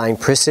the underlying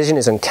precision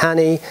is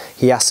uncanny.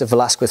 He asked of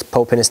Velasquez,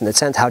 Pope Innocent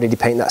X, how did he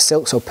paint that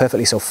silk so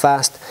perfectly, so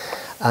fast?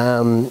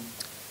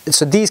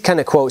 so these kind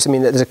of quotes, I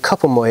mean, there's a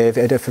couple more here, if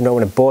I don't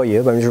want to bore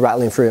you, but I'm just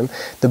rattling through them.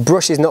 The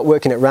brush is not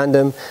working at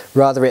random,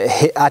 rather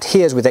it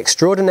adheres with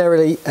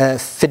extraordinary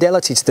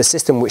fidelity to the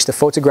system which the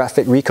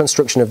photographic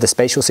reconstruction of the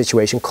spatial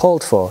situation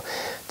called for.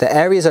 The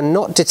areas are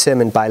not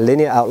determined by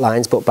linear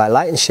outlines, but by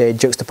light and shade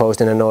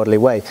juxtaposed in an orderly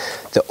way.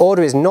 The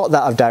order is not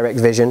that of direct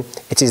vision,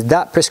 it is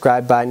that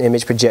prescribed by an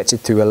image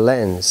projected through a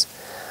lens.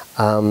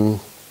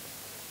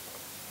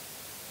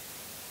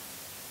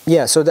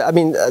 Yeah, so I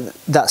mean,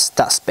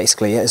 that's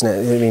basically it, isn't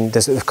it? I mean,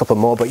 there's a couple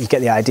more, but you get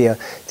the idea.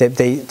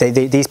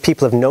 These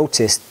people have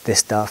noticed this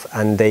stuff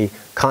and they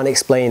can't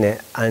explain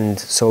it, and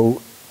so,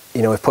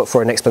 you know, have put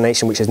forward an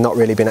explanation which has not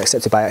really been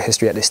accepted by art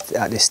history at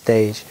this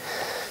stage.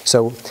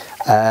 So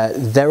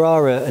there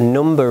are a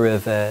number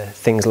of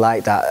things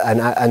like that,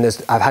 and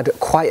I've had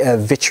quite a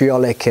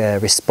vitriolic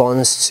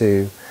response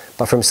to.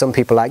 But from some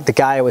people, like the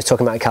guy I was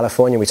talking about in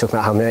California, we talked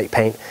about how to make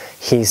paint,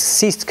 he's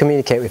ceased to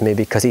communicate with me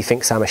because he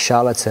thinks I'm a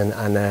charlatan,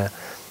 and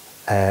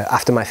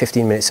after my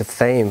 15 minutes of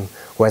fame,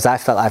 whereas I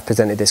felt I've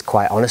presented this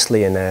quite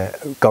honestly and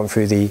gone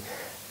through the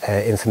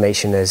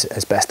information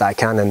as best I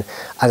can. And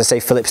as I say,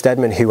 Philip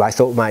Steadman, who I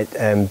thought might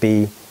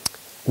be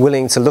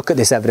willing to look at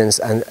this evidence,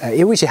 and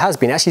which he has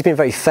been, actually he's been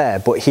very fair,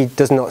 but he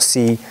does not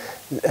see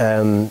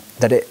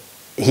that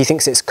he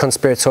thinks it's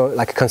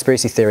like a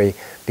conspiracy theory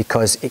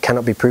because it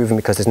cannot be proven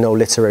because there's no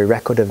literary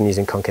record of them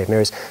using concave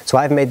mirrors. So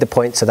I've made the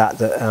point to that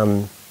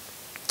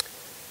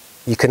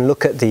you can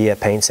look at the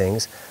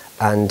paintings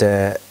and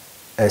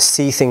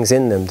see things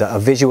in them that are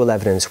visual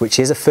evidence, which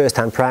is a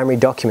first-hand primary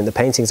document. The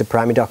painting is a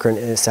primary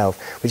document in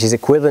itself, which is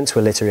equivalent to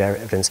a literary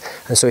evidence.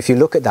 And so if you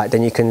look at that,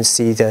 then you can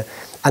see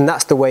and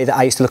that's the way that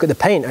I used to look at the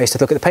paint. I used to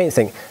look at the paint and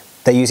think,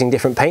 they're using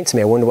different paint to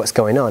me, I wonder what's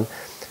going on.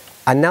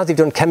 And now they've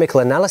done chemical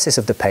analysis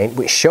of the paint,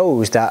 which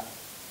shows that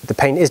the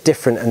paint is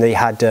different, and they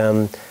had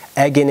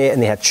egg in it,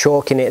 and they had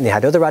chalk in it, and they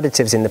had other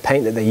additives in the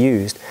paint that they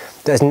used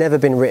that has never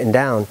been written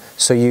down.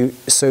 So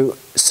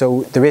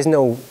there is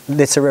no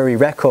literary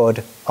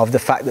record of the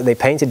fact that they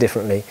painted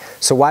differently.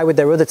 So why would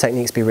their other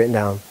techniques be written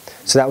down?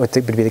 So that would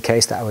be the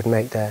case that I would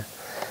make there.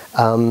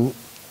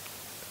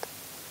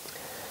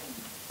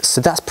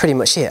 So that's pretty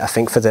much it, I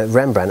think, for the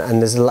Rembrandt.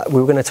 And there's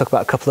we were going to talk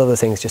about a couple other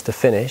things just to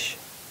finish.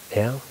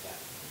 Yeah.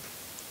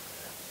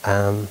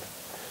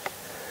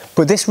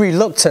 But this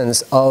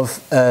reluctance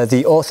of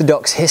the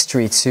Orthodox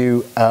history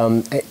to,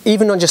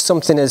 even on just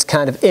something as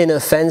kind of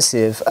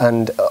inoffensive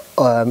and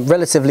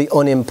relatively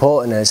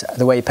unimportant as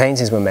the way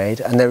paintings were made,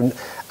 and then,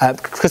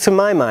 because to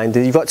my mind,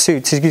 you've got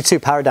two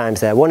paradigms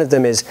there. One of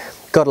them is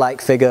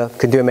godlike figure,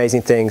 can do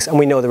amazing things, and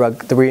we know there are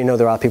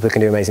people who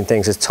can do amazing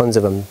things. There's tons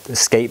of them. There's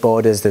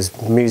skateboarders, there's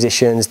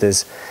musicians,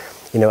 there's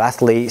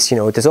athletes,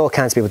 there's all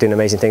kinds of people doing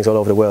amazing things all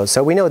over the world.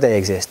 So we know they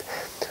exist.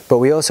 But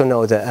we also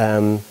know that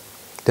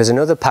there's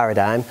another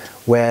paradigm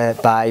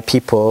whereby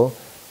people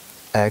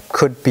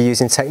could be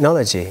using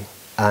technology.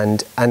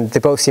 And they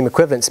both seem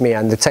equivalent to me,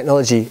 and the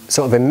technology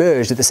sort of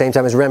emerged at the same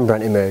time as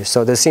Rembrandt emerged.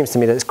 So there seems to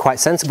me that it's quite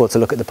sensible to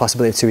look at the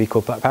possibility of two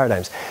equal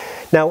paradigms.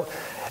 Now,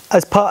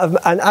 as part of,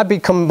 and I've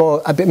become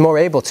a bit more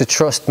able to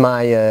trust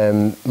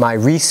my, my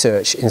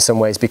research in some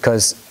ways,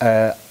 because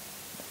I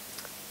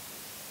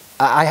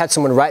had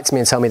someone write to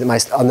me and tell me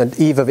that on the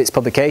eve of its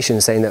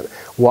publication, saying that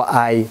what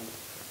I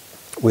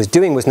was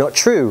doing was not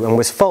true and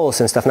was false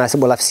and stuff. And I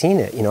said, well, I've seen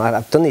it.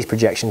 I've done these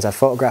projections, I've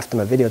photographed them,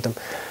 I've videoed them.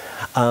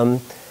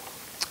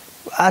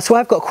 So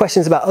I've got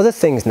questions about other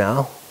things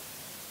now.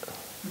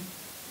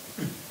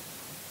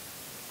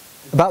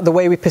 About the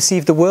way we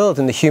perceive the world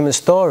and the human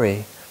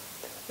story.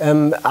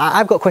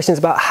 I've got questions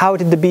about how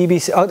did the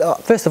BBC...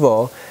 first of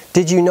all,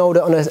 did you know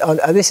that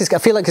I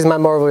feel like it's my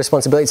moral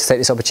responsibility to take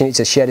this opportunity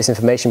to share this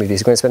information with you.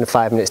 So I'm going to spend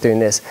 5 minutes doing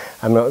this.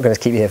 I'm not going to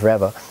keep you here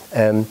forever.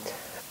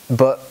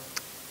 But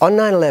on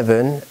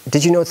 9/11,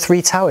 did you know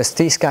 3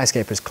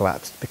 skyscrapers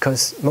collapsed?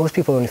 Because most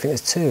people only think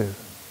there's 2.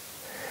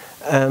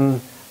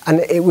 And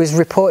it was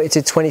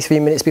reported 23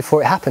 minutes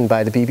before it happened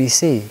by the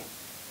BBC.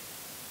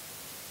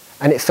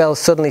 And it fell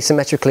suddenly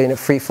symmetrically and at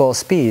free fall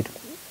speed.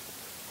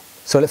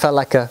 So it felt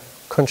like a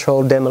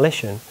controlled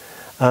demolition.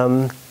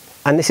 And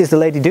this is the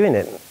lady doing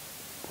it,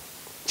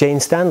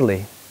 Jane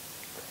Stanley.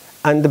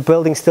 And the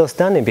building's still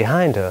standing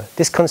behind her.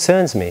 This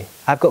concerns me.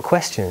 I've got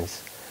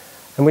questions.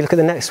 And we look at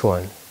the next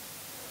one.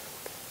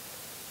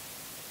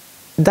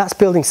 That's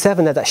building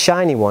 7 there, that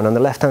shiny one on the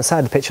left-hand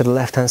side, the picture on the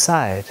left-hand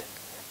side.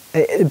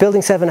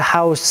 Building 7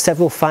 housed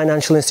several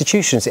financial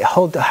institutions. It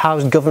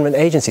housed government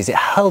agencies. It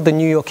held the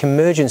New York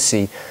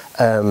emergency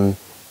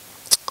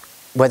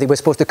where they were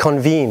supposed to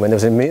convene when there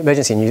was an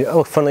emergency.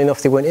 And funnily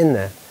enough, they weren't in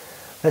there.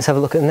 Let's have a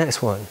look at the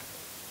next one.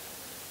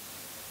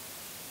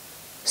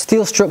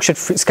 Steel-structured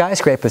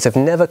skyscrapers have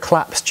never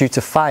collapsed due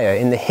to fire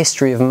in the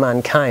history of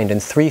mankind,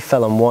 and 3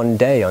 fell on one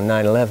day on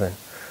 9/11.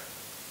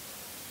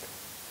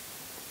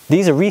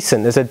 These are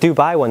recent. There's a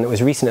Dubai one that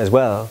was recent as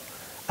well.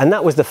 And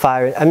that was the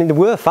fire. I mean, there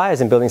were fires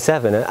in Building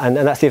 7, and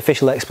that's the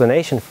official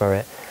explanation for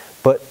it.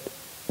 But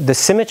the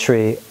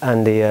symmetry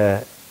and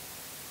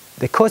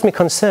they caused me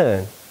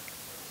concern.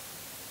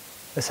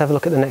 Let's have a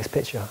look at the next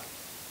picture.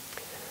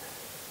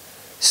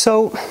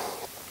 So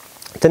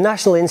the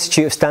National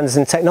Institute of Standards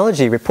and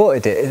Technology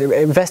reported it,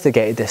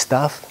 investigated this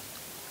stuff,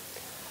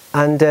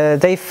 and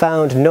they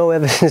found no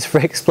evidence for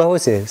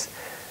explosives.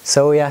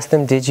 So we asked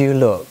them, did you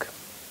look?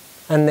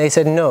 And they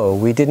said, no,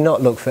 we did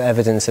not look for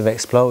evidence of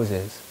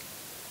explosives.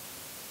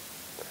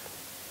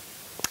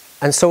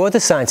 And so other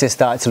scientists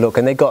started to look,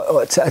 and they got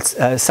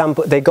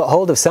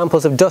hold of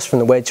samples of dust from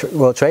the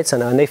World Trade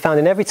Center, and they found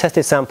in every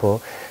tested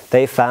sample,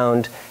 they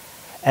found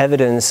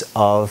evidence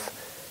of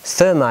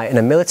thermite in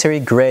a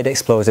military-grade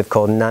explosive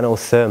called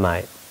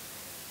nanothermite,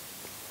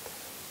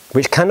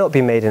 which cannot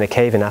be made in a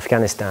cave in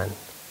Afghanistan.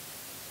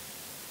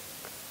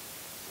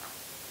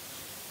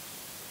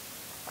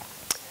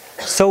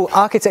 So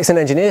architects and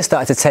engineers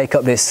started to take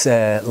up this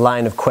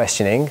line of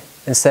questioning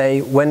and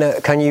say,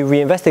 can you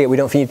reinvestigate? We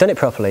don't think you've done it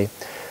properly.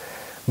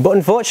 But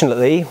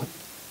unfortunately,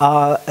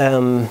 our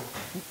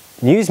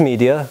news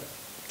media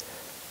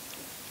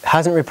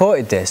hasn't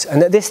reported this.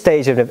 And at this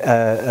stage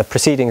of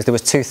proceedings, there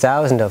was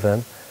 2,000 of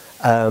them.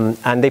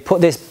 And they put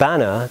this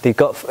banner, they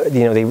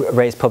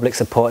raised public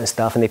support and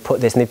stuff, and they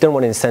put this, and they've done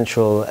one in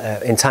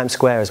in Times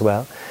Square as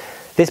well.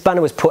 This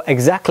banner was put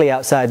exactly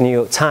outside the New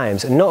York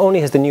Times, and not only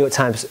has the New York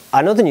Times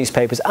and other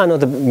newspapers and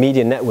other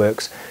media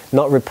networks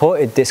not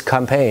reported this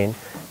campaign,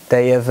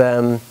 they've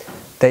not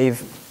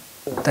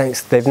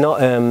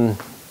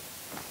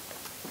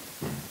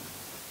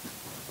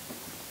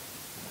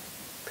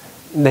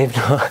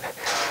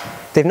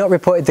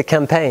reported the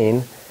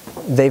campaign.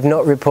 They've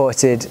not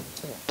reported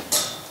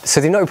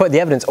the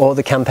evidence or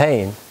the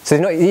campaign. So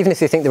even if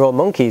they think they're all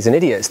monkeys and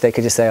idiots, they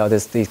could just say, oh,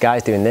 there's these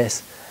guys doing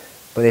this.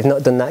 But they've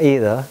not done that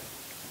either.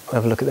 We'll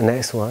have a look at the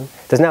next one.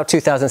 There's now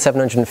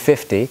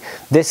 2,750.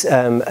 This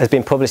has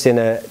been published in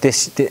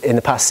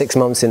the past 6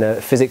 months in a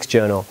physics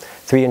journal.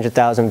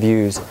 300,000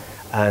 views.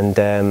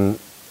 And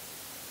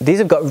these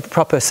have got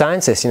proper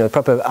scientists,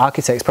 proper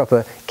architects,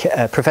 proper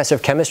professor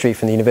of chemistry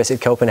from the University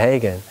of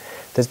Copenhagen.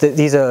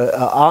 These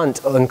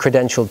aren't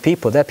uncredentialed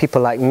people. They're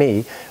people like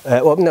me.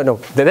 Well, no,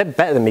 they're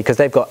better than me because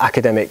they've got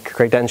academic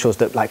credentials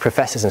like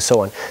professors and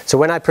so on. So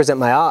when I present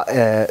my art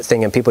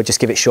thing and people just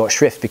give it short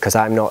shrift because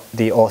I'm not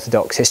the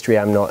orthodox history,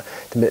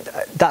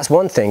 that's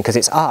one thing because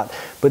it's art.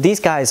 But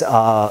these guys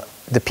are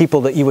the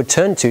people that you would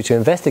turn to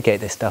investigate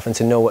this stuff and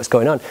to know what's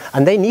going on.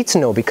 And they need to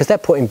know because they're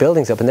putting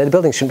buildings up, and the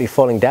buildings shouldn't be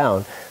falling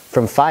down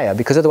from fire,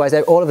 because otherwise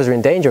all of us are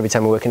in danger every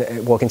time we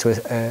walk into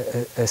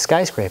a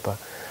skyscraper.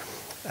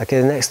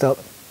 Okay, the next up.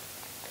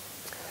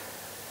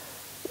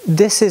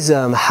 This is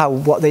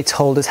what they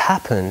told us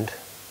happened.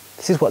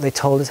 This is what they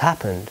told us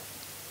happened.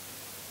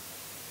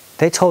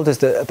 They told us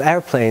that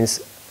airplanes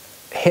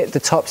hit the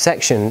top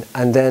section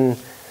and then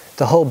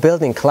the whole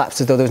building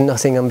collapsed as though there was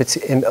nothing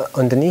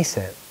underneath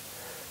it.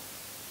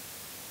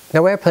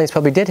 Now airplanes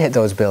probably did hit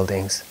those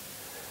buildings,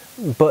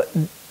 but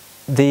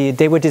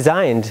they were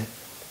designed.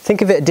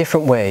 Think of it a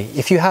different way.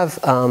 If you have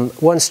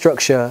one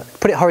structure,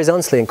 put it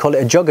horizontally and call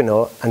it a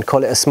juggernaut and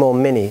call it a small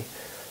mini,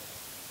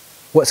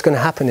 what's going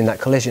to happen in that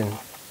collision?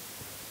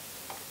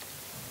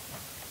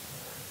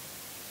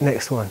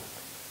 Next one.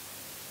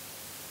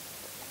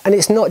 And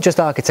it's not just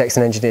architects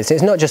and engineers.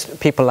 It's not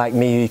just people like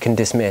me who you can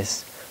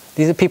dismiss.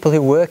 These are people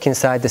who work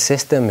inside the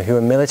system, who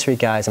are military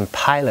guys and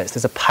pilots.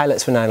 There's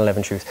pilots for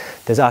 9/11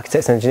 Truth. There's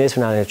architects and engineers for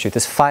 9/11 Truth.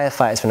 There's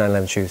firefighters for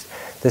 9/11 Truth.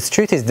 The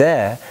truth is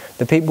there.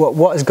 The people,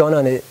 what has gone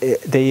on,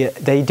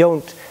 they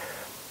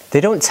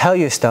don't tell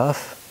you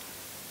stuff,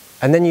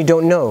 and then you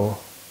don't know.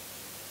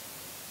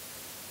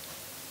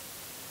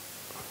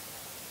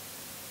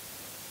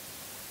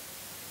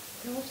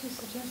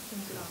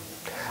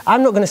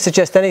 I'm not going to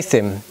suggest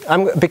anything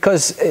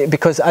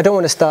because I don't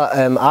want to start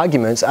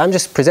arguments. I'm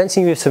just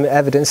presenting you with some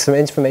evidence, some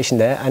information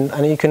there,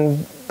 and you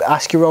can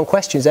ask your own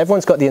questions.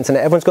 Everyone's got the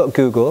internet, everyone's got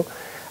Google,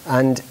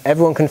 and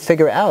everyone can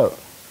figure it out.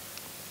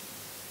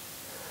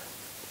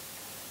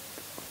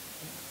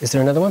 Is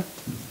there another one?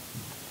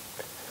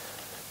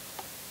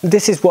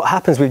 This is what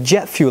happens with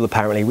jet fuel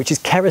apparently, which is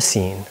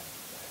kerosene.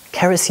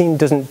 Kerosene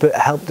doesn't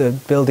help the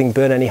building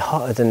burn any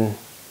hotter than...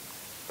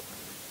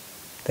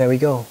 There we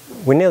go.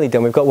 We're nearly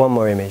done. We've got one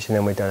more image and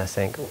then we're done, I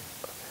think.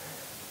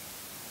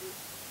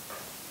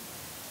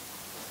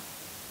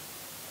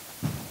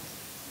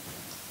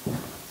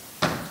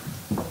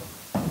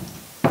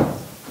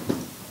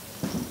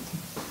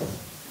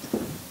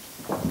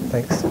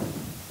 Thanks.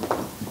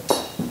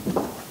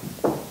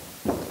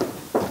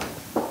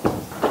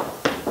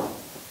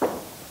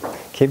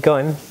 Keep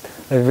going.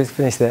 We've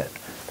finished it.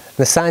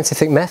 The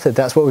scientific method,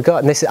 that's what we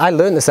got. And I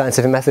learned the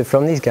scientific method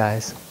from these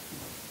guys.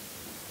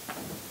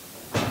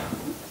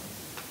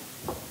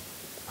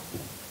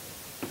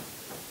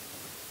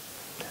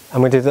 I'm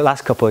going to do the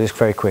last couple just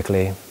very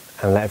quickly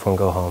and let everyone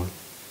go home.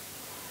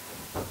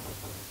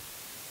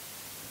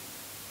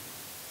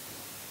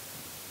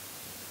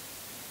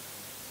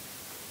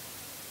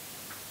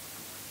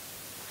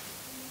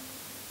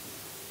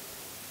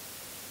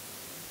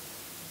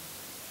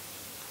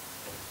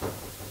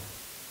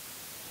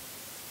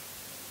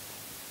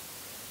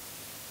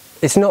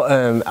 It's not,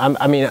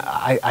 I mean,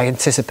 I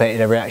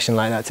anticipated a reaction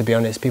like that, to be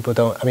honest. People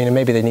don't, I mean,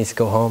 maybe they need to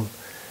go home.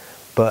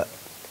 But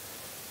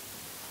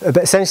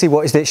But essentially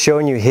what it's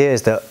showing you here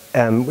is that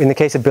in the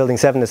case of building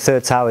 7, the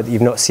third tower that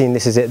you've not seen,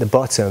 this is it at the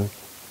bottom.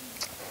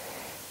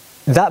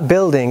 That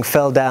building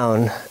fell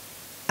down,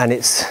 and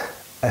it's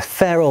a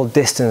fair old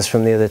distance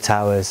from the other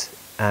towers,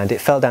 and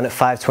it fell down at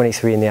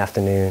 5:23 in the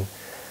afternoon.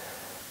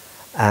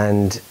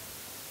 And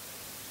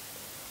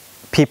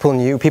people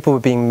were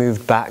being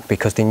moved back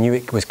because they knew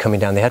it was coming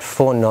down. They had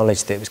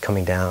foreknowledge that it was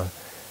coming down,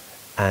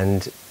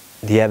 and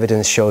the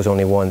evidence shows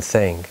only one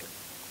thing.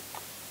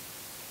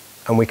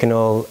 And we can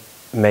all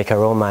make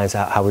our own minds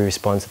out how we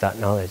respond to that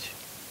knowledge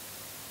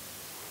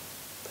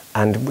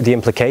and the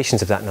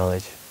implications of that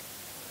knowledge.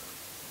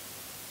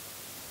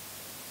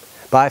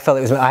 But I felt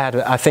it was,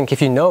 I think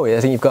if you know it,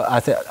 I think you've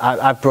got,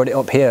 I've brought it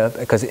up here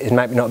because it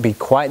might not be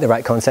quite the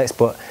right context,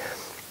 but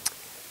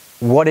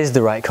what is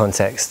the right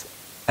context?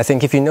 I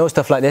think if you know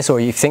stuff like this, or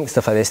you think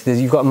stuff like this,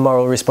 you've got a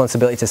moral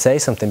responsibility to say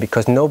something,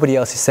 because nobody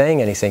else is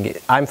saying anything.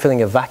 I'm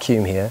filling a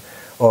vacuum here,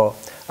 or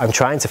I'm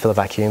trying to fill a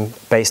vacuum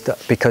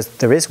because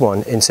there is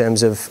one in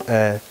terms of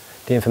the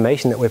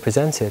information that we're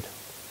presented.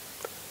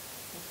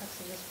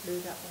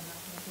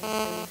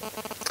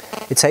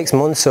 It takes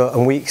months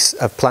and weeks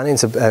of planning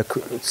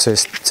to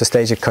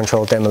stage a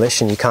controlled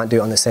demolition. You can't do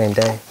it on the same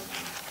day.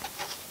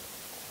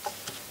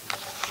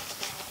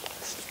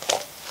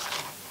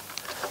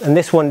 And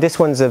this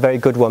one's a very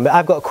good one. But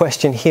I've got a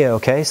question here.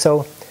 Okay,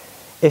 so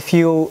if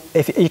you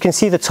can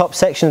see the top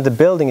section of the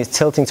building is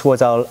tilting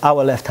towards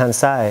our left-hand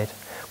side,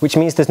 which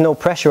means there's no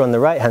pressure on the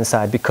right-hand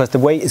side because the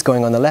weight is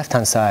going on the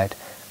left-hand side,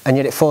 and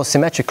yet it falls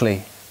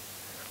symmetrically.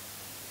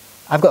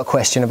 I've got a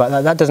question about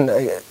that. That doesn't.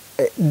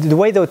 The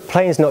way the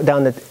planes knock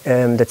down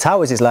the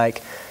towers is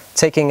like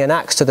taking an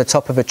axe to the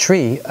top of a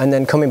tree and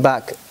then coming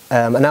back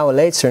an hour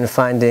later and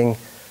finding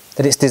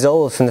that it's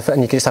dissolved from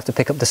and you just have to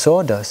pick up the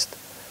sawdust.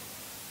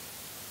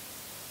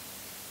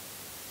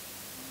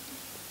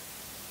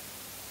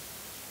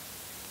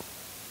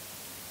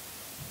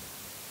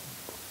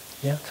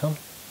 Yeah, Tom?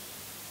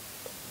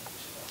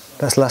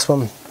 That's the last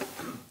one.